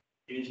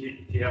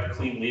 If you have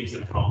clean leaves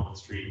that fall on the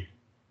street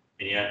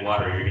and you add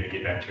water, you're going to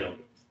get bacterial.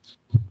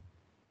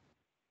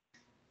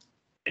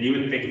 And you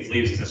wouldn't think of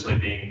leaves as necessarily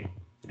being,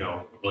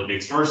 a really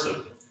big source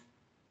of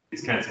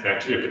these kinds of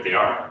bacteria, but they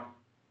are.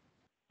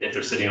 If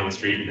they're sitting on the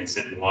street and they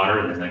sit in water,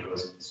 and then that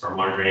goes to the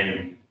stormwater drain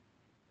and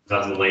goes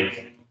out to the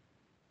lake,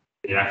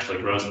 it actually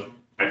grows.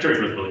 Bacteria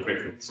grows really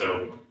quickly.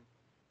 So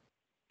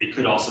it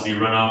could also be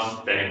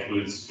runoff. That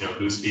includes,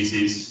 goose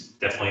species.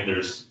 Definitely,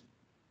 there's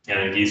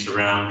Canada geese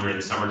around during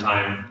the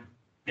summertime,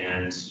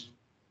 and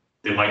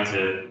they like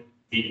to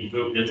eat and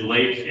poop near the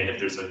lake. And if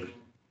there's a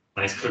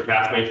nice clear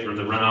pathway for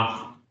the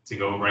runoff to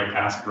go right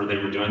past where they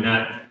were doing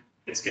that,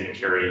 it's going to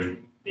carry,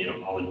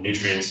 all the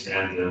nutrients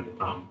and the,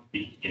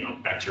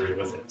 bacteria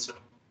with it. So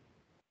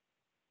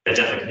that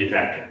definitely could be a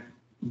factor.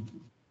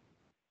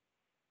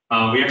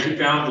 We actually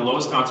found the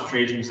lowest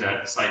concentrations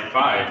at Site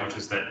 5, which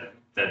is that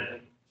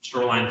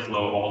shoreline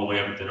flow all the way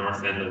up at the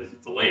north end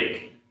of the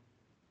lake.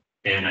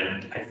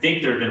 And I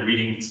think there have been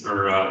readings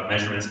or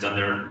measurements done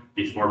there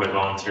before by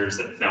volunteers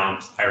that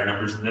found higher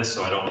numbers than this.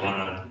 So I don't want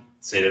to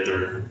say that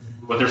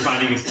what they're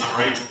finding is not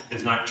right,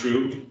 is not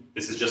true.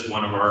 This is just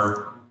one of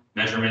our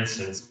measurements,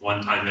 and it's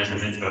one-time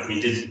measurement, but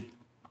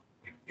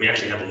we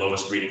actually have the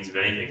lowest readings of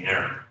anything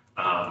there.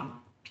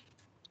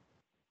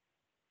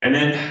 And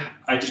then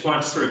I just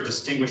want to sort of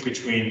distinguish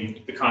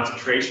between the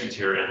concentrations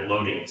here and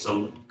loading.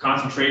 So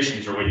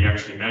concentrations are what you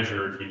actually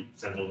measure if you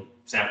send the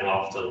sample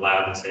off to the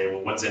lab and say,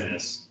 well, what's in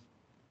this?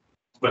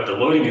 But the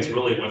loading is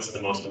really what's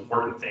the most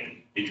important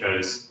thing,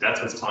 because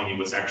that's what's telling you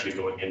what's actually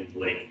going into the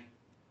lake.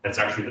 That's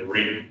actually the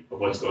rate of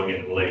what's going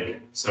into the lake.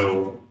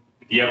 So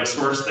if you have a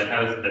source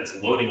that's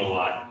loading a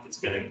lot, it's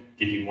going to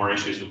give you more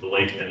issues with the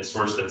lake than a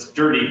source that's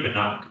dirty but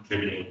not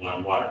contributing a lot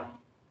of water.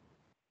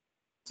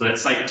 So that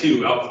Site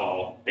 2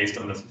 outfall, based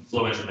on the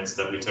flow measurements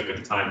that we took at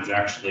the time, is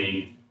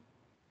actually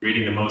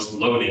reading the most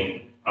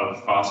loading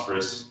of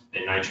phosphorus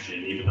and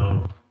nitrogen, even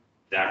though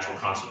the actual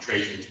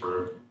concentrations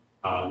were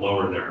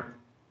lower there,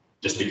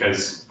 just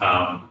because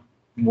there's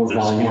more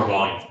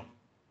volume.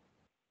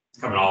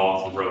 It's coming all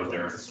off the road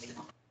there.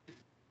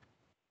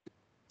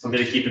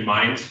 Something to keep in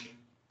mind.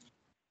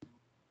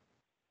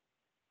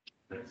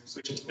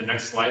 Switch it to the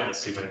next slide. Let's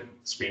see if the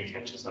screen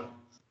catches up.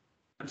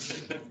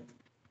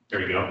 There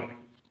we go.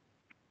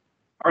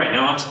 All right,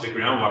 now on to the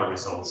groundwater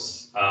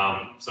results.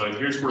 So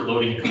here's where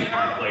loading comes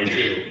into play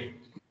too.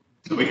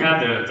 So we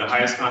have the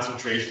highest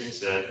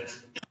concentrations at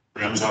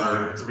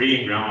groundwater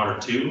 3 and groundwater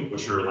 2,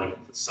 which are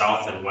like the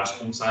south and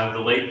western side of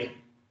the lake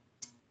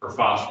for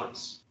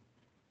phosphorus.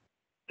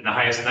 And the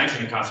highest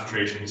nitrogen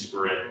concentrations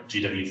were at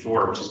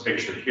GW4, which is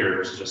pictured here,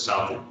 which is just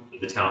south of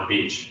the town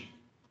beach.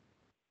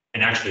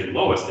 And actually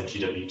lowest at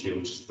GW2,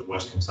 which is the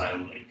western side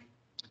of the lake.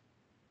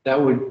 That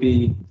would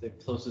be the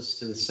closest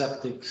to the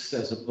septics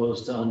as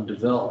opposed to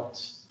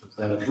undeveloped.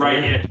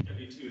 Right, yeah,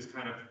 GW2 is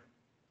kind of,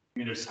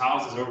 there's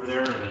houses over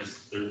there, and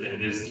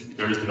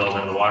there is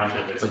development in the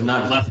watershed, but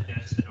not less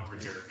dense than over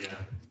here, yeah.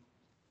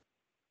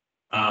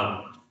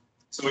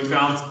 So we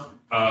found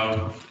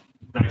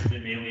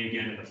nitrogen mainly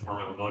again in the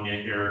form of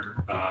ammonia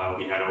here.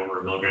 We had over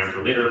 1 milligram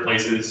per liter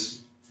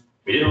places.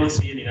 We didn't really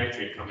see any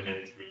nitrate coming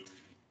in through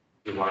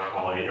the water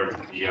quality or the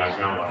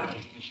groundwater.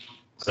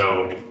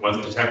 So it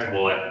wasn't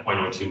detectable at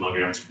 0.02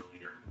 milligrams per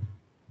liter.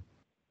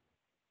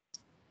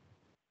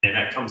 And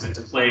that comes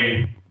into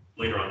play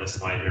later on this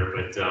slide here,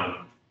 but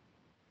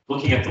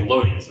looking at the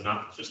loading, so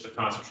not just the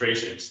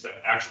concentrations, the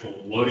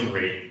actual loading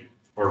rate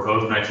for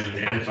both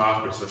nitrogen and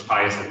phosphorus was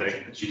highest at the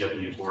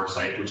GW4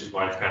 site, which is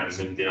why I've kind of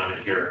zoomed in on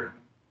it here.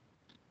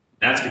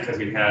 That's because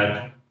we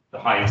had the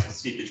highest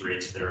seepage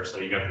rates there, so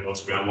you got the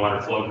most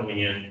groundwater flow coming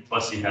in,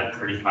 plus you had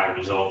pretty high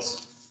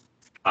results.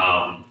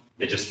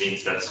 It just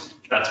means that's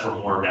where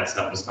more of that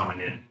stuff is coming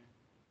in.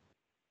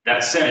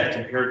 That said,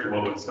 compared to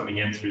what was coming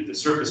in through the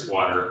surface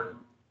water,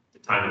 the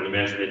time that we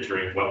measured it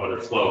during wet weather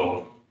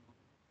flow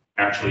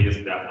actually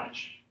isn't that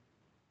much.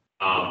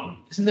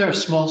 Isn't there a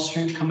small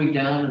stream coming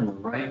down on the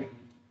right?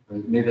 Or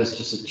maybe that's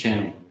just a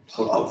channel.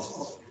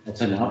 Outflow.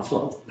 That's an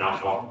outflow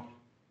Not far.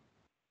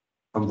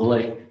 from the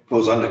lake.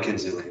 Goes under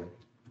Kinsey Lane.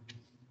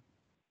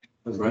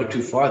 It's right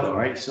too far though,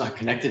 right? It's not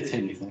connected to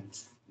anything.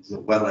 There's a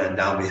wetland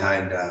down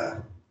behind,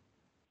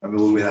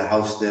 remember when we had a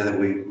house there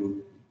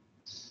that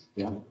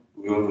Yeah.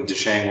 we went with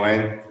Shang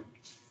Wang?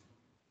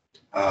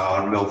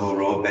 On Millville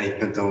Road, Benny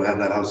Pinto had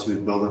that house he was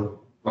building.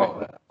 Oh,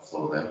 that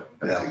flow there,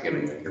 Yeah. at the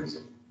beginning, it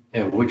goes,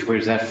 Yeah, which way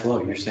does that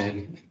flow? You're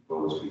saying?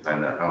 goes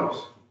behind that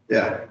house.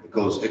 Yeah, it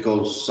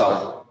goes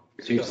south.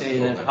 So you're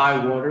saying that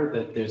high water,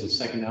 that there's a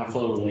second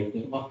outflow to Lake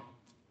Nipmuc?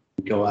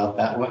 Go out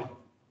that way?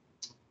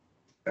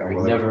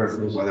 And Never-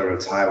 whether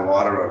it's high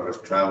water or if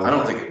it's travel. I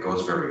don't think it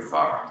goes very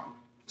far.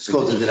 It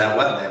goes into that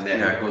wetland there.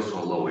 Yeah, it goes to a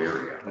low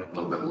area, a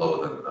little bit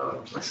lower than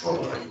the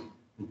shoreline.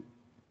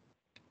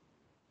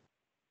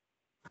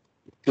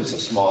 It's a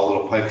small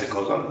little pipe that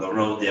goes under the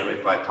road there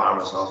right by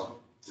Palmer's house.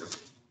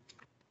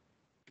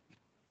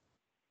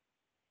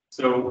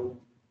 So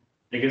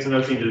I guess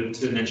another thing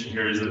to mention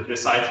here is that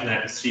aside from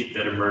that seep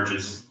that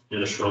emerges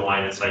near the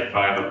shoreline at Site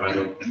 5 up by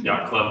the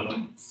yacht club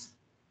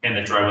and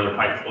the dry weather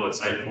pipe flow at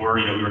Site 4,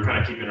 we were kind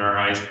of keeping our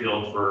eyes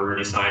peeled for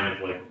any sign of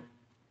like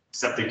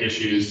septic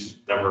issues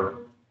that were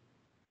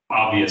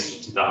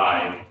obvious to the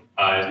eye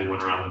as we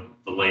went around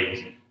the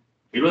lake.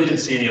 We really didn't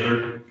see any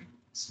other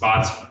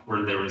spots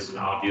where there was an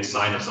obvious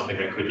sign of something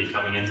that could be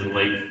coming into the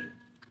lake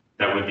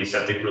that would be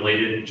septic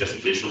related, just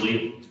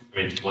visually. I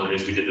mean, one of the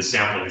reasons we did the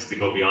sampling is to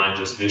go beyond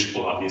just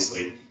visual,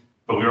 obviously,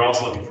 but we were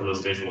also looking for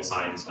those visual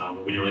signs. We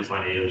didn't really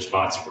find any other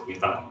spots where we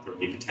thought there would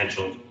be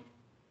potential,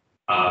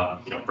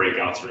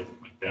 breakouts or anything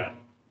like that.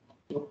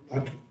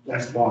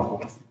 That's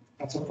positive.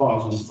 That's a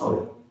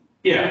positive.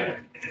 Yeah,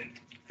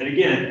 and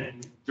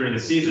again, during the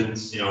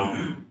seasons,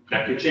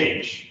 that could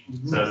change.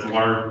 So as the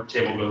water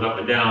table goes up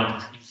and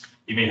down,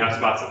 you may have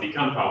spots that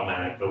become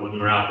problematic, but when we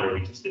were out there,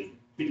 we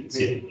didn't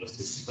see it in those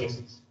two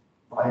places.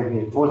 I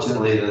mean,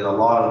 fortunately, that a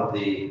lot of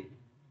the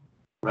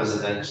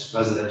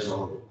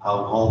residential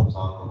homes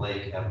on the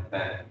lake have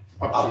been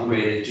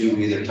upgraded to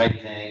either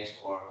tight tanks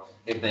or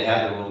if they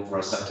have the room for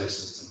a septic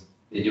system,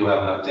 they do have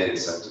an updated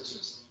septic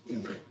system.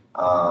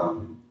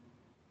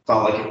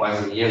 Felt like it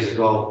was years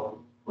ago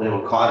when there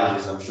were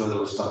cottages, I'm sure there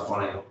was stuff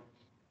running.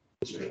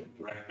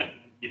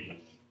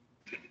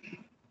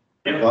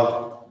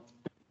 Well,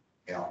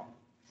 Yeah.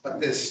 But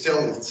there's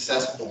still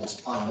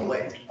cesspools on the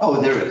lake.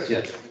 oh, there is,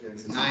 yes.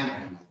 There's 9 of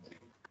them.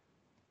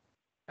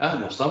 Ah,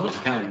 no, someone's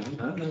counting.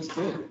 Ah, that's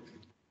good.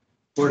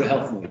 Board of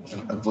Health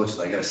meeting.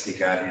 Unfortunately, I gotta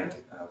sneak out of here.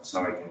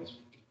 Sorry, guys.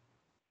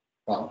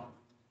 Wow.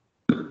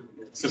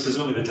 So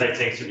presumably the tight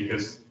tanks are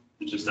because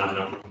there's just not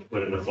enough to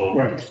put in the full.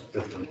 Right.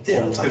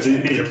 Because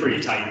these are pretty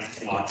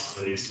tight lots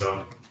for these,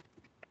 so.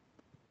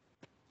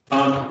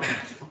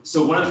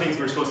 So one of the things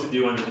we're supposed to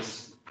do on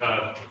this,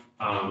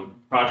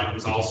 project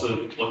was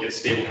also look at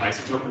stable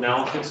isotope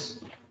analysis.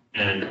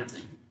 And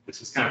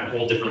this is kind of a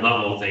whole different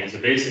level of things.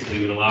 So basically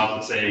it would allow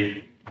us to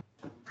say,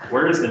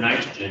 where is the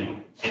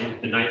nitrogen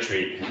in the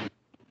nitrate?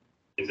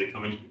 Is it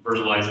coming from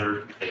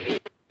fertilizer? Is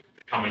it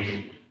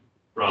coming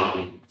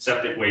from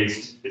septic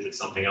waste? Is it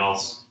something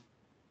else?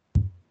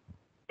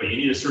 But you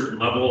need a certain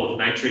level of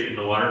nitrate in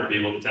the water to be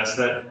able to test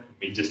that.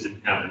 We just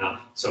didn't have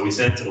enough. So we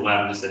sent it to the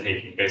lab and just said, hey,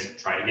 can you guys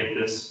try to get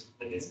this?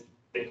 And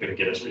they couldn't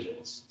get us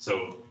results.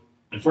 So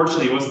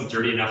unfortunately, it wasn't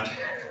dirty enough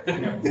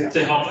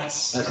to help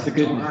us. That's the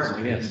good news,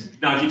 I guess.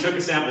 Now, if you took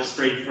a sample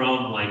straight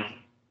from like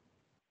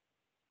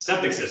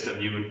septic system,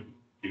 you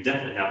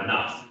definitely have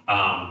enough.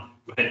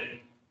 But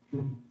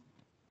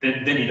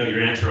then you know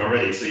your answer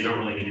already, so you don't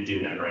really need to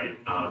do that, right?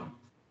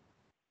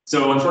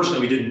 So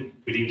unfortunately,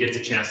 we didn't get the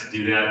chance to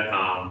do that.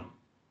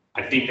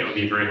 I think that would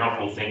be a very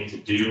helpful thing to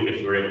do if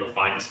we were able to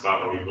find a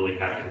spot where we really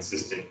had a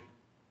consistent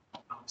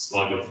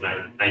slug of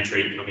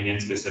nitrate coming in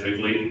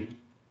specifically.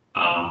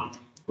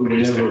 Would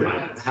it ever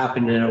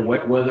happen in a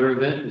wet weather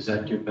event? Is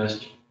that your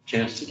best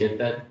chance to get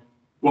that?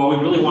 Well, we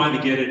really wanted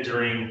to get it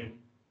during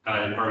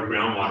our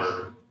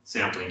groundwater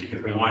sampling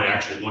because we wanted to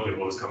actually look at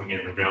what was coming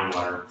in the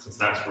groundwater, since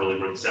that's really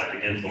where the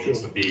septic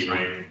influence would be,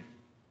 right?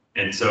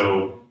 And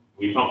so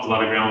we pumped a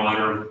lot of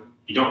groundwater.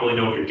 You don't really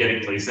know what you're getting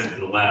until you send it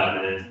to the lab,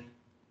 and then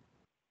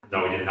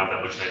no, we didn't have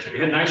that much nitrogen. We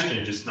had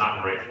nitrogen, just not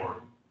in the right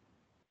form.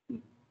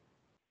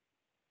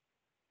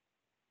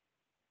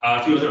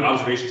 A few other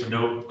observations to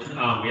note.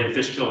 We had a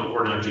fish kill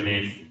reported on June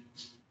 8th.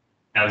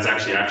 That was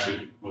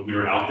actually when we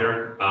were out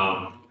there.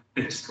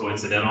 It's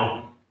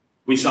coincidental.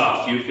 We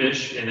saw a few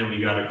fish, and then we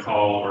got a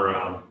call or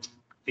I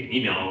think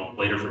email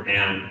later from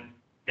Ann.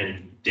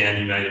 And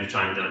Dan, you might have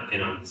chimed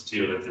in on this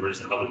too, that there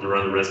were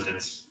other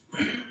residents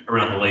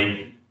around the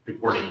lake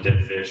reporting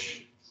dead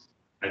fish.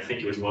 I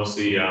think it was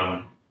mostly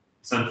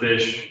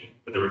sunfish,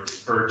 whether it's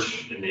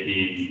perch and maybe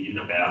even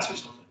a bass or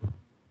something.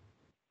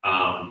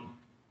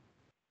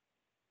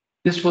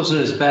 This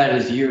wasn't as bad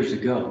as years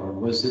ago, or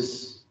was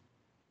this?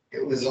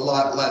 It was a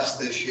lot less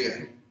this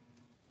year.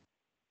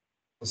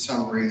 For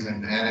some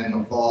reason, and in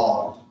the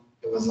fall,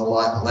 it was a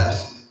lot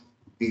less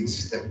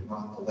beats that were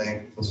on the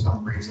lake. For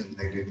some reason,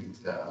 they didn't,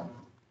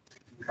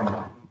 come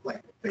up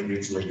like they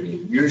usually do.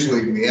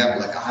 Usually we have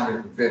like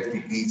 150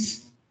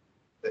 beats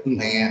that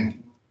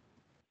land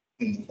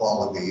in the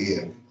fall of the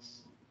year.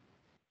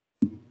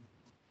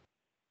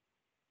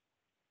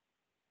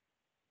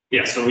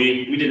 Yeah, so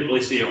we didn't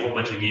really see a whole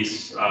bunch of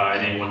geese at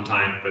any one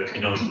time, but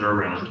they're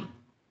around.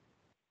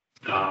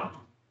 And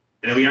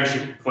then we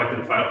actually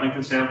collected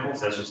phytoplankton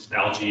samples. That's just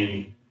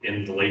algae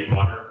in the lake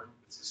water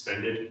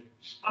suspended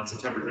on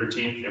September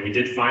 13th. And we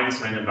did find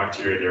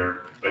cyanobacteria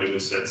there, but it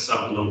was at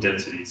sub-low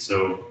density.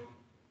 So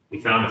we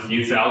found a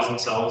few thousand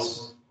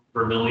cells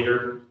per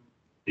milliliter.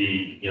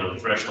 The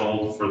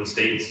threshold for the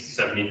state's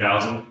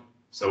 70,000.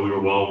 So we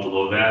were well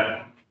below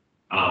that.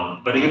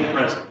 But it was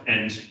present,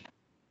 and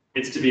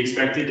it's to be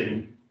expected.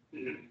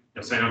 And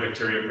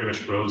cyanobacteria pretty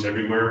much grows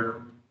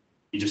everywhere.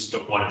 You just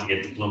don't want it to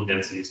get to bloom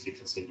densities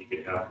because then you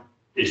could have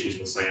issues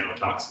with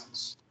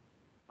cyanotoxins.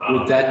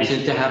 Would that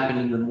tend to happen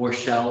in the more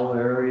shallow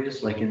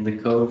areas, like in the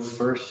cove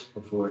first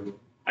before?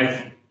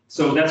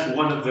 So that's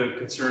one of the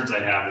concerns I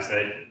have, is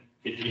that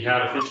if you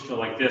had a fish kill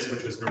like this,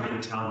 which was north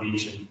of Town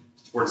Beach and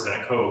towards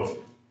that cove,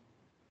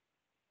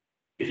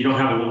 if you don't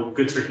have a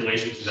good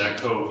circulation to that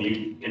cove,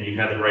 and you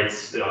have the right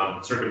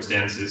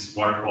circumstances,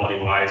 water quality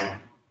wise,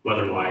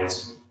 weather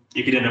wise,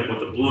 you could end up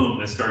with a bloom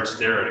that starts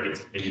there and it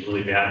gets maybe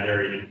really bad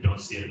there, and you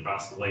don't see it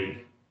across the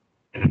lake,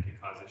 and that can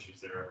cause issues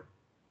there.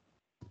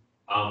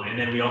 And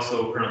then we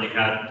also currently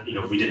had,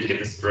 we didn't get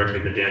this directly,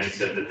 but Danny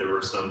said that there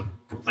were some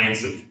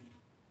complaints of,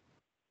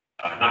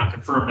 not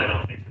confirmed, I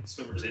don't think,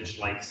 swimmer's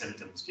itch-like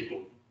symptoms,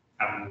 people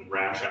having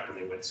rash after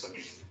they went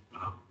swimming.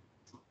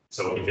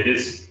 So if it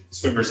is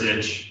swimmer's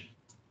itch,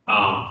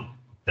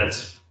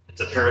 it's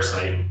a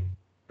parasite,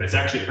 but it's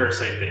actually a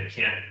parasite that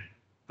can't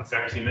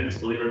affect humans,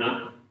 believe it or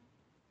not.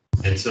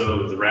 And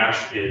so the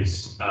rash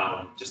is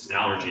just an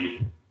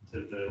allergy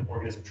to the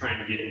organism trying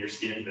to get in your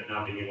skin but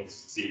not being able to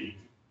succeed.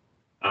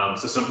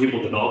 So some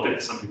people develop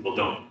it, some people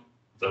don't.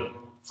 So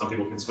some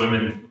people can swim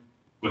in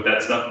with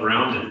that stuff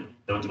around and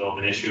don't develop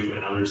an issue,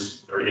 and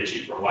others are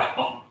itchy for a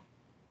while.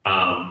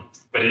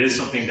 But it is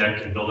something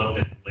that can build up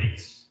in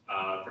lakes,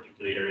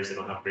 particularly areas that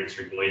don't have great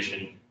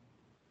circulation.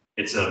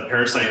 It's a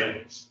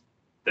parasite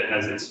that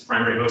has its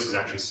primary host is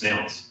actually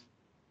snails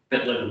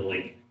that live in the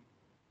lake.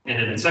 And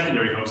then the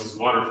secondary host is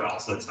waterfowl,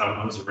 so that's how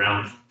it moves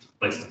around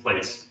place to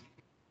place.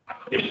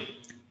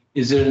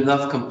 Is it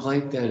enough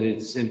complaint that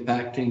it's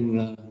impacting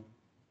the?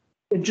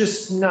 It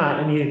just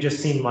not, it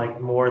just seemed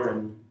like more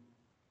than,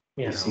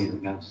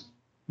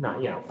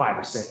 not, 5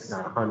 or 6,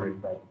 not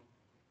 100, but,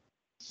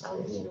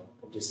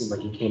 it just seemed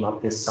like it came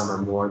up this summer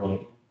more than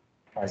it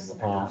has in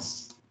the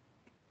past.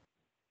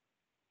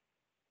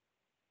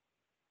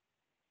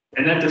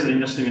 And that doesn't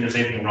necessarily mean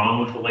there's anything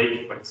wrong with the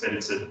lake. Like I said,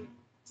 it's a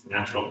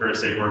natural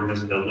parasite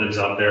organism that lives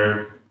out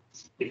there.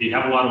 If you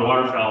have a lot of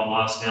waterfowl and a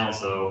lot of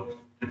snails, though,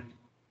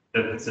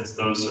 since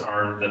those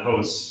are the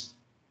hosts,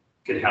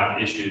 could have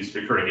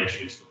recurring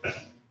issues with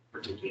that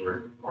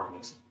particular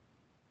organism.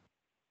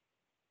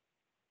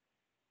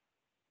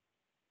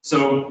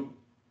 So I'm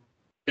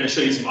going to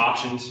show you some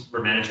options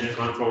for managing it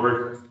going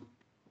forward.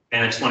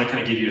 And I just want to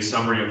kind of give you a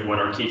summary of what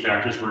our key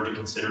factors were to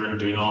consider in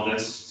doing all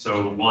this.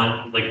 So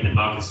one, Lake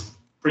Nipmuc is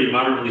pretty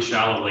moderately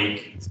shallow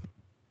lake. It's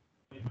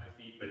 25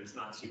 feet, but it's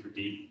not super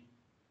deep.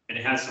 And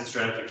it has some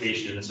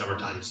stratification in the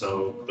summertime.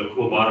 So the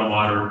cool bottom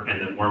water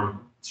and the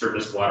warm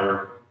surface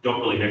water don't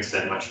really mix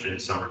that much in the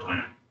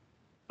summertime.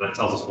 That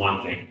tells us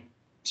one thing.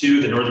 Two,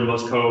 the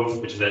northernmost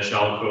cove, which is that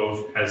shallow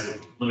cove, has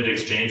limited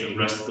exchange with the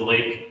rest of the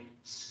lake,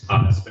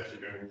 especially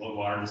during low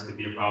water. This could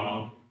be a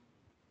problem.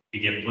 You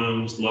get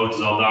blooms, low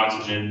dissolved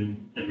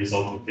oxygen, and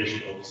resulting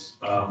fish kills,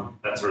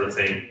 that sort of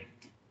thing.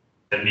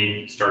 That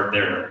may start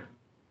there.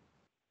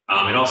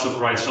 It also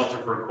provides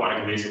shelter for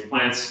aquatic invasive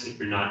plants. If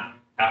you're not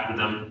after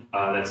them,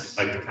 that's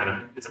like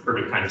it's a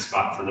perfect kind of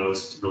spot for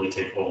those to really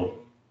take hold.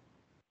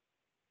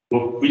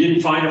 Well, we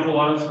didn't find a whole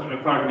lot of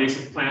aquatic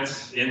invasive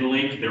plants in the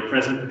lake. They were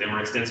present, but they weren't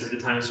extensive at the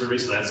time of survey,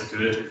 so that's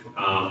good.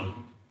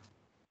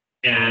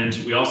 And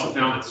we also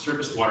found that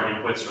surface water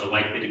inputs are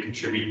likely to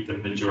contribute the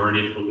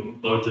majority of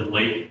pollutant load to the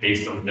lake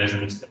based on the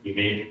measurements that we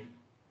made.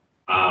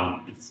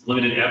 It's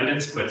limited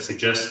evidence, but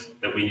suggests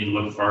that we need to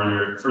look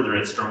further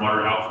at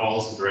stormwater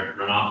outfalls and direct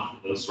runoff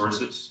from those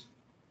sources.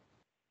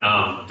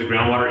 The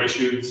groundwater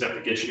issue,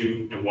 septic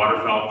issue, and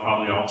waterfowl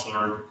probably also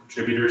are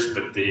contributors,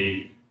 but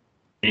they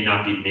may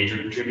not be major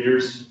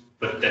contributors,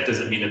 but that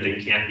doesn't mean that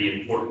they can't be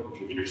important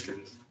contributors to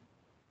this.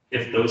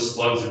 If those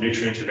slugs or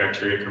nutrients or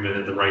bacteria come in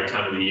at the right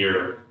time of the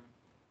year,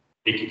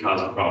 it can cause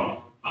a problem.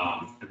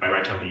 And by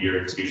right time of the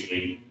year, it's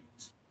usually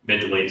mid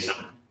to late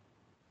summer.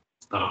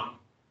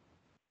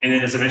 And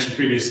then, as I mentioned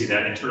previously,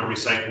 that internal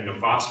recycling of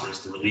phosphorus,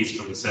 the release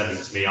from the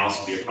sediments, may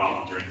also be a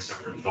problem during the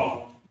summer and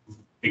fall.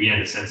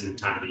 Again, a sensitive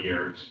time of the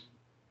year.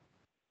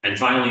 And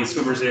finally,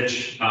 swimmer's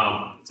itch,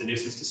 it's a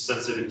nuisance to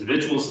sensitive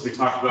individuals we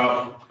talked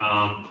about,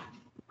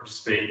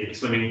 participate in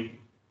swimming.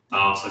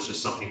 So it's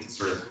just something to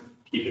sort of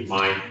keep in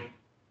mind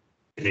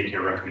in making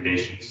our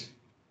recommendations.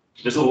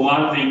 There's a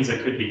lot of things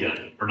that could be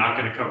done. We're not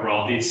going to cover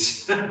all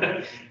these.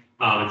 In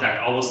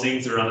fact, all those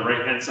things that are on the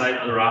right-hand side,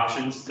 other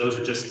options, those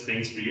are just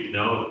things for you to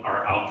know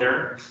are out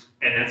there.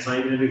 And that's not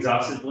even an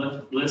exhaustive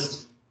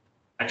list.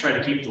 I try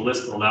to keep the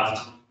list on the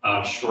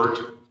left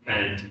short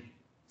and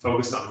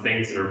focus on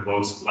things that are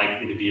most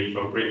likely to be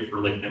appropriate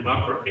for Lake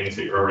Nipmuc or things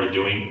that you're already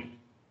doing.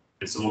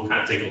 And so we'll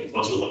kind of take a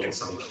closer look at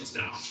some of those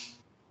now.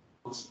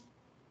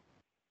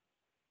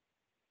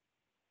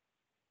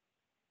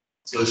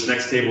 So this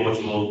next table, which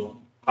will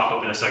pop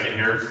up in a second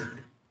here,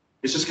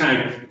 this just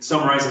kind of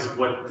summarizes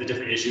what the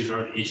different issues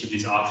are that each of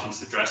these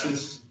options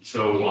addresses.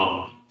 So,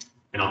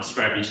 and I'll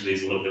describe each of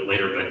these a little bit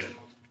later, but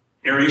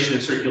aeration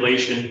and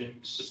circulation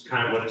is just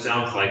kind of what it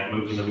sounds like,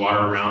 moving the water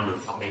around or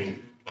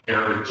pumping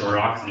air or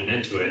oxygen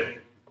into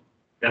it.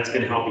 That's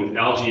going to help you with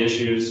algae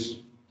issues.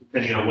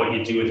 Depending on what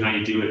you do and how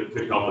you do it,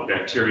 could help with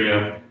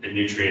bacteria and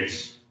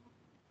nutrients,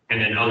 and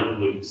then other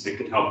pollutants it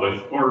could help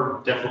with,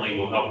 or definitely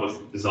will help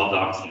with dissolved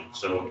oxygen.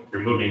 So if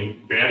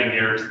you're adding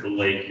air to the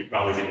lake, you're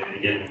probably going to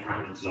get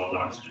dissolved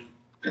oxygen.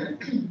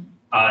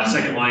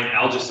 Second line,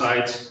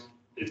 algicides,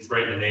 it's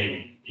right in the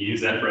name. You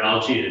use that for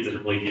algae and it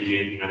doesn't really give you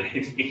anything on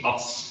anything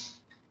else.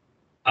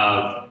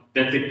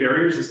 Benthic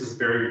barriers, this is a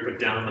barrier you put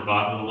down on the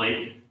bottom of the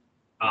lake.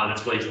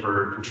 That's really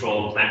for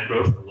control of plant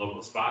growth in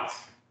local spots.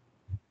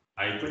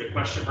 I put a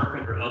question mark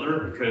under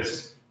other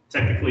because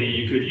technically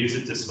you could use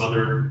it to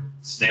smother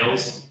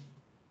snails.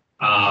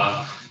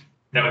 That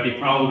would be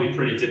probably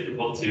pretty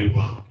difficult to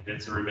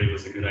convince everybody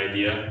was a good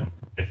idea.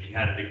 If you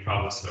had a big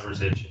problem with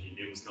swimmer's itch and you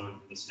knew it was coming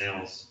from the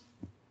snails,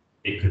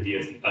 it could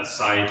be a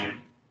side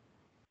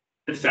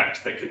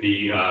effect that could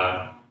be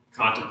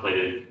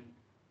contemplated.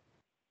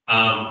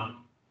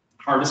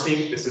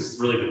 Harvesting, this is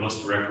really the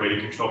most direct way to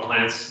control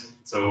plants.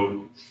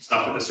 So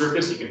stuff at the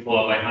surface, you can pull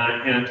out by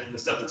hand. The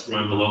stuff that's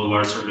growing below the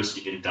water surface,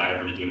 you can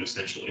dive into it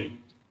essentially.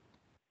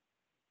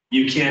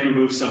 You can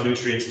remove some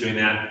nutrients doing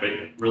that, but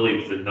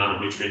really the amount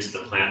of nutrients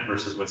in the plant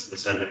versus what's in the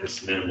sediment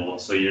is minimal.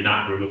 So you're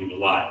not removing a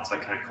lot. So I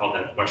kind of call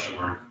that a question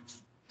mark.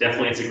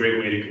 Definitely, it's a great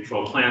way to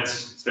control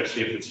plants,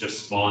 especially if it's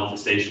just small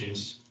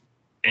infestations.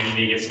 And you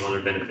may get some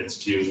other benefits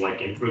too,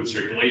 like improved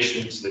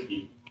circulation so that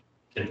you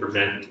can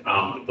prevent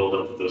the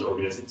buildup of those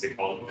organisms they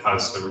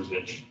cause swimmer's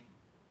itch.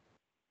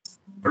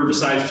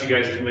 Herbicides, which you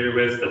guys are familiar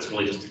with, that's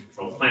really just to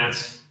control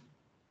plants.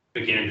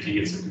 Again, if you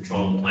get some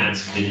control of the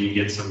plants, maybe you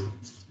get some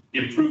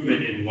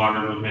improvement in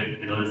water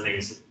movement and other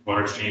things,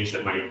 water exchange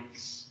that might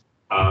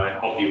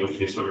help you with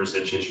the swimmer's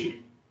itch issue.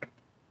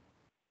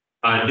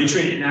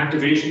 Nutrient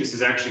inactivation, this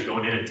is actually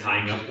going in and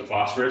tying up the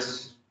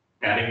phosphorus,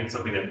 adding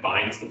something that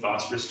binds the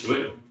phosphorus to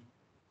it.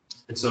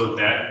 And so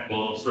that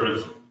will sort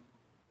of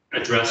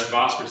address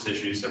phosphorus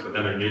issues with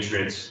other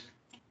nutrients.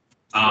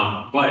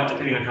 But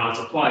depending on how it's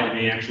applied, it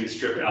may actually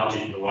strip algae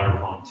from the water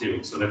column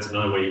too. So that's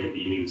another way it can be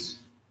used.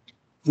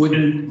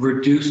 Wouldn't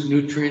reduced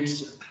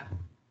nutrients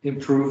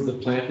improve the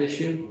plant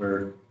issue,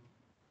 or?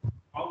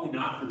 Probably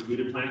not for the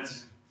rooted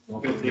plants,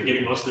 because they're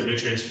getting most of their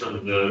nutrients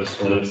from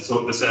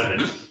the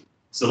sediment.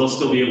 So they'll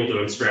still be able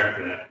to extract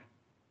that.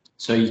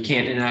 So you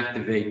can't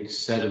inactivate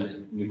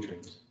sediment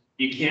nutrients?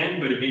 You can,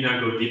 but it may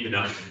not go deep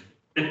enough.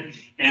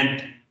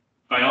 And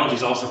biology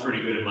is also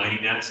pretty good at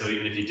mining that, so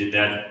even if you did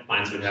that,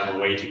 plants would have a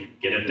way to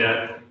get at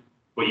that.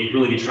 What you'd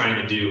really be trying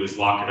to do is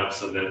lock it up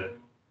so that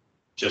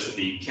just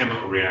the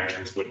chemical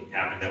reactions wouldn't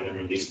happen, that would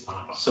release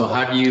upon it. So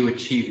how do you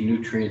achieve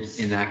nutrient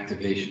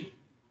inactivation?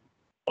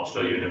 I'll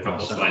show you in a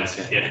couple of slides.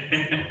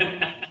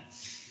 Yeah.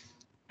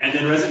 And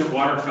then resident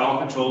water fowl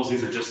controls,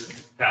 these are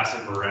just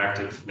passive or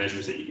active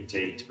measures that you can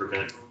take to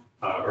prevent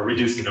or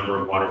reduce the number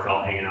of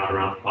waterfowl hanging out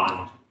around the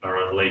pond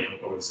or the lake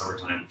over the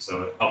summertime.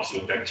 So it helps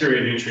with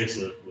bacteria, nutrients,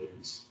 and other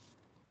pollutants.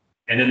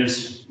 And then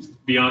there's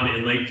beyond the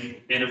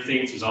in-lake end of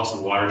things, there's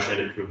also watershed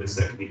improvements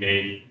that can be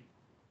made.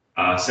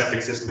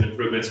 Septic system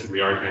improvements,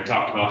 we already kind of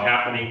talked about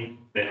happening,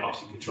 that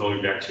helps you control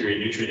your bacteria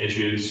and nutrient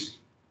issues.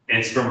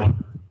 And stormwater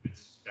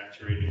improvements,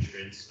 bacteria,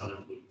 nutrients, other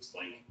pollutants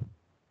like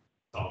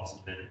salts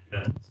and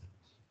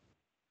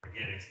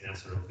organics and that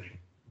sort of thing.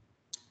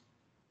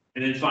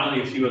 And then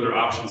finally, a few other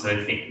options that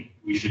I think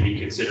we should be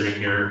considering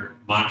here.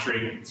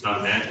 Monitoring, it's not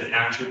a management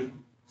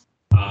action,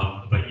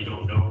 but you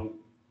don't know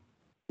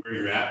where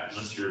you're at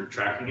unless you're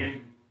tracking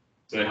it.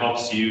 So it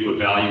helps you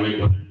evaluate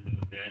whether the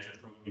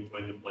management program you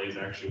put into play is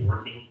actually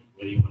working,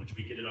 whether you want to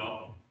tweak it at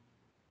all.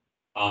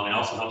 It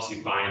also helps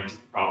you find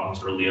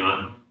problems early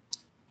on.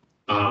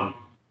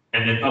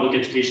 And then public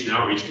education and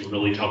outreach can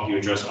really help you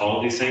address all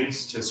of these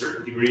things to a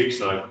certain degree.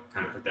 So I've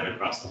kind of put that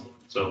across the board.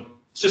 So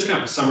it's just kind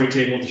of a summary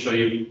table to show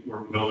you where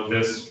we're going with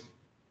this.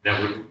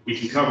 Now we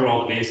can cover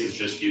all the bases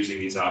just using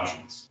these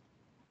options.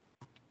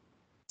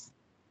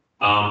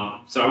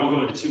 So I won't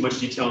go into too much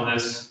detail on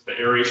this, but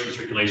aeration and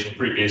circulation,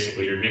 pretty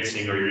basically, you're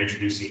mixing or you're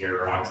introducing air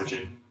or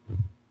oxygen.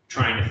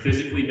 Trying to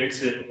physically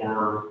mix it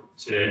or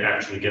to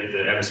actually get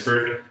the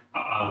atmospheric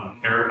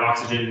air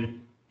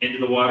oxygen into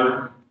the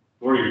water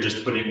or you're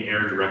just putting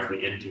air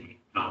directly into it.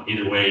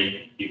 Either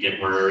way, you get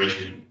more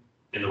aeration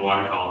in the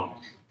water column.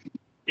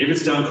 If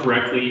it's done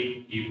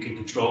correctly, you can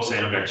control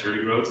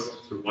cyanobacteria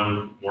growth through one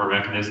or more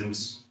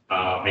mechanisms,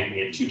 making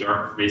it too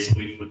dark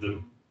basically for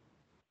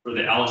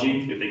the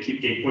algae. If they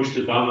keep getting pushed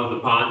to the bottom of the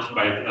pond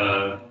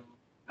by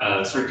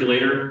a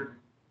circulator,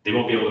 they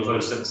won't be able to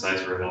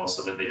photosynthesize very well,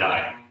 so then they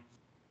die.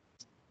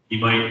 You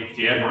might, if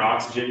you add more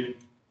oxygen,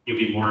 you'll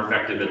be more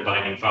effective at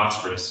binding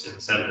phosphorus in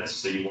the sediments,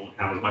 so you won't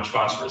have as much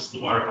phosphorus in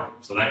the water column,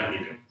 so that can be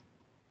good.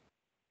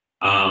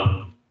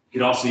 You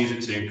could also use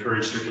it to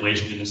encourage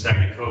circulation in the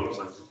stagnant coves,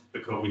 like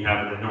the cove we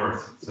have in the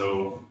north.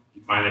 So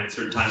you find that at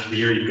certain times of the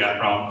year, you've got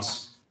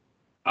problems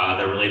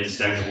that relate to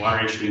stagnant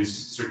water issues.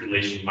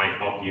 Circulation might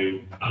help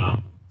you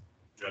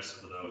address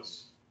some of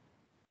those.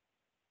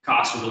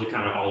 Costs are really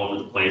kind of all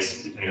over the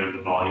place, depending on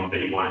the volume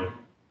that you want to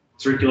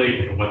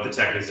circulate and what the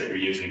tech is that you're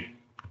using.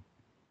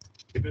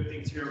 The good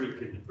things here, we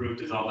can improve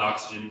dissolved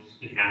oxygen,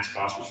 enhance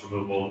phosphorus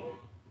removal,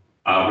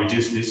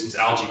 reduce nuisance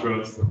algae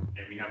growth,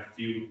 and we have a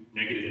few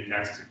negative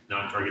impacts to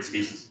non-target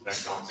species. In fact,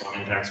 some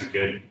impacts are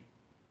good.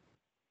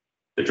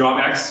 The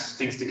drawbacks,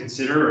 things to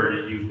consider,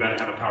 are you've got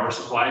to have a power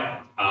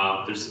supply.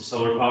 There's some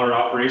solar power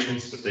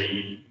operations, but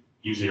they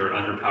usually are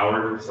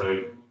underpowered,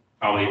 so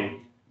probably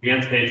you're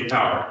going to pay for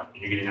power,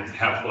 and you're going to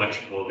have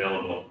electrical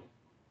available.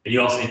 And you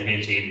also need to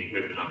maintain the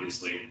equipment,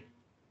 obviously.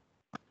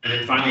 And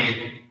then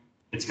finally,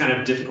 it's kind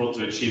of difficult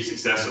to achieve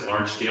success at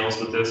large scales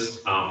with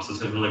this. So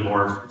it's really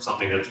more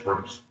something that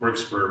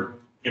works for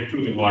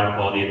improving water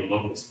quality in a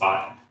local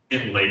spot,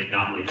 in the lake,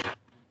 not lake.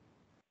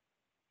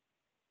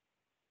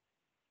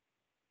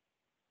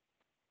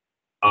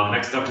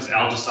 Next up is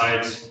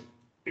algicides.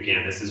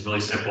 Again, this is really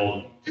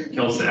simple. It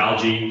kills the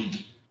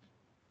algae.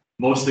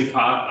 Mostly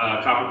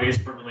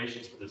copper-based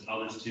formulations, but there's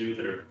others too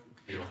that are,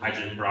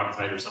 hydrogen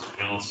peroxide or something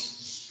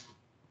else.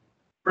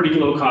 Pretty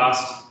low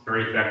cost,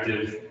 very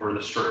effective for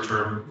the short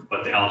term,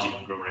 but the algae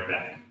can grow right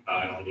back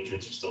if the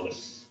nutrients are still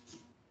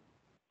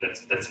there.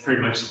 That's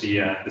pretty much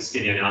the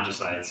skinny on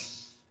algicides.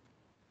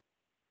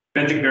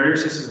 Benthic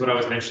barriers, this is what I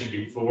was mentioning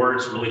before.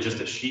 It's really just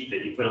a sheet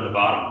that you put on the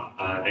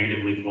bottom,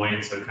 negatively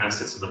buoyant, so it kind of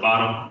sits on the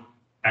bottom,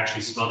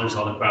 actually smothers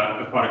all the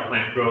aquatic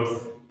plant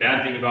growth.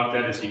 Bad thing about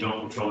that is you don't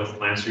control which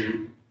plants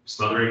you're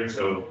smothering,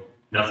 so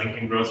nothing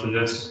can grow through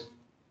this.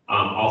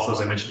 Also,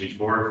 as I mentioned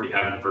before, if you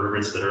have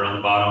invertebrates that are on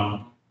the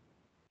bottom,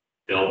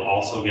 they'll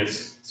also get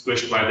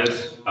squished by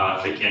this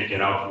if they can't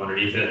get out from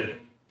underneath it.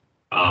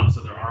 So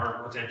there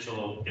are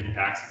potential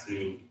impacts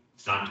to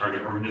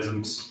non-target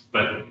organisms,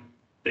 but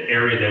the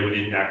area that would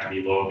impact would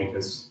be low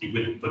because you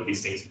wouldn't put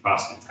these things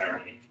across the entire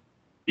lake.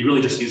 You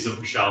really just use them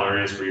for shallow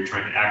areas where you're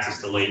trying to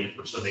access the lake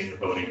for swimming or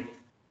boating.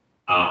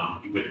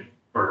 You would,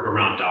 or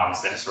around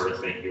docks, that sort of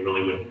thing. You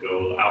really wouldn't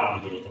go out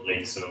in the middle of the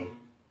lake. So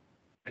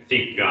I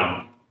think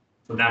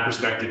from that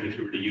perspective, if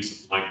you were to use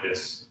something like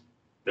this,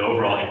 the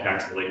overall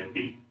impacts of the lake would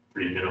be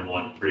pretty minimal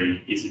and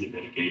pretty easy to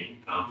mitigate,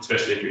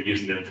 especially if you're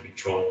using them to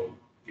control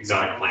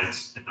exotic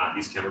plants and not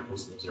use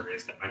chemicals in those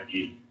areas. That might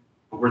be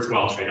a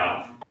worthwhile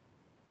trade-off.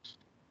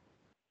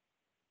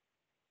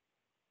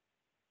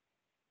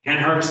 Hand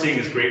harvesting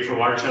is great for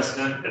water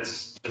chestnut.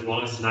 That's, as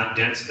long as it's not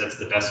dense, that's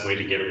the best way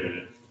to get rid of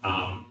it.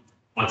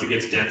 Once it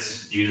gets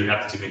dense, you either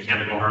have to do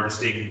mechanical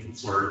harvesting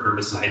or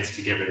herbicides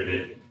to get rid of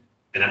it,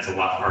 and that's a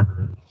lot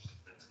harder.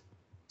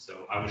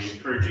 So I would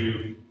encourage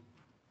you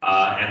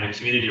and the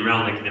community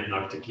around Lake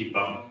Nipmuc to keep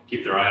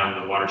their eye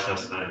on the water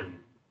chestnut and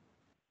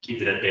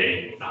keep it at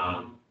bay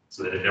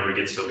so that it never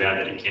gets so bad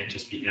that it can't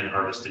just be hand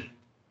harvested.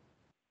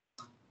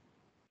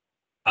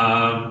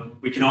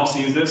 We can also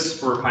use this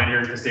for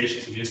pioneer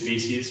infestations of new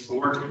species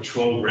or to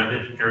control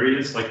remnant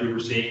areas like we were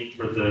seeing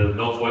for the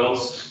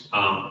milfoils,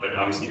 but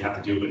obviously you have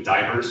to do it with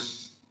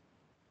divers.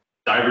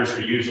 Divers are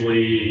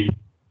usually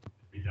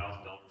 $3,000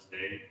 a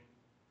day,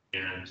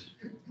 and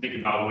think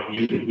about what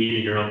you can weed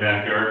in your own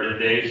backyard in a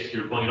day. If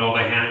you're pulling it all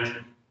by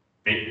hand,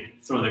 maybe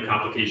throw in the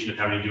complication of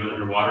having to do it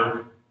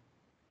underwater.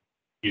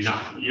 You're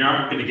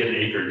not going to get an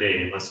acre a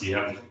day unless you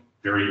have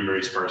very,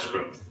 very sparse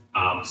growth.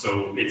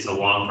 So it's a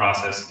long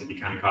process, it can be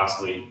kind of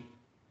costly.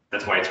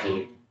 That's why it's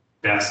really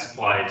best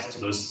applied to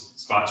those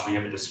spots where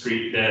you have a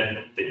discrete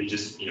bed that you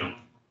just,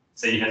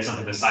 say you had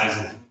something the size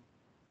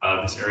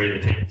of this area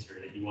of the table here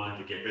that you wanted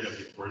to get rid of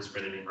before it's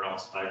spread anywhere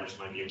else. Divers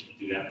might be able to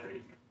do that for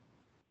you.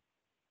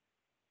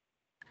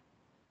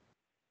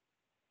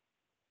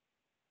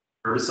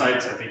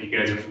 Herbicides, I think you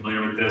guys are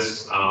familiar with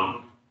this.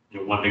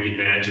 One big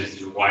advantage is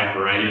there's a wide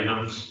variety of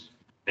them.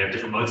 They have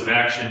different modes of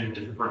action,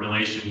 different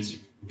formulations. You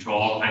can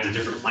control all kinds of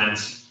different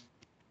plants.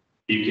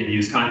 You can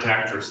use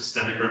contact or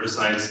systemic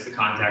herbicides. The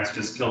contacts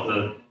just kill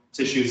the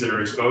tissues that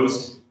are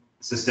exposed.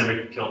 The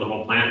systemic kill the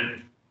whole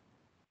plant.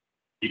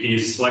 You can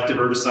use selective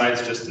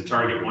herbicides just to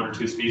target one or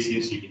two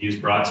species. You can use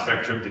broad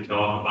spectrum to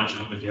kill a bunch of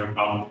them if you have a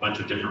problem with a bunch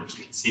of different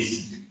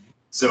species.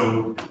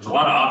 So there's a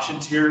lot of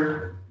options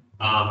here,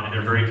 and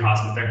they're very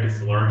cost effective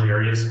for large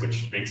areas,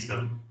 which makes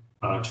them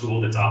a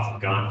tool that's often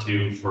gone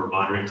to for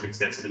monitoring to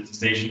extensive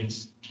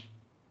infestations.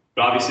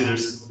 But obviously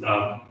there's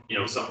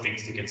some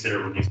things to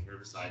consider when using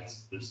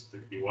herbicides. There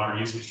could be water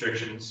use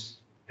restrictions,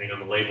 depending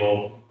on the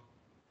label.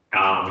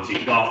 If you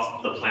kill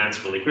off the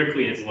plants really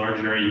quickly, it's a large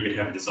area, you could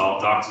have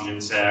dissolved oxygen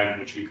sag,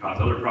 which could cause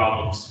other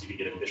problems. You could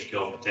get a fish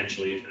kill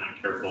potentially if you're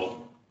not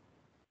careful.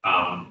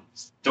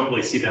 Don't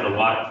really see that a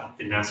lot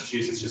in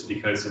Massachusetts just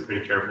because they're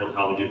pretty careful with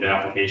how they do the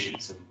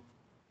applications. And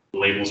the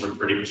labels are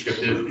pretty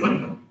prescriptive, but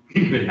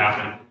it could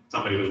happen.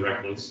 Somebody was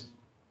reckless.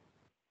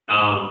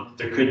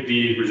 There could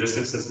be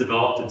resistance that's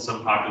developed in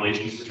some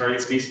populations to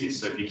target species.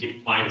 So if you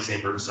keep applying the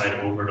same herbicide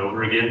over and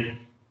over again,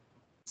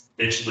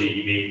 eventually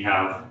you may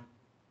have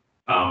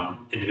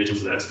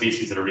individuals of that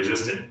species that are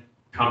resistant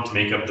come to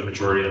make up the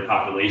majority of the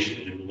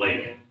population in the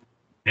lake.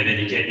 And then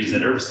you can't use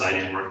that herbicide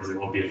anymore because it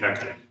won't be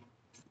effective.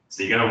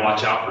 So you got to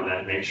watch out for that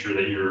and make sure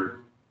that you're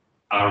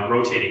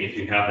rotating if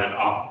you have that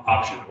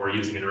option, or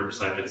using an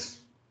herbicide that's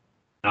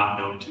not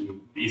known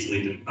to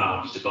easily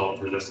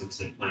develop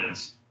resistance in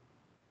plants.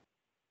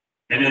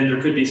 And then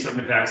there could be some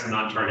impacts on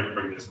non-target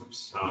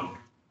organisms.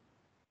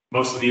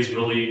 Most of these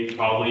really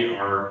probably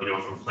are,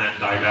 from plant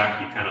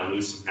dieback, you kind of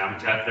lose some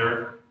habitat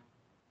there.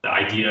 The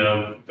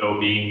idea, though,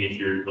 being if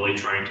you're really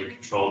trying to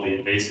control the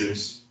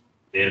invasives,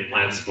 native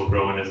plants will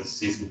grow in as the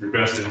season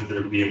progresses,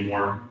 there will be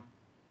more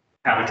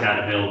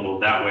habitat available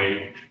that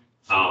way.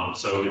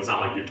 So it's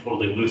not like you're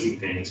totally losing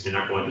things. You're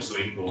not going to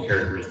swimming pool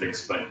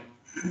characteristics, but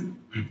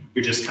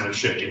you're just kind of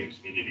shifting the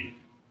community.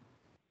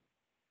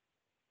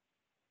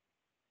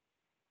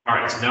 All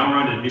right, so now we're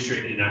on to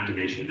nutrient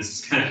inactivation. This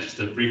is kind of just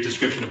a brief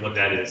description of what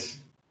that is.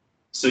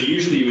 So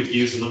usually you would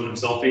use aluminum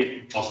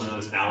sulfate, also known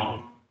as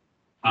alum,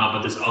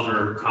 but there's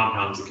other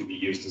compounds that can be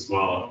used as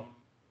well.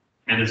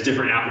 And there's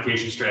different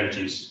application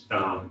strategies.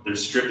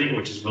 There's stripping,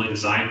 which is really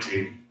designed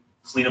to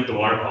clean up the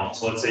water column.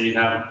 So let's say you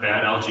have a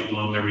bad algae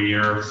bloom every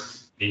year,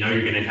 you know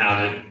you're going to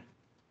have it,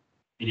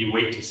 and you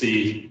wait to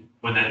see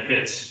when that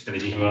hits, and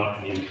then you go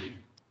out and you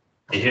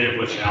hit it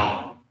with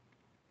alum.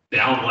 The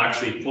alum will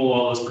actually pull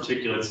all those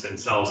particulates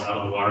themselves out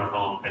of the water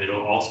column, and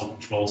it'll also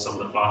control some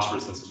of the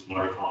phosphorus that's in the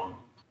water column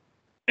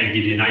and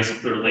give you a nice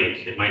clear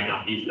lake. It might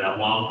not be for that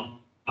long.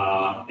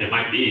 It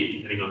might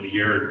be, depending on the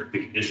year and the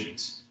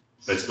conditions,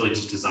 but it's really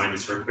just designed to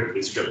sort of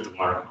quickly strip the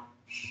water.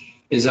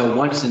 Is that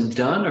once and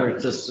done, or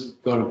it's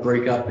just going to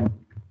break up and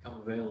become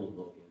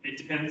available? It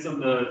depends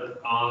on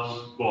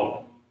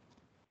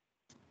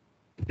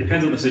it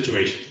depends on the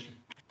situation.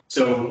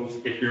 So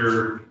if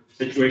your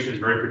situation is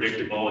very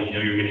predictable, you know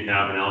you're going to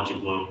have an algae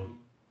bloom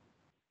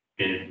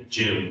in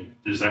June,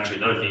 there's actually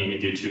another thing you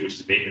can do too, which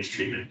is maintenance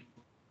treatment.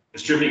 The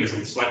stripping is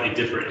slightly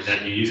different in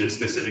that you use it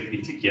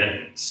specifically to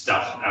get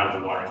stuff out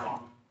of the water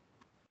column.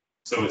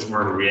 So it's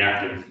more of a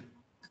reactive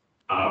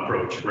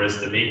approach, whereas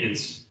the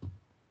maintenance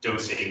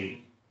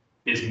dosing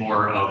is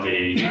more of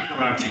a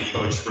proactive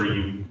approach where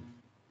you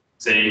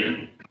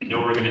say,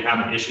 we're going to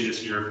have an issue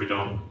this year if we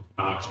don't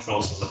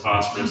control some of the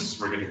phosphorus.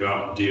 We're going to go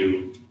out and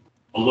do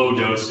a low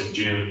dose in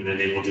June, and then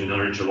maybe we'll do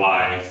another in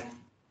July,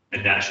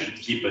 and that should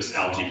keep us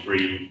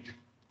algae-free,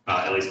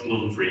 at least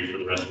bloom-free for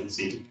the rest of the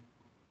season.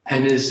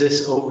 And is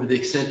this over the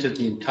extent of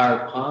the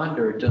entire pond,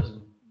 or it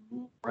doesn't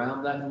move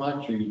around that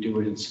much, or you do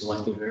it in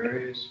selective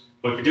areas?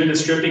 Well, if you're doing the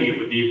stripping, it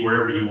would be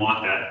wherever you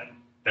want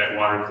that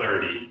water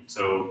clarity.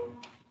 So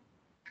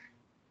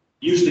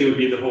usually it would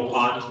be the whole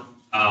pond.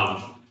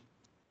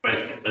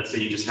 But let's say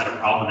you just had a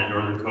problem in that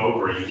northern cove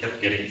where you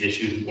kept getting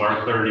issues with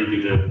water clarity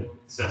due to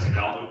excessive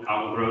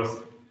algal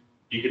growth,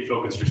 you could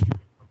focus your stripping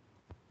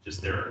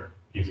just there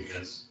using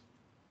this.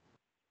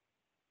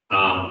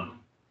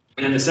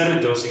 And then the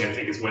sediment dosing, I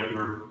think, is what you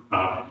were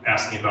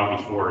asking about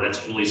before.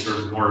 That's really sort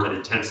of more of an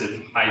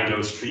intensive high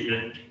dose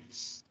treatment.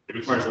 It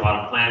requires a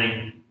lot of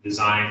planning,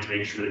 design to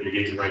make sure that you're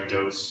getting the right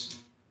dose.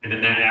 And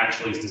then that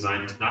actually is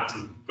designed not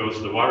to go to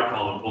the water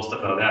column and pull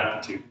stuff out of that,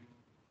 but to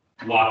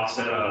lock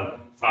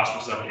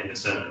phosphorus up in the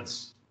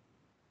sediments.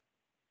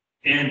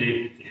 And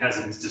it has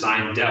its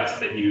design depth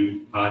that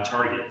you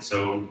target.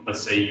 So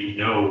let's say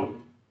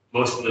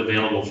most of the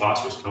available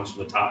phosphorus comes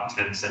from the top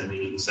 10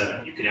 centimeters of the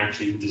sediment. You can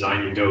actually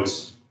design your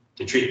dose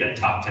to treat that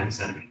top 10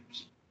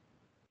 centimeters.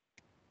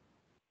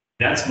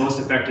 That's most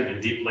effective in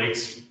deep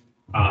lakes,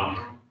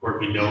 where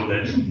we know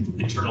that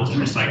internal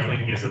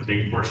recycling is a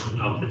big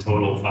portion of the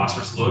total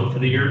phosphorus load for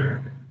the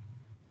year.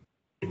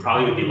 It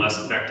probably would be less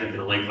effective in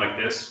a lake like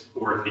this,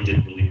 or if you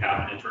didn't really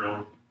have an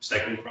internal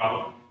recycling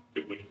problem,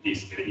 it wouldn't be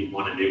something that you'd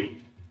want to do.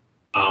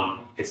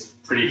 It's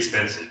pretty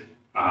expensive.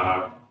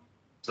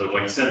 So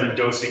like sediment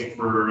dosing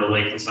for a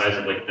lake the size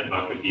of Lake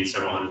Nipmuc would be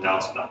several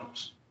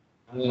 $100,000.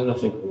 I don't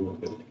think we'll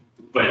look at it.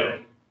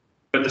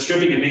 But the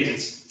stripping and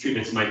maintenance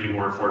treatments might be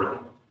more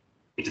affordable.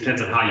 It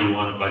depends on how you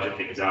want to budget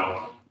things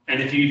out,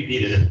 and if you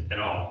need it at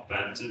all. But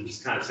I'm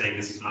just kind of saying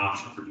this is an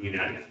option for doing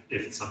that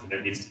if it's something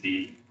that needs to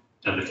be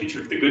done in the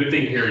future. The good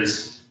thing here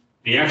is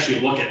when you actually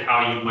look at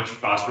how much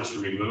phosphorus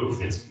you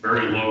remove, it's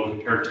very low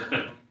compared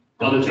to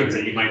other things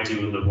that you might do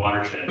in the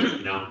watershed.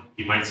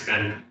 You might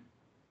spend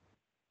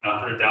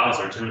 $100,000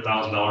 or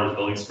 $200,000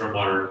 building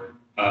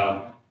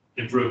stormwater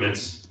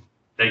improvements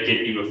that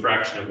get you a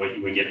fraction of what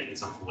you would get in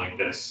something like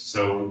this.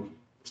 So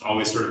there's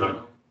always sort of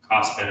a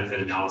cost-benefit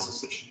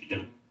analysis that should be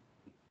done.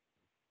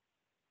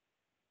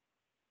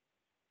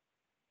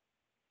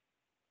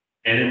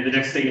 And then the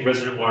next thing,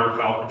 resident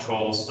waterfowl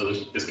controls. So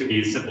this could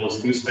be as simple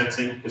as goose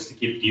fencing, just to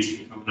keep geese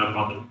from coming up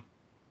on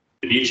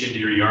the beach into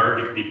your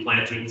yard. It could be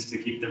plantings to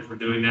keep them from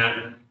doing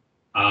that.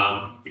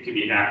 It could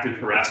be active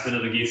harassment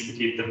of the geese to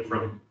keep them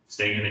from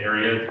staying in the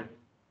area.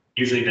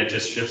 Usually that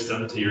just shifts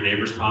them to your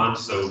neighbor's pond,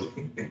 so.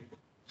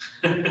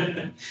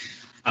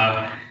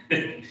 I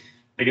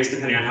guess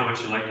depending on how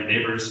much you like your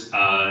neighbors,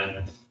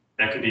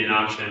 that could be an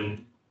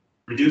option.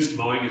 Reduced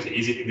mowing is an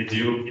easy thing to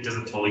do. It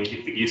doesn't totally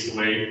keep the geese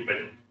away, but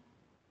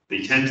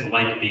they tend to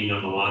like being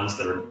on the lawns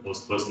that are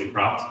most closely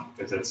cropped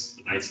because that's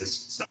the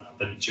nicest stuff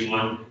for them to chew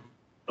on.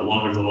 The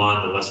longer the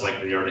lawn, the less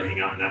likely they are to hang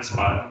out in that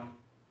spot.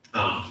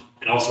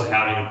 And also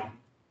having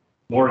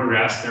more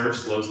grass there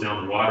slows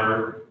down the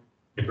water.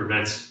 It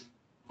prevents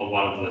a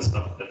lot of the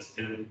stuff that's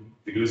in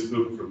the goose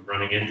poop from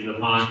running into the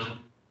pond.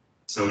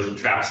 So it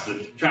traps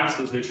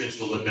those nutrients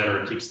a little bit better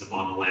and keeps them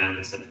on the land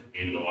instead of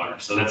into the water.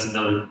 So that's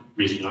another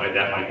reason why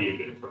that might be a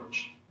good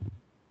approach.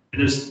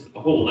 And there's a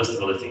whole list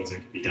of other things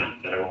that can be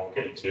done that I won't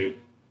get into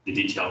the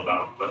detail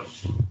about, but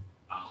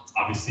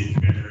obviously if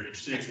you guys are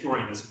interested in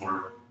exploring this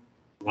more,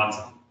 lots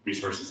of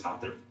resources out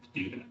there to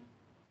do that.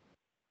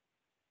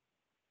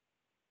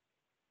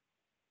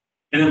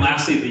 And then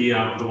lastly, the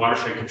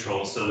watershed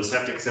control. So the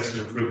septic system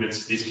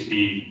improvements, these could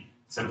be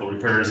simple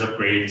repairs,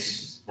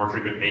 upgrades, more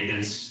frequent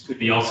maintenance. Could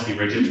be also be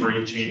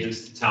regulatory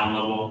changes to town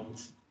level,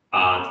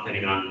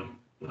 depending on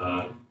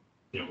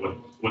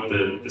what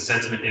the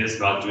sentiment is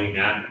about doing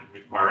that,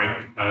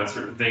 requiring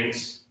certain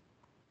things.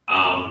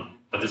 But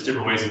there's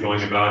different ways of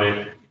going about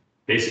it.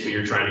 Basically,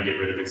 you're trying to get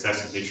rid of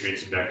excessive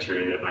nutrients and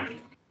bacteria that might be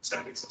in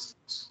septic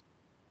systems.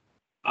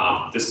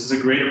 This is a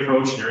great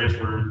approach in areas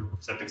where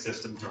septic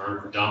systems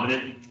are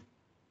dominant.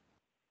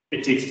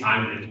 It takes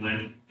time to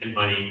implement and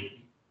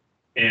money.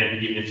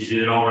 And even if you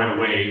did it all right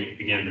away,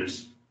 again,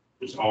 there's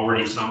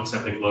already some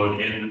septic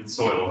load in the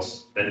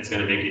soils that it's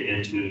going to make it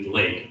into the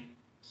lake.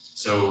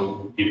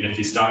 So even if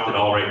you stopped it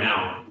all right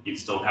now, you'd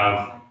still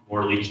have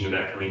more leaching of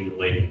that coming to the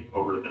lake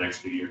over the next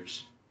few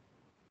years.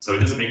 So it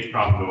doesn't make the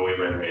problem go away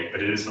right away,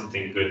 but it is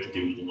something good to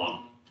do in the long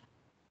run.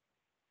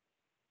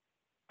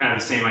 Kind of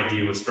the same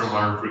idea with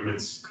stormwater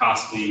improvements.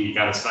 Costly, you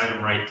got to site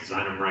them right,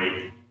 design them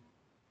right.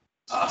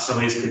 Some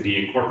of these could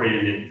be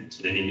incorporated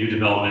into any new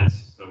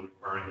developments, so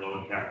requiring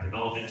low impact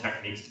development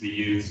techniques to be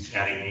used,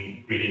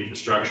 adding green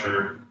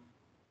infrastructure.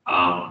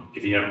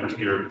 If you have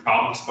particular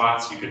problem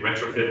spots, you could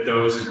retrofit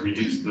those and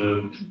reduce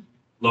the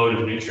load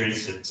of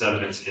nutrients and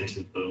sediments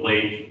into the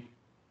lake.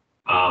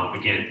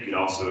 Again, you could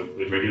also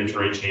include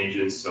regulatory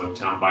changes, so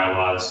town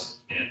bylaws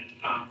and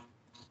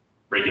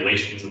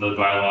regulations of those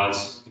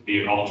bylaws could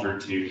be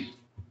altered to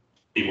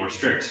be more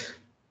strict.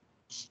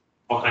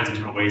 All kinds of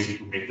different ways you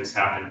can make this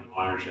happen in the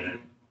watershed.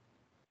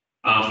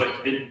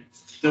 But it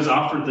does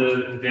offer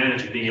the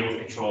advantage of being able to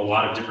control a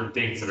lot of different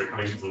things that are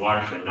coming from the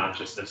watershed, not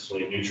just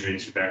necessarily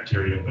nutrients or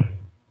bacteria, but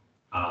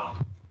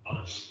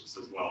other things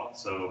as well.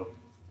 So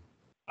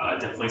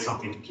definitely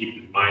something to keep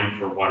in mind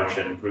for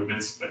watershed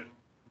improvements, but it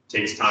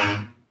takes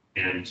time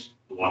and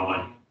a lot of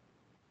money.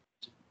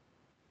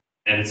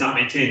 And it's not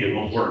maintained, it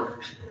won't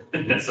work.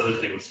 That's the other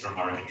thing with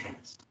stormwater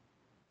controls.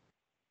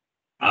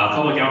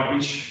 Public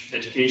outreach,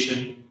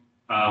 education,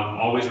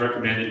 always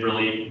recommended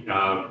really.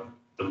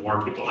 The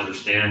more people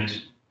understand,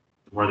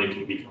 the more they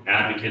can become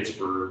advocates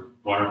for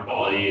water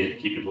quality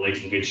and keeping the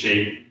lakes in good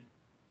shape.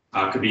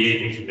 Could be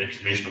anything from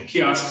informational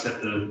kiosks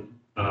at the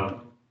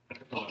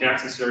public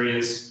access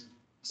areas,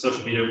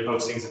 social media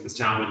postings that this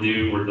town would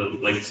do, or the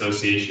Lake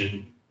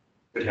Association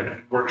could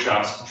have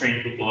workshops to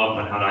train people up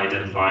on how to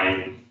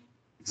identify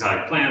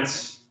exotic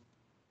plants,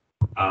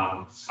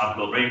 how to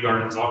build rain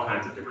gardens, all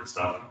kinds of different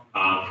stuff.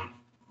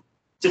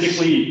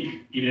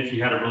 Typically, even if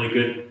you had a really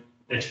good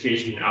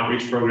education and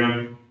outreach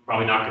program,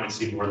 probably not going to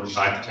see more than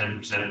 5 to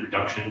 10%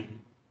 reduction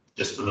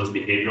just for those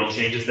behavioral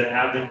changes that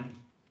happen.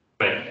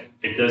 But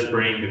it does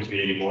bring the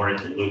community more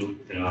into the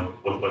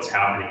loop, with what's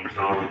happening and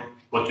how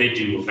what they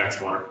do affects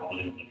water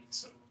quality in the lake.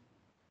 So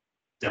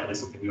definitely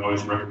something we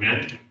always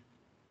recommend.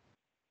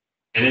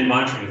 And in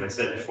monitoring, as I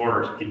said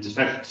before, you can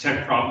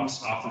detect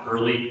problems often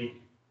early. You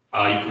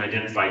can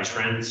identify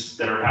trends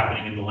that are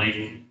happening in the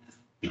lake.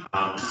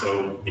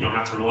 So you don't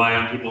have to rely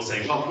on people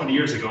saying, well, 20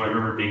 years ago, I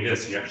remember being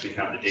this. You actually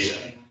have the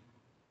data.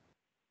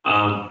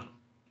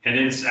 And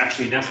it's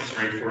actually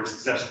necessary for a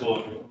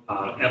successful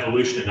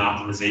evolution and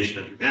optimization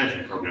of your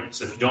management program.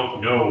 So if you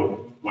don't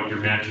know what your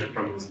management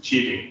program is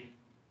achieving,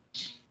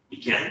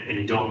 you can't, and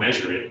you don't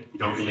measure it, you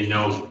don't really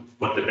know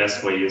what the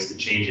best way is to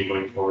change it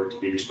going forward to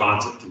be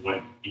responsive to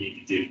what you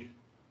need to do.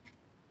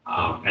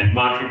 And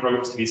monitoring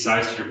programs can be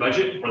sized to your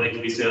budget, or they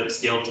can be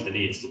scaled to the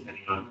needs,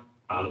 depending on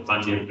the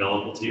funds you have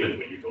available to you and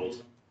what your goals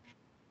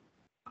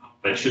are.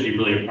 But it should be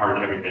really a part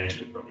of every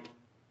management program.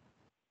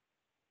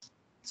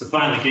 So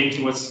finally, getting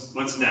to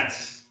what's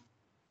next.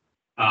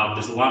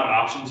 There's a lot of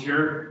options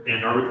here,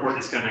 and our report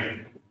is going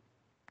to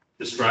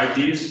describe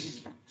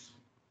these.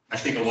 I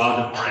think a lot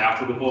of them are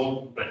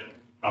applicable, but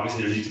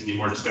obviously there needs to be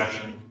more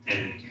discussion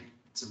and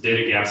some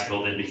data gaps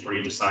filled in before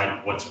you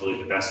decide what's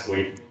really the best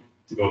way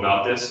to go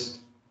about this.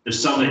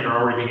 There's some that are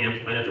already being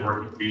implemented, they're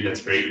working for you,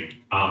 that's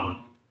great.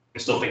 I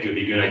still think it would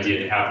be a good idea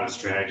to have a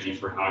strategy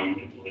for how you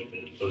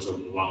implement those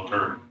over the long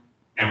term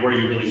and where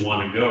you really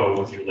want to go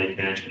with your lake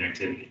management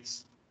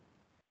activities.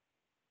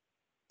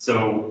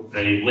 So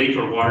a lake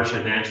or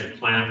watershed management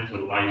plan would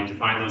allow you to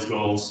define those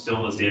goals,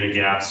 fill those data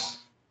gaps,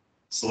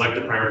 select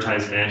the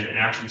prioritized management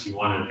actions you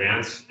want to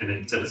advance, and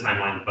then set a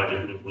timeline and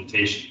budget for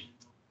implementation.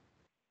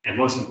 And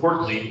most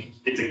importantly,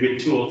 it's a good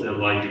tool to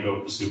allow you to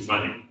go pursue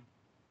funding.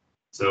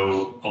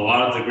 So a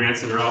lot of the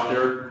grants that are out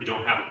there, you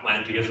don't have a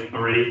plan together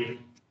already.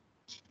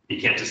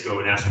 You can't just go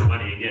and ask for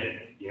money and get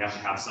it. You have to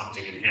have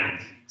something in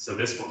hand. So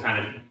this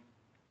kind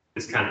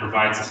of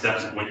provides the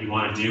steps of what you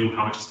want to do,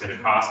 how much it's going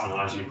to cost, and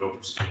allows you to go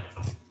pursue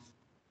it.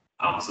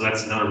 So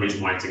that's another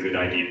reason why it's a good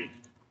idea.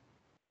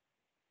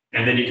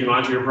 And then you can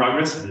monitor your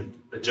progress and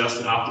adjust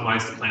and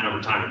optimize the plan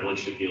over time. It really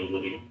should be a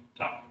living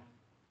topic.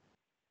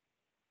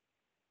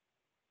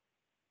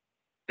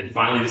 And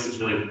finally, this is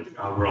really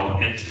where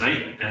I'll end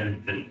tonight,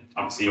 and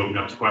obviously open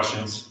up to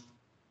questions.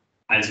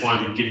 I just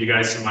wanted to give you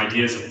guys some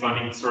ideas of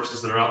funding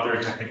sources that are out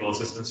there, technical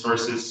assistance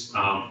sources.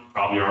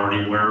 Probably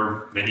already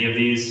aware of many of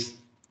these.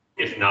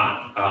 If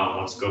not,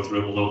 let's go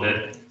through them a little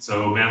bit.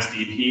 So Mass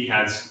DEP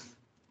has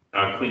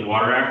Clean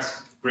Water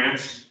Act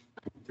grants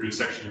through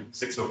section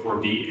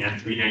 604B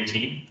and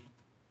 319.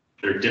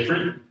 They're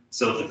different.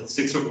 So the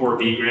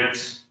 604B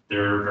grants,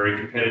 they're very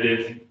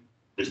competitive.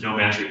 There's no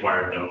match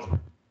required though,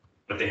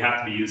 but they have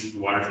to be used for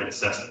watershed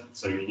assessment.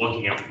 So you're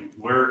looking at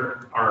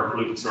where are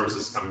pollutant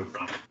sources coming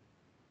from.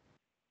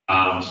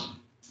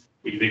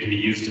 They can be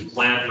used to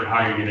plan for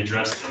how you're going to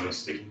address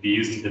those. They can be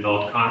used to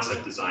develop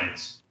concept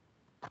designs.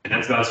 And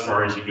that's about as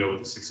far as you go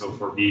with the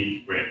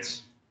 604B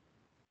grants.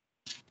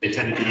 They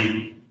tend to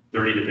be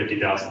 $30,000 to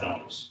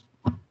 $50,000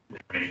 in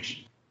that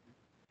range.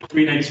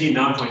 319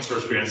 non-point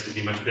source grants can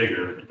be much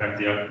bigger. In fact,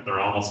 they're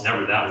almost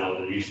never that low.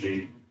 They're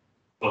usually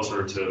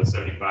closer to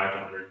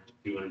 $7,500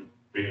 to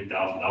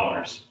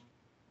 $300,000.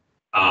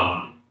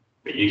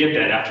 But you get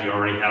that after you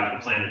already have the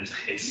plan in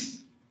place.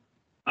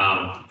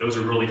 Those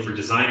are really for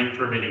designing,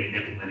 permitting, and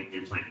implementing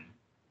your plan.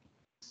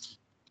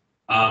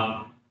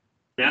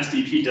 Mass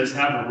DEP does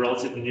have a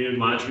relatively new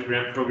monitoring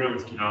grant program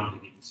that came out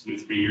 2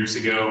 to 3 years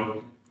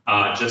ago,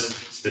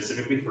 just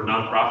specifically for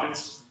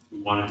nonprofits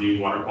who want to do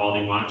water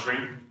quality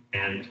monitoring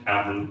and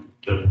have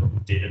the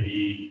data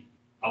be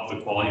of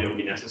the quality that would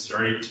be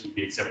necessary to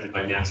be accepted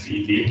by Mass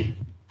DEP.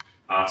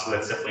 So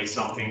that's definitely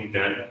something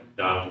that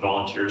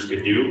volunteers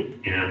could do.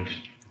 And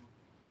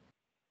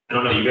I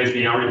don't know, you guys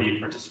may already be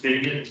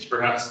participating in it,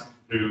 perhaps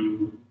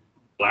through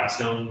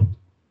Blackstone.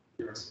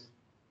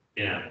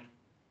 Yeah.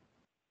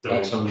 So,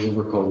 Blackstone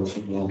River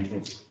Coalition,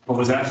 yeah. what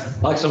was that?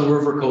 Blackstone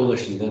River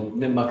Coalition, the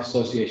Nipmuc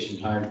Association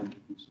hired.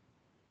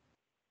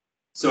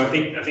 So I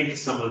think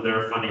some of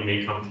their funding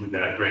may come through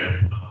that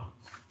grant.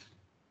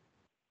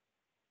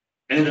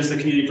 And then there's the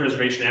Community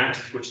Preservation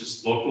Act, which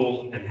is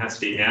local and has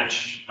state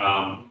match.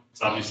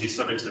 It's obviously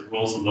subject to the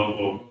rules of the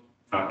local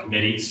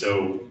committee.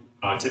 So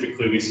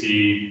typically we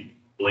see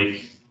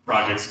lake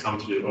projects come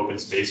through the open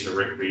space or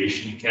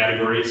recreation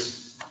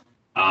categories.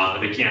 But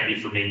they can't be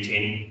for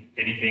maintaining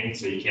anything,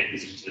 so you can't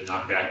use it to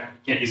knock back,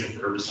 can't use it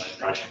for herbicide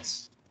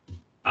projects.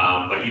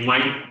 But you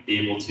might be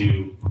able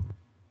to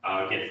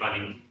get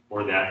funding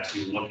for that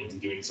to look into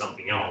doing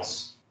something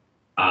else.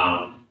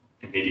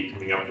 And maybe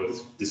coming up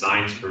with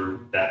designs for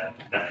that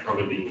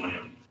program that you want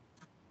to.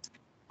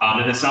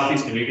 And the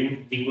Southeast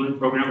New England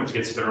program, which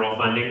gets federal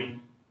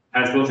funding,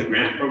 has both a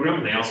grant program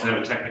and they also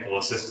have a technical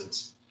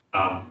assistance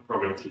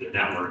program through their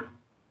network.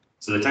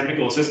 So the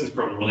technical assistance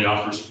program really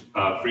offers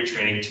free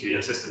training to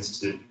assistance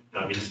to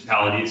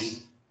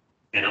municipalities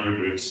and other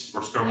groups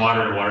for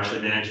stormwater and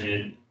watershed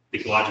management,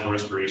 ecological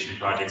restoration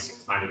projects,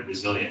 and climate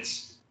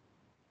resilience.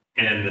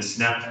 And the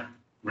SNAP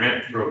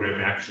grant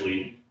program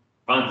actually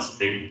funds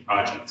big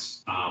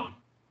projects.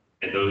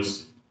 And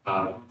those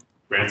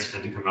grants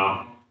tend to come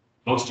out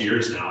most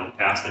years now. In the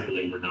past, I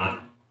believe, were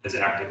not as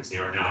active as they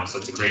are now. So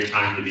it's a great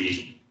time to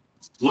be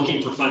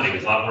looking for funding.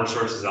 There's a lot more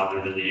sources out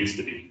there than there used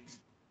to be.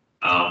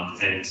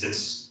 And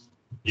since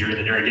you're in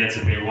the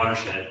Narragansett Bay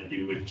watershed,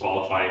 you would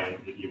qualify,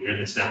 you're in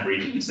the SNAP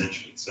region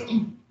essentially. So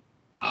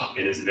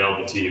it is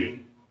available to you.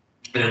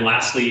 And then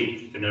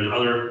lastly, and there's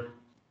other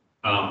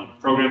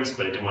programs,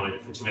 but I don't want to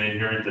put too many in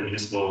here, the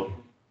municipal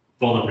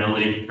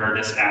vulnerability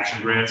preparedness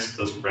action grants.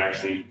 Those are for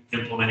actually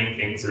implementing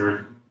things that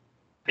are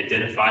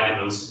identified in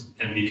those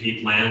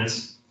MVP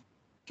plans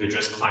to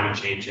address climate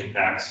change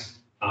impacts.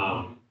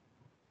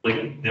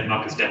 Like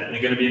Nipmuc is definitely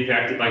going to be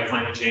impacted by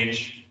climate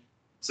change.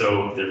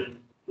 So there's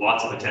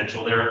lots of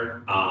potential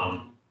there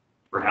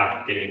for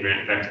getting a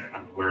grant. In fact,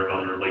 I'm aware of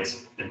other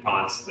lakes and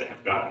ponds that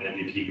have gotten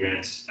MVP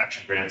grants,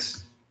 action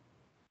grants,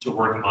 to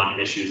work on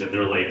issues at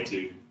their lake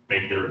to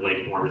make their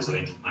lake more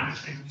resilient to climate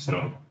change.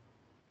 So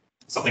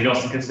something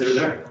else to consider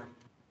there.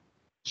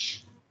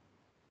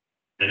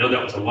 I know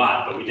that was a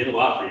lot, but we did a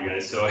lot for you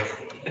guys. So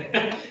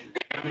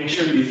make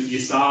sure you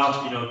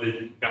saw,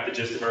 got the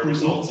gist of our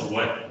results and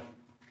what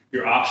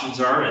your options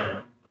are,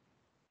 and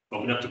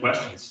open up to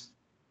questions.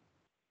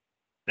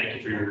 Thank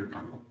you for your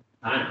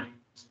time.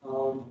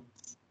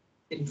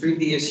 In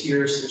previous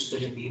years, there's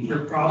been a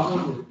beaver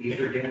problem with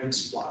beaver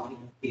dams blocking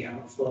the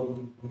outflow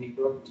of the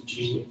Nipmuc. Did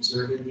you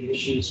observe any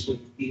issues with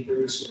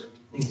beavers or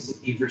things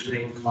that beavers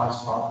may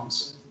cause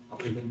problems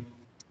other than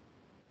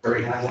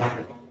very high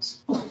water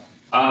levels?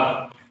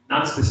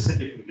 Not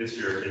specifically this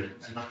year.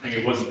 I'm not saying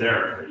it wasn't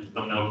there. I just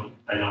don't know.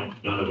 I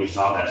don't know that we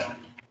saw that.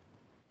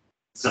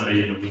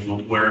 Somebody in the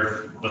room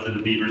where whether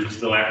the beavers are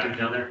still active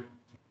down there.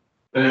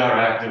 They are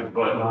active,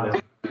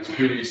 but it's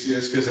previously,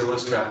 it's because there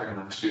was traffic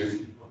last year.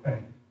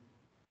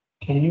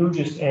 Can you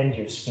just end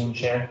your screen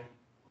share?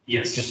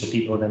 Yes. Just so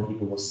people, then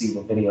people will see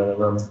the video of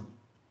the room.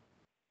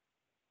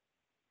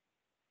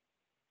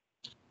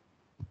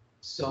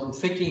 So I'm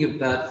thinking of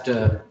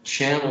that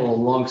channel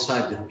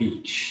alongside the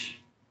beach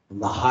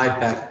and the high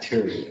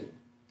bacteria.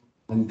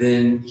 And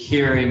then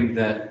hearing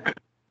that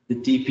the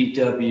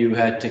DPW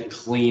had to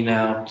clean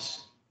out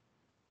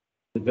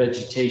the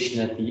vegetation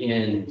at the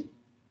end.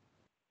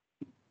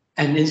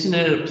 And isn't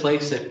it a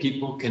place that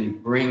people can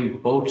bring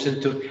boats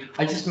into?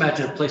 I just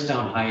imagine a place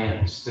down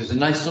Hyannis. There's a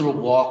nice little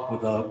walk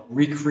with a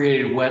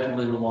recreated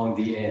wetland along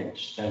the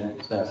edge.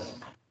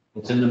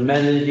 It's an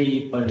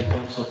amenity, but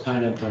it's also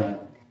kind of an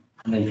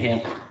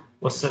enhancement.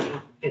 Well,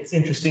 so it's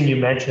interesting you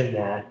mentioned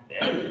that.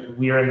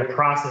 We are in the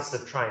process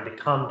of trying to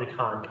come to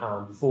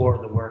Concom for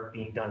the work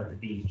being done at the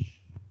beach.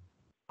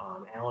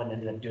 Alan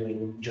ended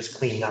up just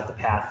cleaning out the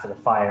path for the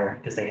fire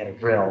because they had a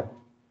drill.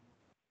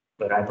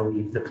 But I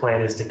believe the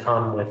plan is to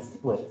come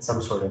with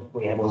some sort of,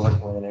 we're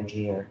working with an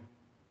engineer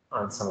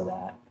on some of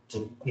that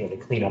to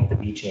clean up the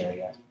beach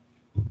area.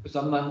 Because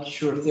I'm not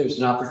sure if there's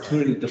an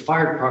opportunity. The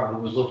fire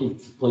department was looking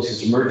for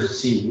places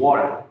emergency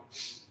water,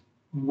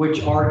 which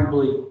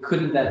arguably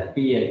couldn't that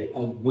be a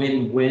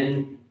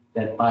win-win,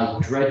 that by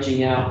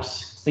dredging out,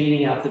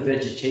 cleaning out the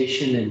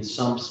vegetation in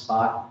some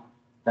spot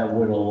that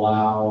would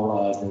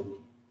allow the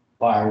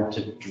fire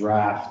to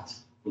draft,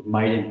 it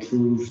might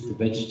improve the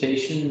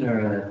vegetation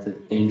or the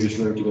dangerous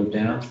road to go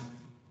down?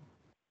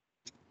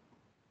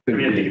 I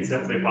mean, I think it's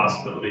definitely a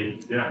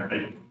possibility. Yeah,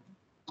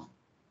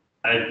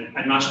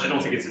 I'm not. I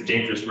don't think it's a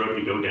dangerous road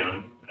to go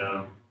down.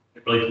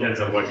 It really depends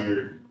on what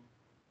you're.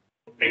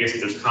 I guess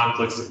if there's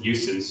conflicts of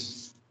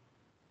uses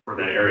for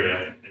that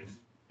area, and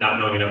not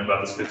knowing enough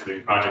about the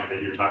specific project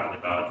that you're talking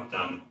about.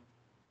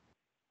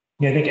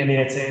 Yeah, I mean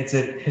it's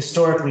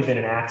historically been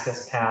an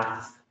access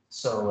path.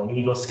 So an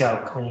Eagle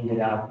Scout cleaned it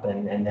up,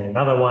 and then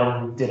another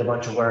one did a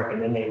bunch of work,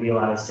 and then they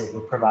realized it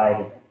would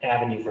provide an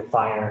avenue for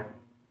fire.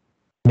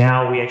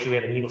 Now we actually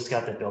have an Eagle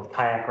Scout that built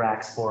kayak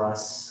racks for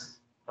us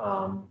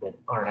that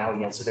aren't out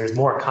yet. So there's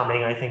more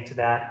coming, I think, to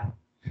that.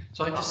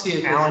 So I just see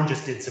it. Alan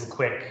just did some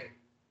quick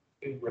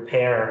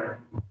repair.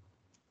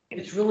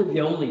 It's really the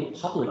only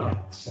public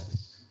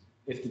access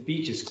if the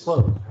beach is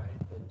closed, right?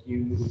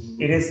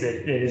 It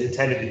is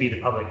intended to be the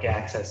public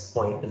access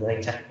point, because I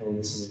think technically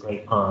this is a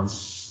great pond.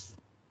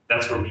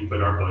 That's where we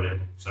put our boat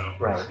in, so.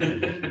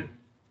 Right.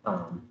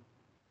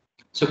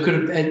 So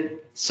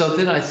so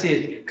then I see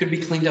it could be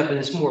cleaned up and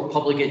it's more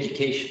public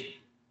education.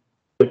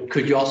 But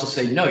could you also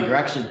say, no, you're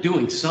actually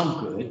doing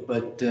some good,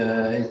 but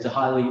it's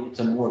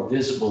a more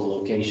visible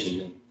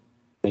location, and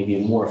maybe a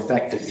more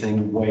effective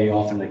thing way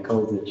off in the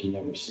cove that you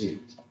never see.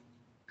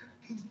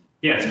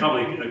 Yeah, it's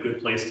probably a good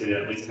place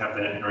to at least have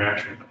that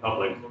interaction with the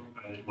public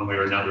one way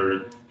or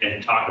another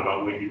and talk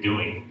about what you're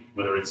doing,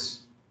 whether it's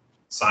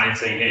sign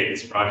saying, hey,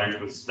 this project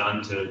was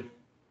done to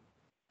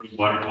improve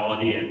water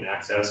quality and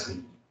access,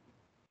 and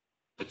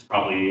it's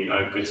probably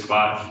a good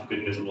spot,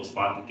 good visible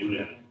spot to do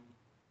that.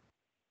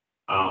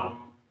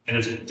 And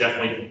there's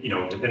definitely,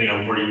 depending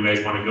on where you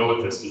guys want to go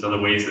with this, there's other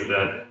ways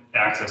that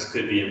access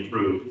could be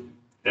improved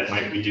that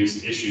might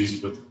reduce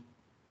issues with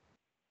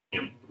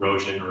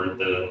erosion or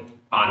the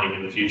ponding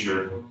in the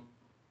future.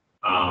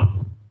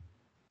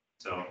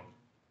 So.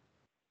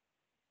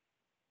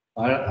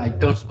 I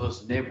don't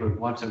suppose the neighborhood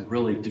wants to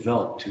really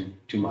develop too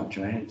much,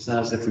 right? It's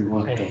not as if we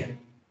want to,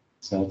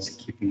 so it's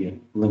keeping it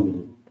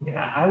limited.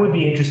 Yeah, I would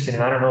be interested,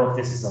 and I don't know if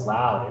this is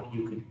allowed, if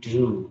you could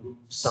do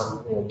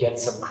some, get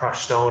some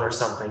crushed stone or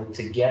something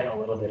to get a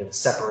little bit of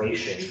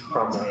separation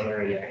from the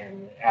area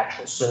and the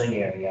actual swimming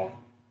area.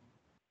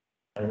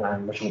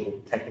 I'm not sure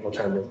what the technical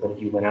term is, but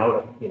if you went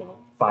out,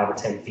 5 or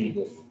 10 feet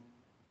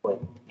with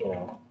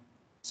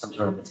some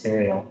sort of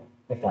material,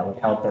 if that would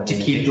help them. To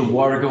keep the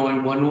water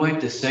going one way,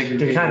 to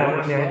segregate. To kind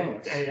of,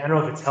 I don't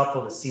know if it's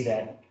helpful to see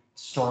that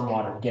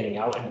stormwater getting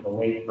out into the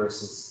lake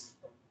versus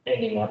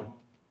ending up.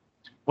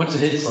 Once it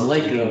hits the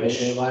lake, though,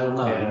 I don't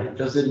know. Yeah.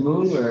 Does it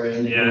move or?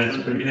 Yeah,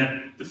 I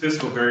mean, the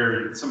physical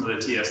barrier, some of the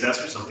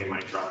TSS or something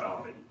might drop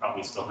out, but you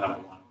probably still have a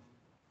lot of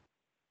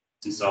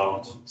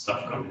dissolved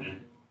stuff coming in.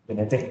 And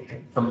I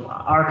think from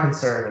our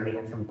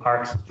concern, from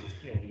parks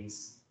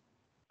communities,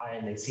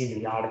 and they seem to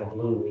be out of the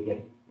blue, we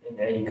get an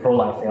E.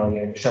 coli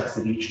failure and shuts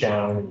the beach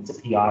down, and it's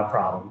a PR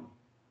problem.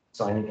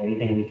 So I think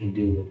anything we can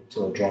do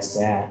to address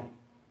that,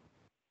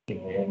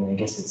 and I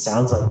guess it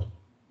sounds like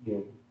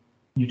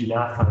you do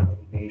not find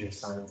any major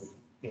signs of,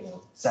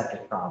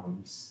 septic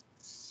problems,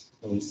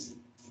 at least.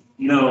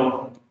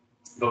 No,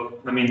 but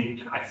I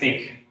mean, I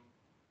think,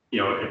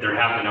 if there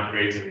have been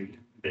upgrades and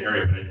the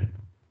area, but I'm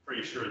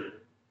pretty sure that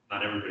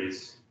not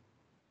everybody's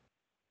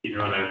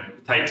either on a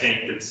tight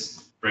tank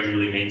that's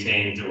regularly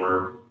maintained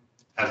or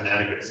has an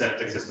adequate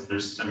septic system.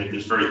 There's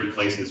very few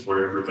places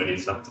where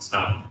everybody's up to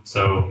snuff.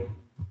 So,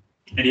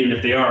 and even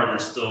if they are,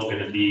 there's still going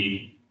to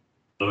be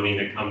loading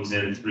that comes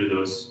in through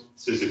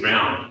the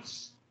ground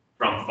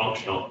from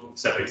functional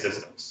septic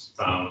systems.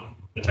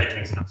 The tight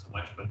tanks not so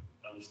much, but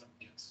other stuff,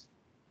 yes.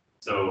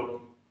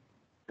 So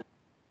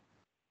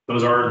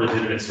those are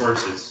legitimate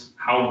sources.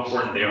 How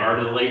important they are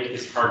to the lake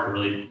is hard to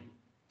really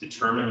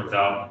determine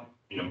without,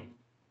 a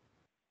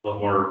little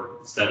more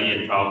study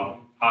and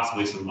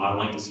possibly some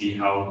modeling to see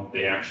how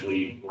they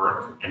actually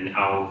work and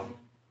how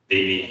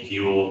they may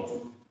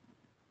fuel,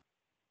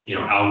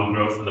 algal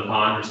growth in the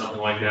pond or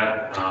something like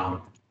that.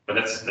 But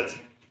that's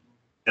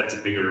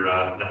a bigger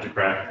nut to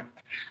crack.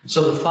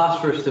 So the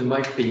phosphorus that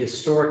might be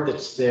historic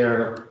that's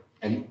there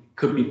and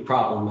could be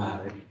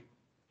problematic.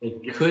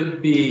 It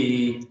could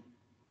be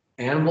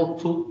animal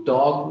poop,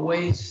 dog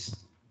waste.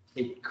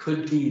 It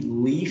could be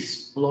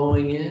leaves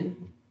blowing in.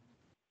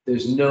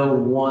 There's no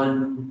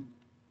one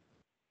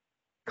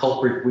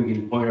culprit we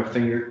can point our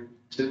finger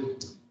to.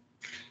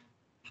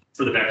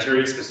 For the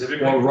bacteria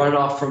specifically? Or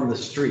runoff from the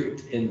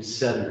street in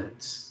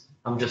sediments.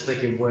 I'm just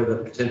thinking where the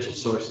potential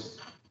sources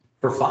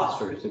for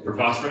phosphorus. For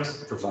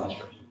phosphorus? For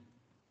phosphorus.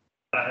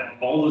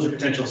 All those are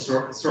potential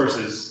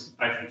sources.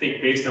 I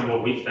think based on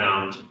what we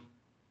found,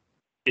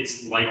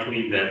 it's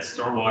likely that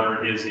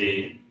stormwater is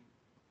a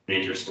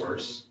major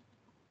source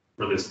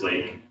for this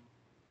lake.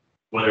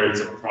 Whether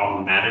it's a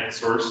problematic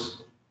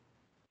source,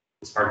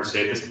 it's hard to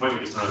say at this point.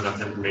 We just don't have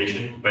enough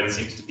information, but it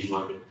seems to be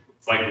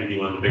it's likely to be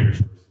one of the bigger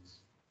sources.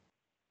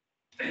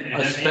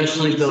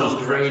 Especially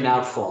those drain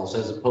outfalls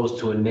as opposed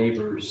to a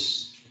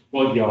neighbor's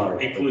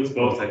yard. It includes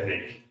both, I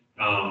think.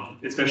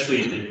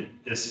 Especially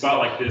in a spot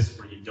like this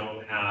where you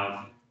don't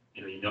have,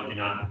 you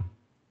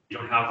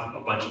don't have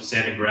a bunch of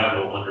sand and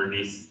gravel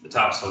underneath the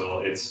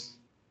topsoil. It's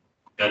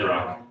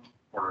bedrock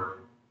or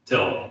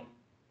till.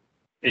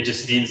 It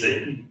just means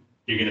that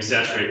you're going to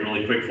saturate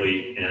really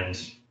quickly and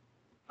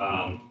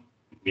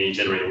may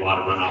generate a lot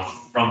of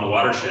runoff from the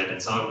watershed,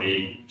 and some of it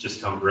may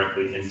just come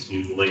directly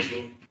into the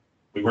lake.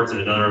 We worked in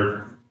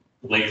another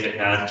lake that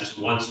had just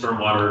one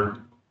stormwater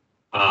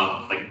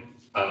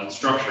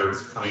structure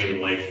coming into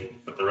the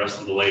lake, but the rest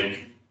of the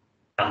lake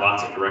had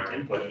lots of direct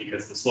input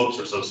because the slopes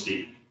are so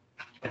steep.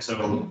 And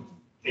so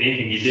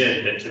anything you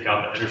did that took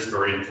out the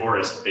understory in the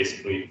forest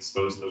basically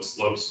exposed those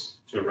slopes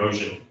to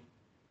erosion.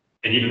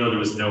 And even though there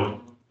was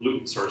no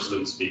pollutant source, so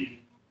to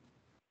speak,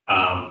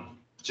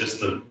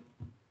 just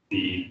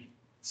the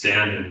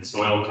sand and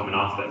soil coming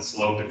off that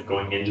slope and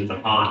going into the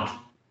pond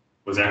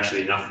was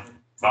actually enough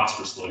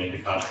phosphorus loading to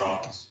cause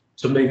problems.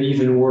 So maybe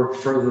even work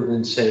further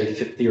than say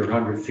 50 or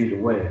 100 feet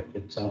away.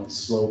 If it's on a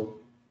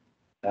slope,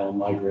 that'll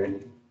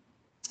migrate.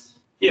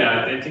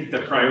 Yeah, I think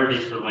the priority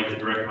for like the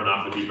direct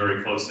runoff would be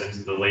very close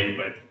into the lake,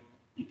 but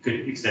you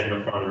could extend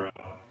it farther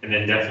out. And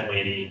then definitely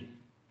any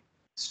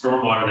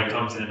stormwater that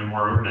comes in a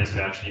more organized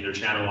fashion, either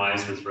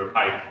channelized or through a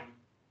pipe,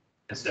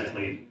 it's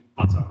definitely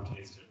lots of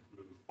opportunities to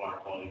improve water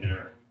quality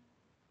there.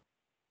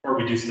 Or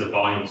reduce the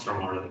volume of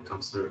stormwater that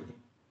comes through.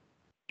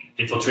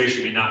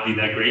 Infiltration may not be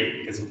that great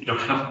because if you don't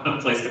have a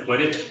place to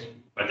put it,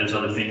 but there's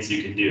other things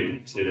you can do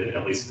to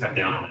at least cut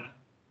down on that.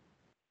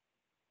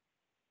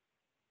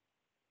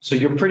 So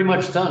you're pretty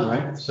much done,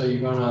 right? So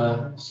you're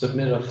gonna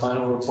submit a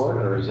final report,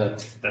 or is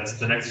that? That's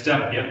the next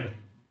step, yeah.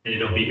 And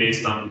it'll be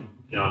based on,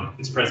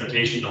 this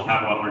presentation. It'll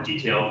have a lot more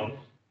detail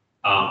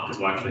because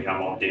we'll actually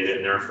have all the data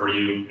in there for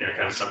you. And I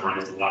kind of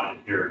summarized a lot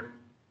in here.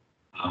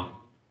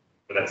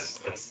 But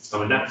that's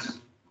coming next.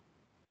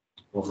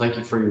 Well, thank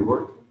you for your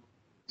work.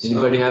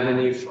 Anybody have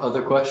any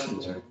other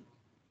questions? Or?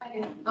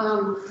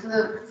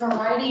 The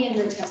variety in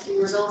the testing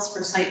results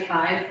for Site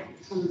 5,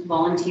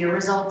 volunteer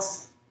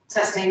results,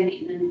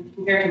 testing, and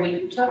compared to what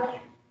you took,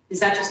 is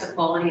that just the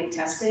quality of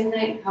testing?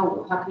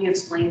 How can you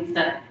explain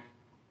that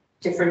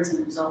difference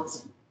in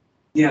results?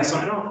 Yeah, so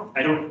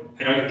I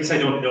guess I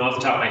don't know off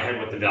the top of my head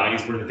what the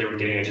values were that they were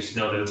getting. I just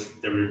know that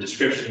there were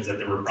descriptions that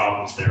there were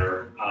problems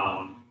there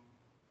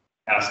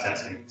past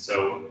testing.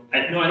 So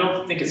I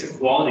don't think it's a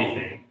quality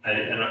thing.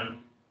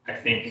 I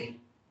think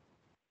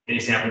any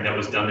sampling that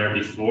was done there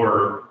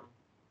before,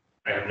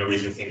 I have no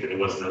reason to think that it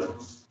wasn't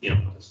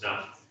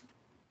enough.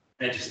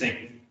 I just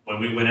think when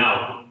we went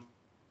out,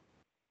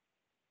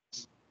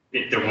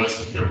 there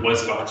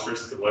was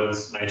phosphorus, there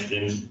was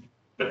nitrogen,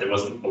 but there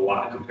wasn't a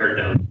lot compared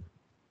to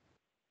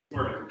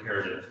more of a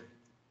comparative.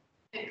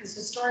 Because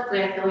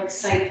historically, I feel like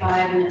Site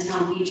 5 and the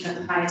town beach have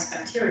the highest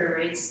bacteria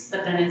rates,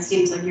 but then it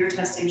seems like your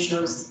testing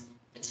shows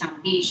the town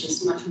beach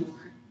is much more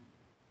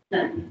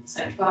than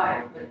Site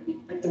 5, but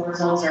like the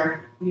results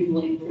are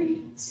usually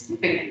pretty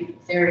significant in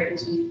both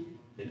areas when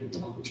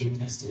you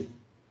tested.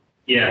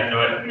 Yeah, no,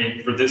 I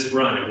mean, for this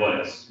run, it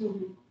was.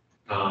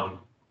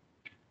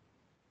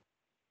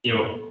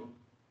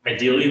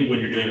 Ideally, when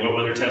you're doing wet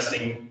weather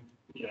testing,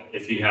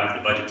 if you have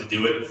the budget to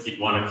do it, you'd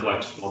want to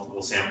collect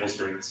multiple samples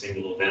during a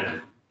single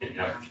event and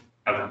have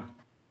them,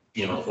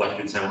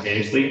 collected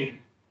simultaneously.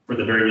 for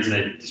the very reason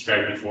I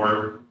described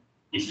before.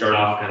 You start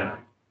off kind of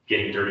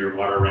getting dirtier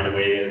water right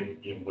away,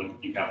 and when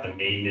you have the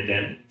main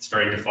event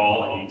starting to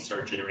fall, and you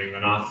start generating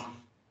runoff.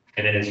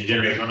 And then as you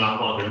generate runoff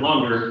longer and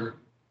longer,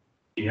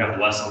 you have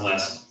less and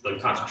less, the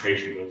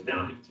concentration goes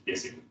down to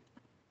basically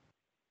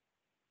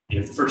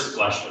the first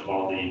flush of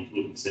all the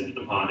pollutants into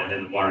the pond, and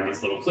then the water gets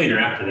a little cleaner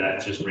after that.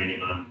 It's just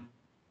raining on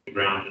the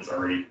ground that's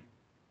already,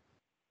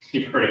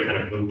 you've already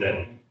kind of moved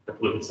the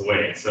pollutants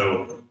away.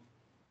 So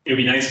it would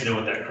be nice to know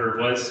what that curve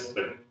was,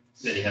 but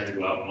then you have to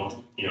go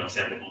out and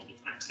sample multiple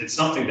times. It's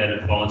something that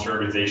a volunteer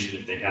organization,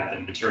 if they have the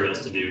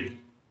materials to do,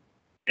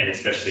 and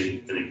especially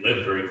if they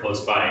live very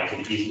close by, can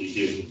easily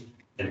do,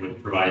 and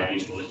would provide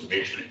useful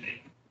information, I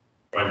think,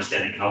 for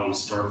understanding how these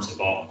storms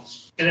evolve.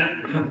 And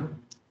that,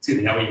 excuse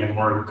me, that way you have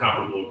more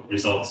comparable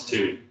results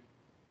too.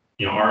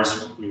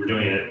 Ours, we were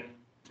doing it at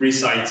 3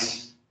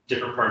 sites,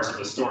 different parts of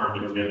the storm,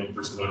 because we had one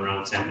person going around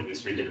and sampling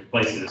these 3 different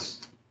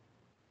places.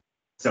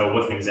 So it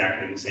wasn't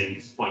exactly the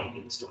same point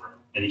in the storm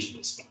at each of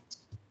those spots.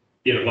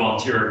 If you had a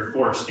volunteer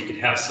force, you could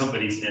have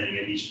somebody standing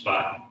at each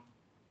spot.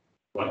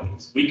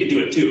 We could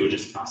do it too, it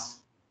just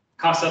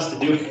costs us to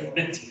do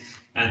it,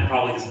 and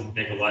probably doesn't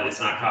make a lot,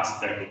 it's not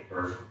cost effective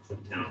for the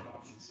town.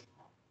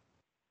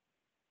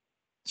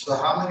 So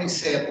how many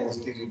samples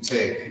did you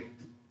take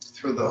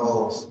through the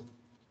whole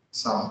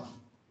summer?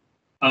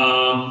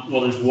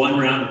 Well, there's 1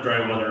 round of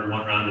dry weather and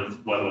 1 round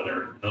of wet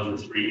weather.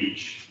 Those are 3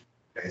 each.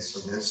 Okay, so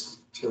there's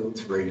 2,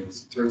 3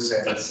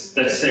 samples.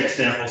 That's 6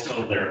 samples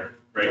total there,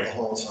 right? For the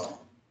whole summer.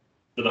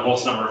 For the whole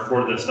summer,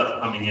 for the stuff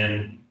coming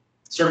in,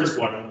 surface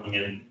water coming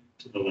in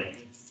to the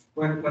lake.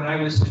 When I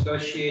was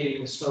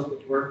negotiating the scope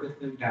of work with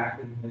them back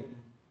in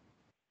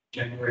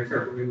January,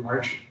 February,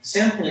 March,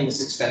 sampling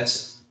is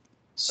expensive.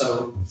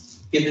 So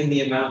given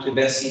the amount of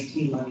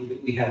SCT money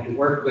that we had to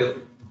work with,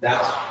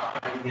 that's how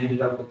we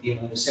ended up with the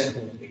amount of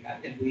sampling that we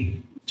had. And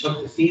we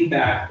took the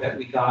feedback that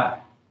we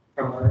got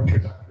from our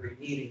introductory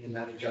meeting, and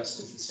that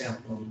adjusted the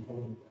sampling a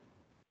little bit.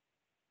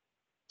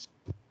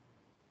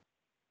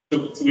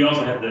 So we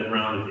also had the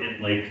round of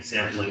in-lake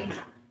sampling,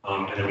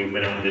 and then we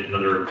went out and did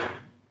another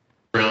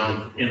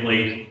round of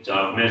in-lake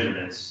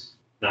measurements,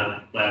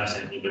 not lab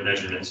sampling, but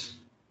measurements.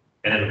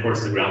 And then, of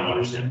course, the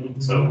groundwater sampling.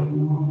 So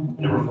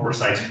there were 4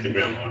 sites for the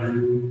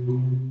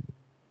groundwater.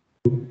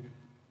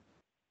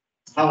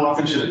 How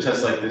often should a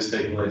test like this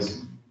take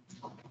place?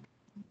 You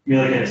mean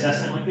like an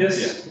assessment like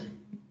this? Yeah.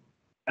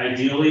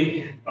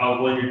 Ideally,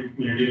 when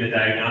you're doing the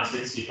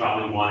diagnostics, you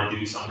probably want to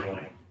do something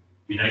like,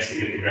 it'd be nice to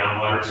get the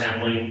groundwater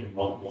sampling in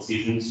multiple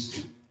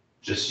seasons,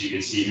 just so you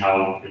can see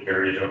how it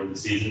varied over the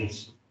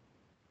seasons.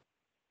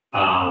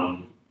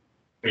 But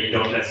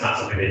that's not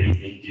something that you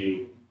need to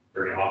do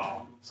very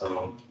often.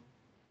 So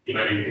you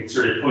might be a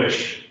concerted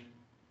push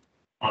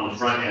on the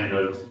front end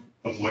of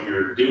what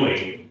you're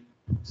doing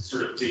to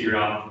sort of figure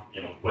out,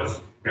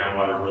 what's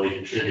groundwater really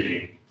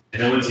contributing.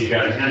 And then once you've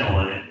got a handle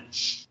on it,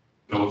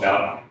 go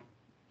about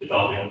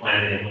developing a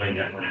plan and implementing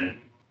that plan.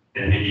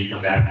 And maybe you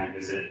come back and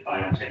visit it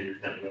 5 or 10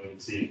 years down the road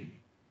and see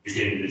if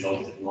you're getting the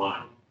results that you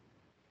want.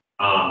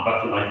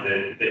 But for like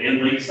the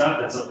in-lake stuff,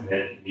 that's something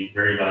that would be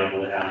very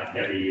valuable to have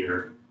every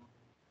year.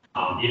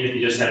 Even if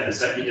you just have the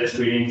septic test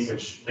readings,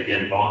 which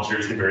again,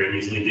 volunteers can very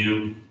easily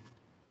do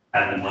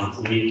at the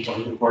monthly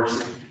over the course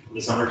of the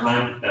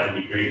summertime, that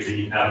would be great. So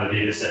you have a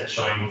data set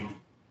showing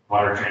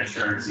water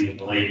transparency in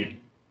the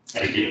lake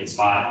at a given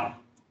spot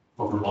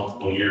over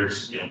multiple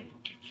years,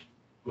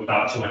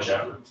 without too much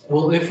effort.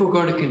 Well, if we're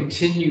going to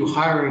continue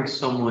hiring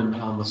someone,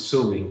 I'm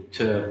assuming,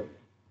 to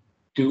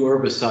do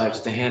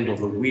herbicides to handle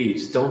the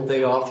weeds, don't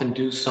they often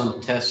do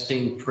some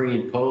testing pre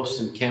and post?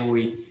 And can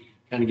we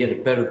kind of get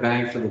a better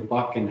bang for the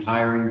buck in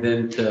hiring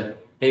them to,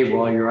 hey,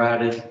 while you're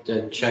at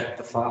it, check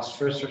the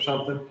phosphorus or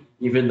something,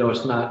 even though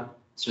it's not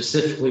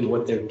specifically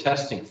what they're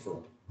testing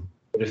for?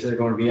 But if they're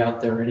going to be out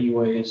there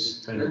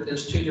anyways.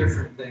 There's 2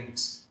 different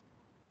things.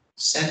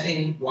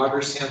 Sending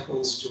water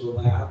samples to a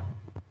lab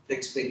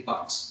takes big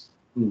bucks.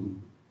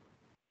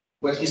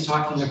 What he's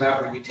talking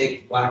about, where you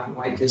take black and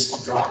white disc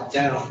and drop it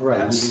down, Right,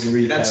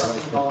 that's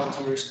something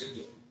volunteers can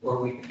do,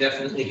 or we can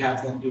definitely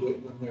have them do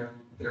it when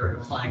they're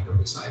applying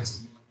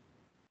herbicides.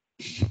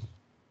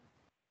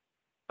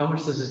 How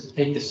much does it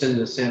take to send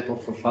a sample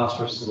for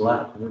phosphorus to the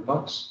lab? $100?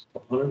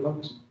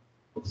 $100?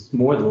 It's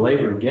more than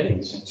labor in getting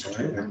the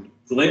sample, right?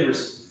 The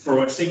labor's,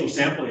 for a single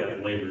sample, yeah,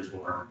 the labor is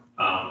more.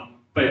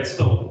 But it's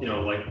still,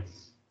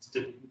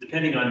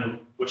 depending on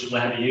which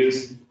lab you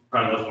use,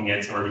 probably looking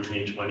at somewhere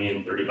between $20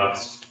 and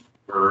 $30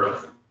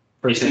 for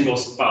a single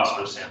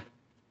phosphorus sample.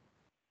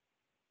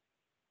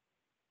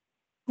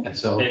 Yeah,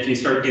 so if you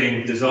start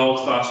getting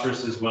dissolved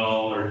phosphorus as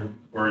well,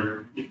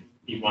 or if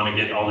you want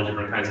to get all the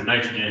different kinds of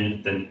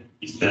nitrogen, then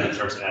that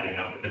starts adding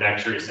up. And the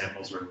bacteria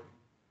samples are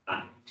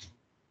not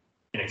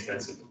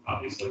inexpensive,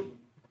 obviously.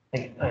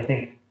 I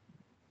think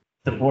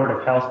the Board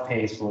of Health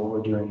pays for what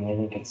we're doing. I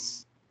think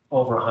it's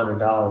over $100,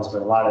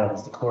 but a lot of that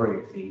is the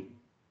courier fee.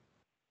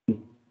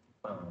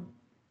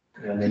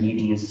 They need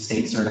to use a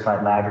state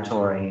certified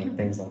laboratory and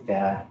things like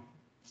that.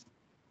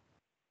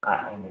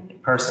 I mean,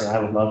 personally, I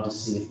would love to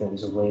see if there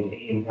was a way to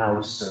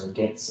in-house or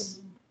get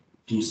some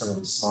do some of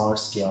the smaller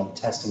scale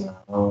testing on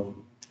our own.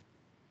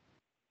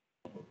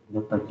 It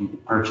looked like you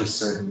could purchase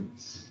certain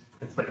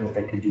equipment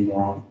that could do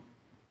that.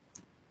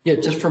 Yeah,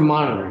 just for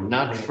monitoring,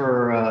 not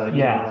for,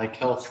 Yeah. like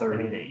health or, I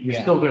mean, you're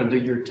yeah. still gonna do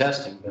your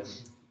testing, but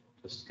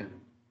just kind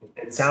of.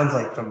 It sounds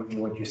like from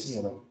what you're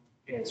seeing,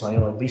 and so I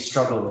know we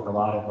struggle with a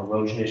lot of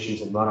erosion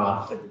issues and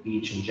runoff at the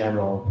beach in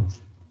general,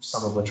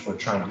 some of which we're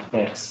trying to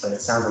fix, but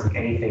it sounds like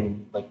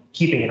anything, like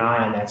keeping an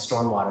eye on that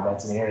stormwater,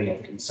 that's an area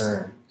of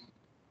concern.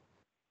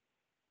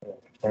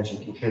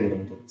 Potentially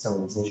contributing to some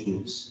of these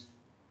issues.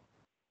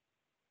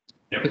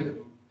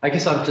 I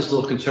guess I'm just a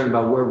little concerned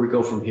about where we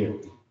go from here.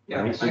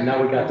 Yeah, Right, so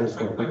now we got this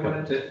going. I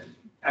wanted to,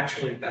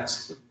 actually,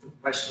 that's the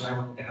question I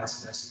wanted to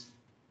ask this.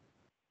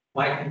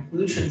 My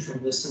conclusion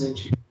from listening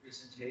to your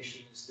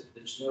presentation is that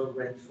there's no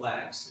red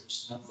flags.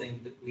 There's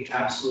nothing that we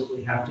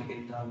absolutely have to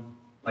get done,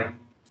 like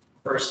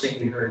first thing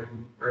we heard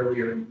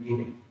earlier in the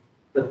meeting,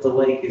 that the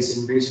lake is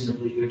in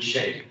reasonably good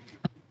shape.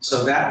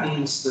 So that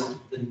means that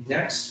the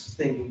next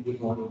thing we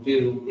would want to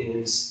do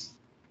is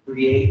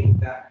create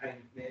that kind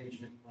of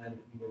management plan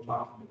that we were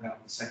talking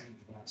about the second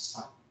to last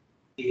time.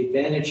 The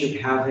advantage of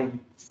having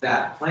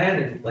that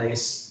plan in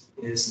place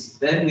is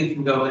then we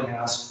can go and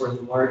ask for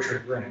the larger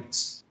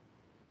grants.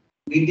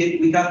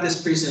 We got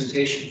this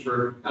presentation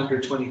for under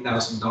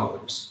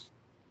 $20,000.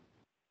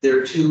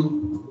 There are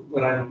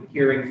what I'm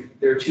hearing,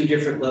 there are two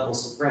different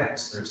levels of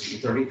grants. There's the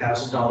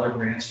 $30,000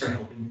 grants for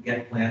helping to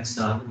get plans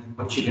done, and then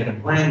once you get a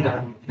plan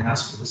done, you can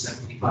ask for the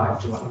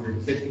 $75,000 to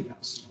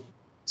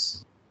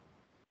 $150,000.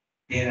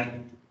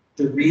 And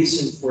the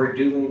reason for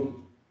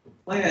doing the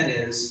plan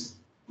is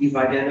you've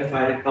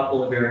identified a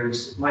couple of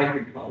areas that might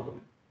be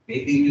relevant.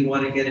 Maybe you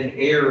want to get an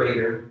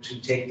aerator to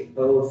take the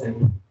both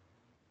and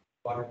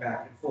water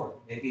back and forth.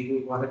 Maybe we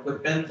want to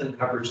put benthin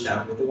coverage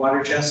down where the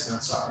water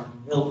chestnuts are.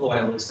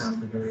 Milfoil is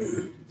down the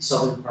very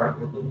southern part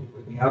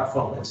where the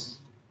outfall is.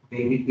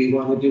 Maybe we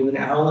want to do an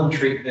alum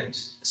treatment,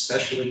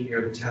 especially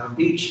near the town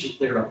beach, to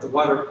clear up the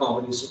water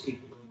quality so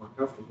people are more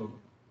comfortable.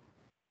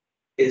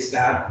 Is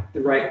that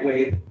the right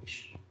way that we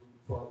should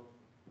move forward?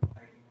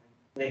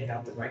 Laying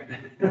out the right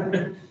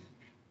way.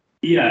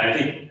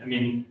 Yeah, I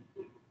mean,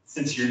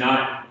 since you don't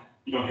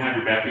have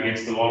your back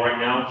against the wall right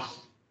now,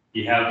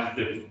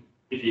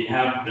 if you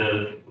have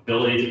the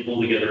ability to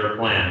pull together a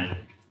plan,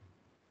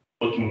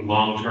 looking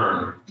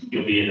long-term,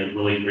 you'll be in a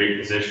really great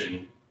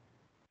position.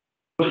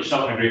 Put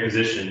yourself in a great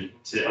position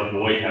to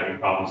avoid having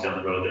problems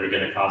down the road that are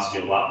gonna cost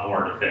you a lot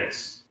more to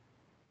fix.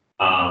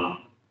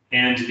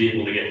 And to be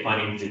able to get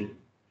funding to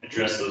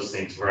address those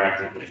things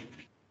proactively.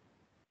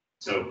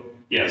 So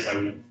yes,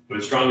 I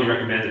would strongly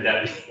recommend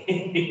that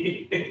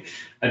be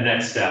a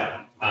next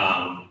step.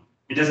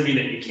 It doesn't mean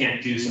that you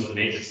can't do some of the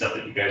maintenance stuff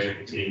that you guys are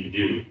continuing to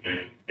do.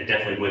 I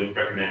definitely would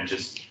recommend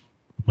just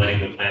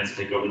letting the plants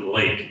take over the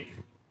lake.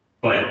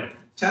 But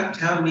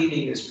Town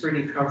meeting is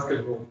pretty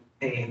comfortable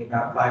paying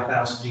about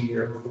 $5,000 a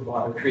year for the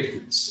water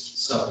treatments.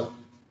 So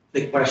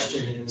the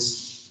question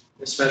is,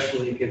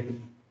 especially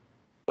given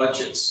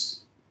budgets,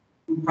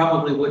 we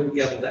probably wouldn't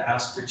be able to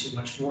ask for too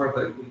much more,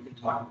 but we can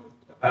talk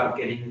about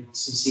getting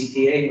some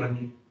CPA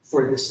money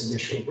for this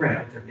initial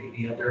grant. There may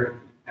be other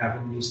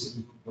avenues that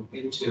we can look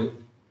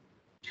into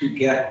to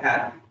get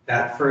at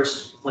that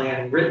first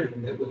plan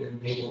written that would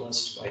enable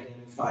us to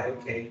identify,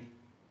 okay,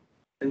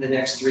 in the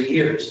next 3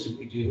 years, do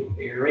we do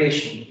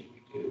aeration? Do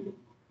we do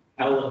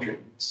alum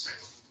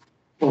treatments?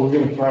 Well, we're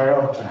gonna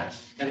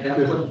prioritize. And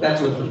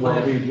that's what the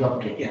plan leads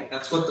up to. Yeah,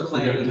 that's what the We're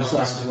plan gonna would help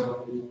us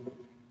decide do.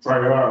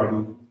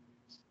 priority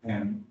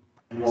and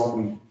what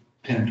we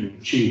tend to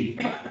achieve.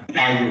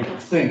 I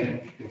would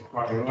think the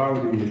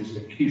priority is to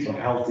keep a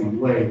healthy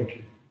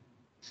lake.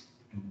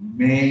 And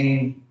the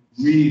main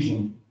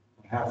reason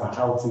to have a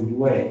healthy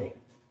lake,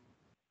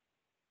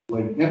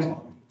 Lake Nipmuc,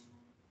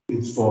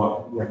 is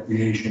for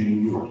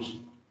recreational use.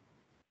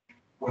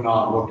 We're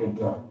not looking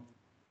to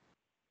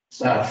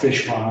start a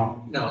fish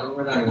farm. No,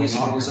 we're not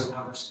using it as a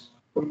water.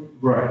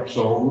 Right,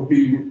 so it would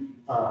be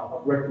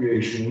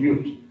recreational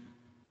use.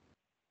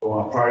 So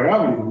our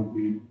priority would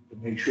be to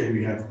make sure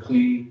we have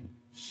clean,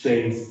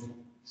 safe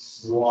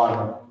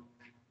water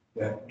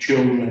that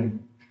children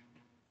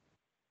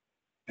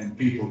and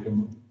people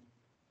can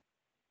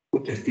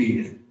put their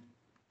feet in.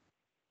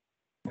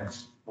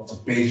 That's a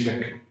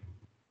basic,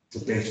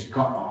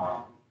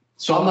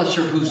 So I'm not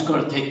sure who's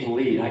gonna take the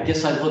lead. I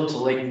guess I'd look to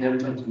Lake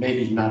Nipmuc,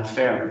 maybe not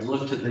fair, but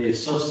look to the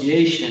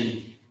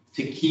association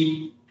to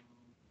keep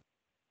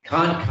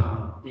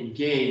Concom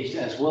engaged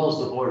as well as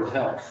the Board of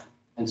Health.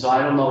 And so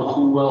I don't know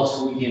who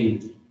else we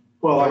can.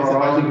 Well, I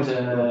think throw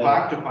the out,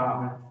 park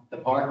department, The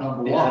park,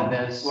 number yeah, one,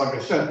 that's. like I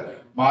said,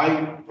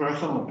 my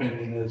personal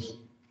opinion is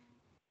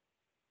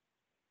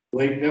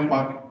Lake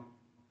Nipmuc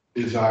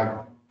is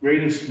our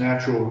greatest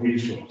natural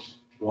resource.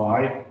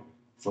 Why?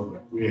 For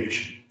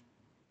recreation.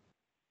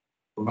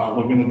 We're not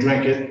looking to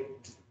drink it.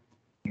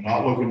 We're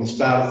not looking to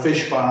start a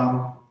fish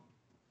farm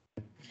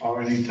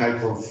or any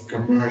type of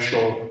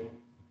commercial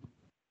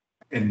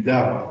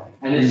endeavor.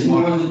 And it's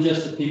more than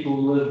just the people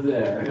who live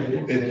there.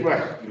 It's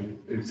right.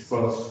 It's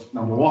for,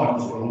 number one,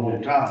 for the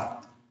whole town.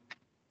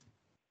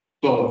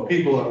 So the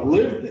people that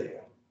live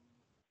there,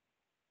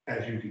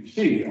 as you can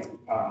see,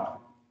 are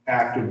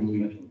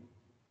actively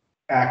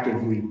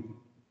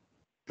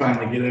trying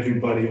to get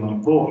everybody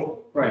on board.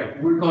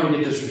 Right, we're going to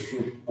get this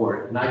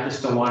report, and I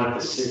just don't want it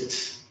to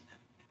sit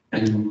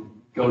and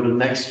go to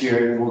next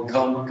year, and we'll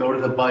go to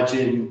the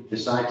budget and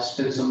decide to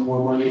spend some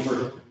more money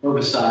for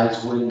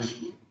herbicides when,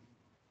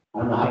 I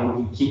don't know how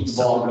we keep the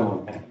ball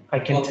going. I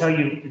can tell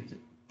you,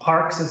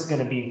 Parks is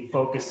gonna be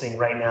focusing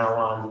right now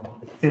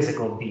on the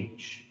physical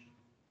beach.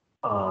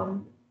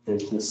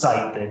 The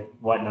site, the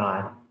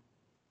whatnot,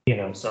 you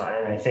know, so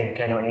I think,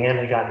 I know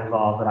Anna got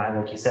involved, but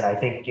like you said, I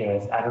think, you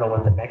know, I don't know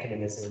what the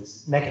mechanism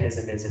is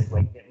if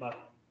like Nipmuc,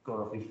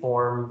 or if we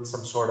form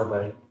some sort of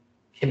a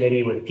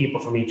committee with people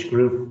from each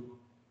group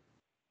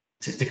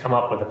to come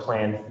up with a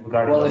plan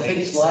regarding. Well, I think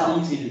it's a lot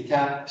easier to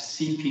tap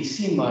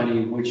CPC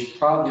money, which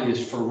probably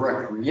is for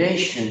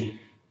recreation,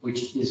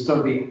 which is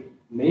gonna be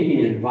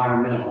maybe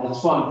environmental.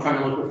 That's why I'm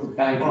trying to look at the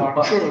bang. Well,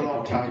 I'm sure it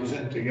all ties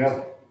in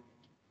together.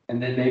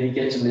 And then maybe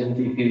get some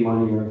MVP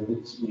money, or if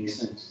it makes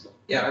sense.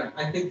 Yeah,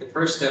 I think the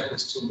first step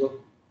is to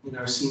look in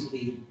our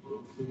CP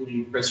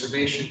Community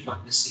Preservation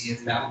Fund to see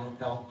if that will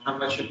help, how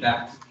much of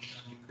that can be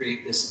done to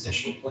create this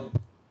initial plan.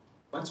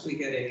 Once we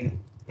get a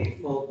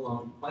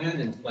full-blown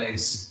plan in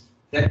place,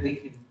 then we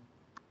can,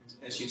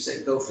 as you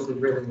said, go for the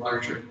really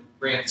larger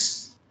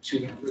grants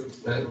to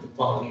improve the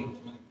quality of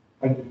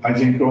life. I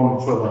think going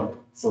for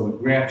the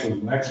grants is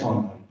an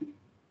excellent idea.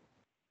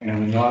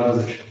 And in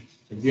order to,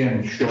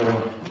 again,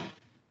 show,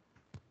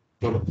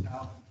 for the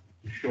town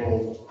to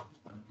show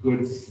a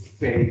good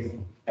faith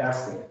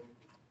effort,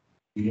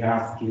 we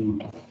have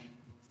to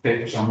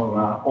take some of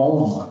our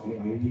own money,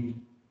 i.e.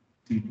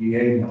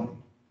 TPA money.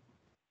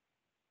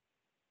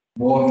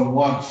 More than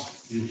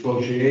once, the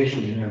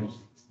association has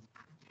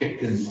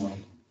kicked in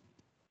money.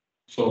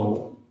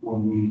 So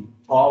when we,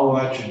 all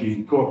of that should be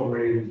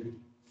incorporated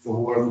for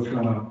whoever's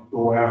gonna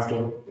go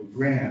after the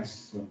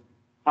grants, to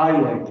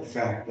highlight the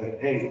fact that,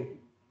 hey,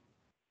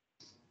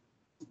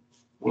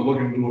 we're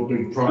looking to do a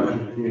big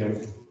project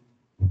here.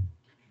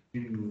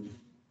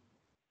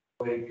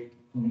 Like,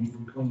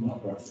 clean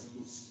up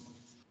efforts.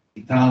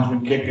 The town's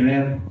been kicking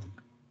in,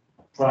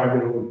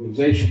 private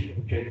organizations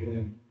been kicking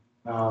in,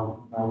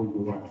 now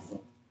we go after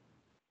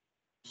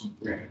some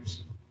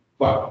grants.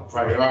 But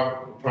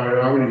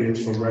priority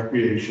is for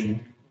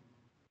recreation,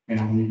 and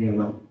we're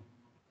gonna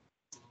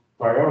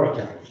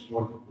prioritize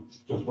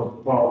just what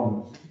the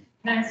problem is.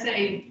 Can I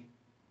say,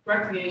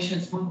 recreation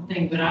is one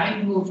thing, but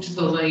I moved to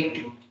the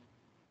lake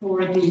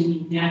for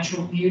the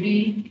natural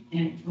beauty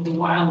and for the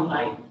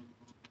wildlife.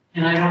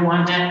 And I don't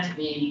want that to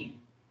be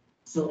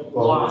sort of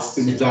lost.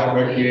 Is that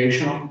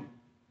recreational?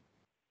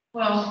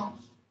 Well,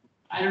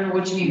 I don't know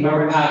what you mean by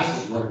More recreation.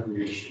 passive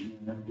recreation.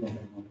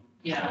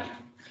 Yeah,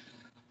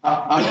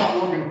 I'm not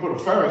looking to put a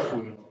Ferris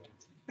wheel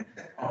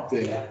up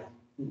there.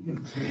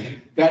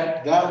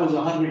 That was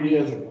 100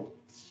 years ago.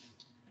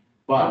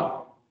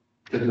 But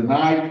to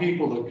deny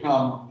people to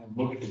come and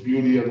look at the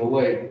beauty of the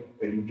lake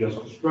that you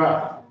just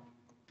described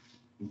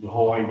is the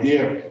whole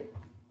idea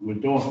we're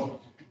doing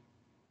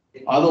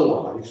it.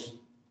 Otherwise,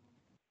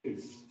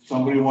 if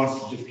somebody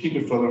wants to just keep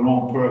it for their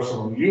own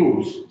personal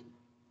use,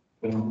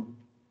 then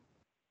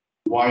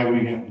why are we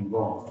getting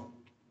involved?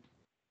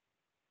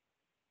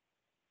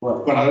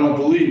 Well, but I don't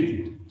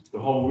believe the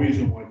whole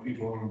reason why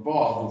people are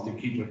involved is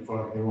to keep it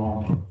for their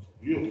own personal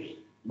use.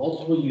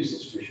 Multiple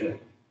uses for sure.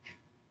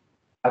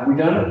 Have we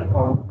done it?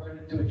 Are we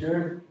ready to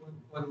adjourn?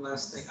 One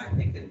last thing, I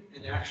think an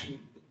action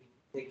that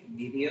we take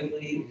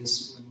immediately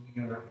is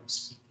when we are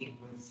speaking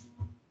with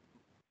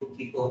the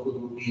people who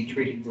will be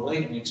treating the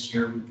lake next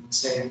year, we can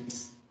say,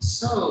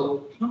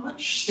 so how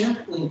much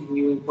sampling can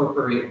you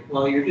incorporate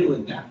while you're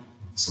doing that?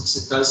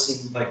 Since it does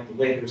seem like the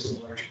lake is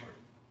a large part.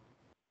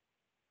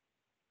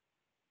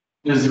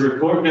 Is the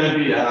report going to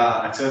be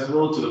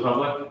accessible to the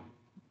public?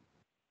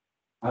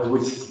 I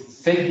would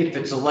think if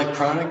it's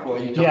electronic, or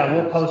you. Yeah,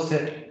 we'll post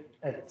it.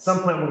 At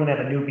some point, we're gonna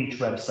have a new beach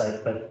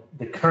website, but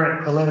the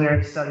current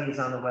preliminary study is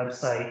on the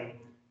website.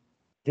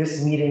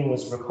 This meeting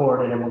was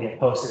recorded and will get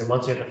posted, and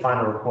once we have the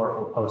final report,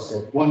 we'll post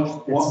it. Once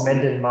It's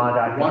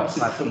mendonma.gov. Once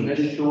it's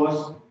submitted to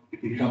us,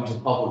 it becomes a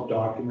public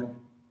document.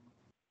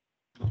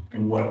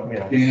 And what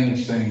Dan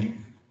is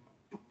saying,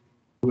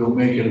 we'll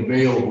make it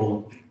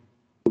available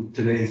with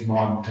today's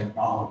modern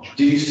technology.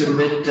 Do you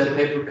submit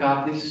paper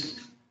copies?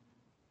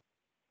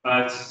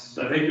 I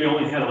think we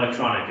only had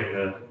electronic in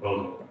the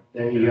proposal.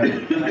 There you go.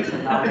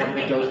 Now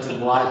it goes to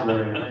the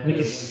library. We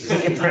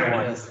can print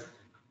one.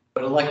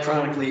 But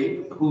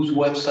electronically, whose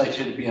website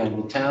should it be on,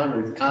 the town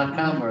or the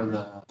Concom or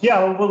the?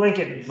 Yeah, we'll link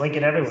it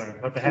everywhere.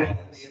 What the heck?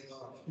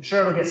 I'm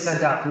sure it'll get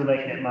sent out through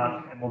Lake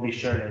Nipmuc, and we'll be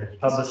sure to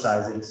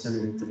publicize it as soon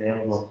as it's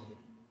available.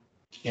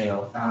 You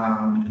know.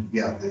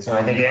 Yeah. So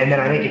I think, and then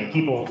I think if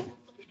people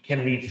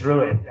can read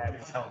through it, that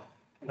will help.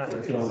 Not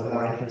to feel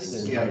more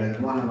interested. Yeah, there's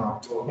one in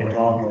October.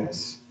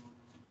 Involvement.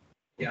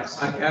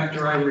 Yes,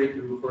 after I read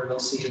the report, I'll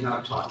see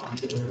about talking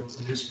to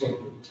the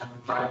newspaper, the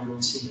town crier,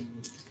 and see.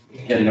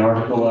 Get an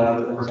article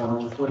out of it or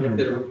something. What if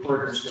the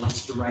reporter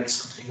wants to write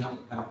something up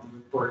about the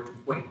report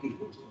and point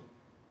people to it?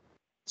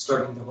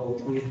 starting the whole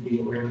community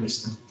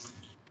awareness thing.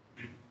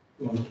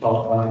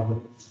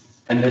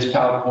 And this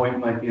PowerPoint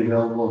might be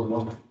available as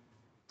well.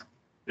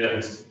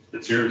 Yeah,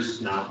 it's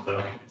yours, not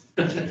the.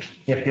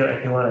 If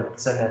you want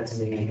to send that to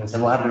me, and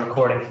then we'll have the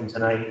recording from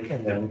tonight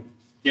and then,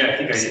 Yeah, I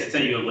think I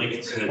sent you a link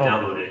to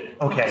download it.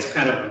 okay. It's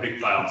kind of a big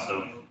file,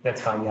 so.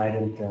 That's fine, yeah, I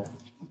didn't, yeah.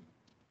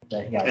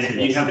 I see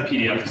And you this. have the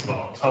PDF as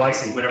well. Oh, I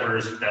see. Whatever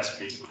is best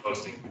for you for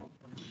posting.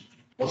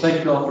 Well,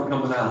 thank you all for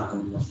coming out.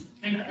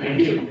 Thank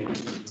you.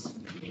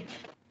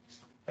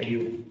 Are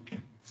you?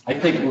 I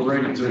think we're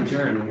ready to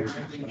adjourn.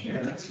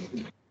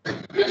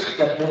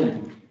 Step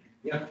in.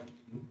 Yeah.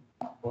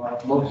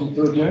 Motion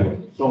to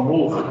adjourn? So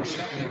move.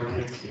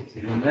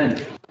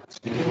 Amen.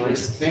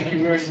 Thank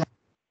you very much.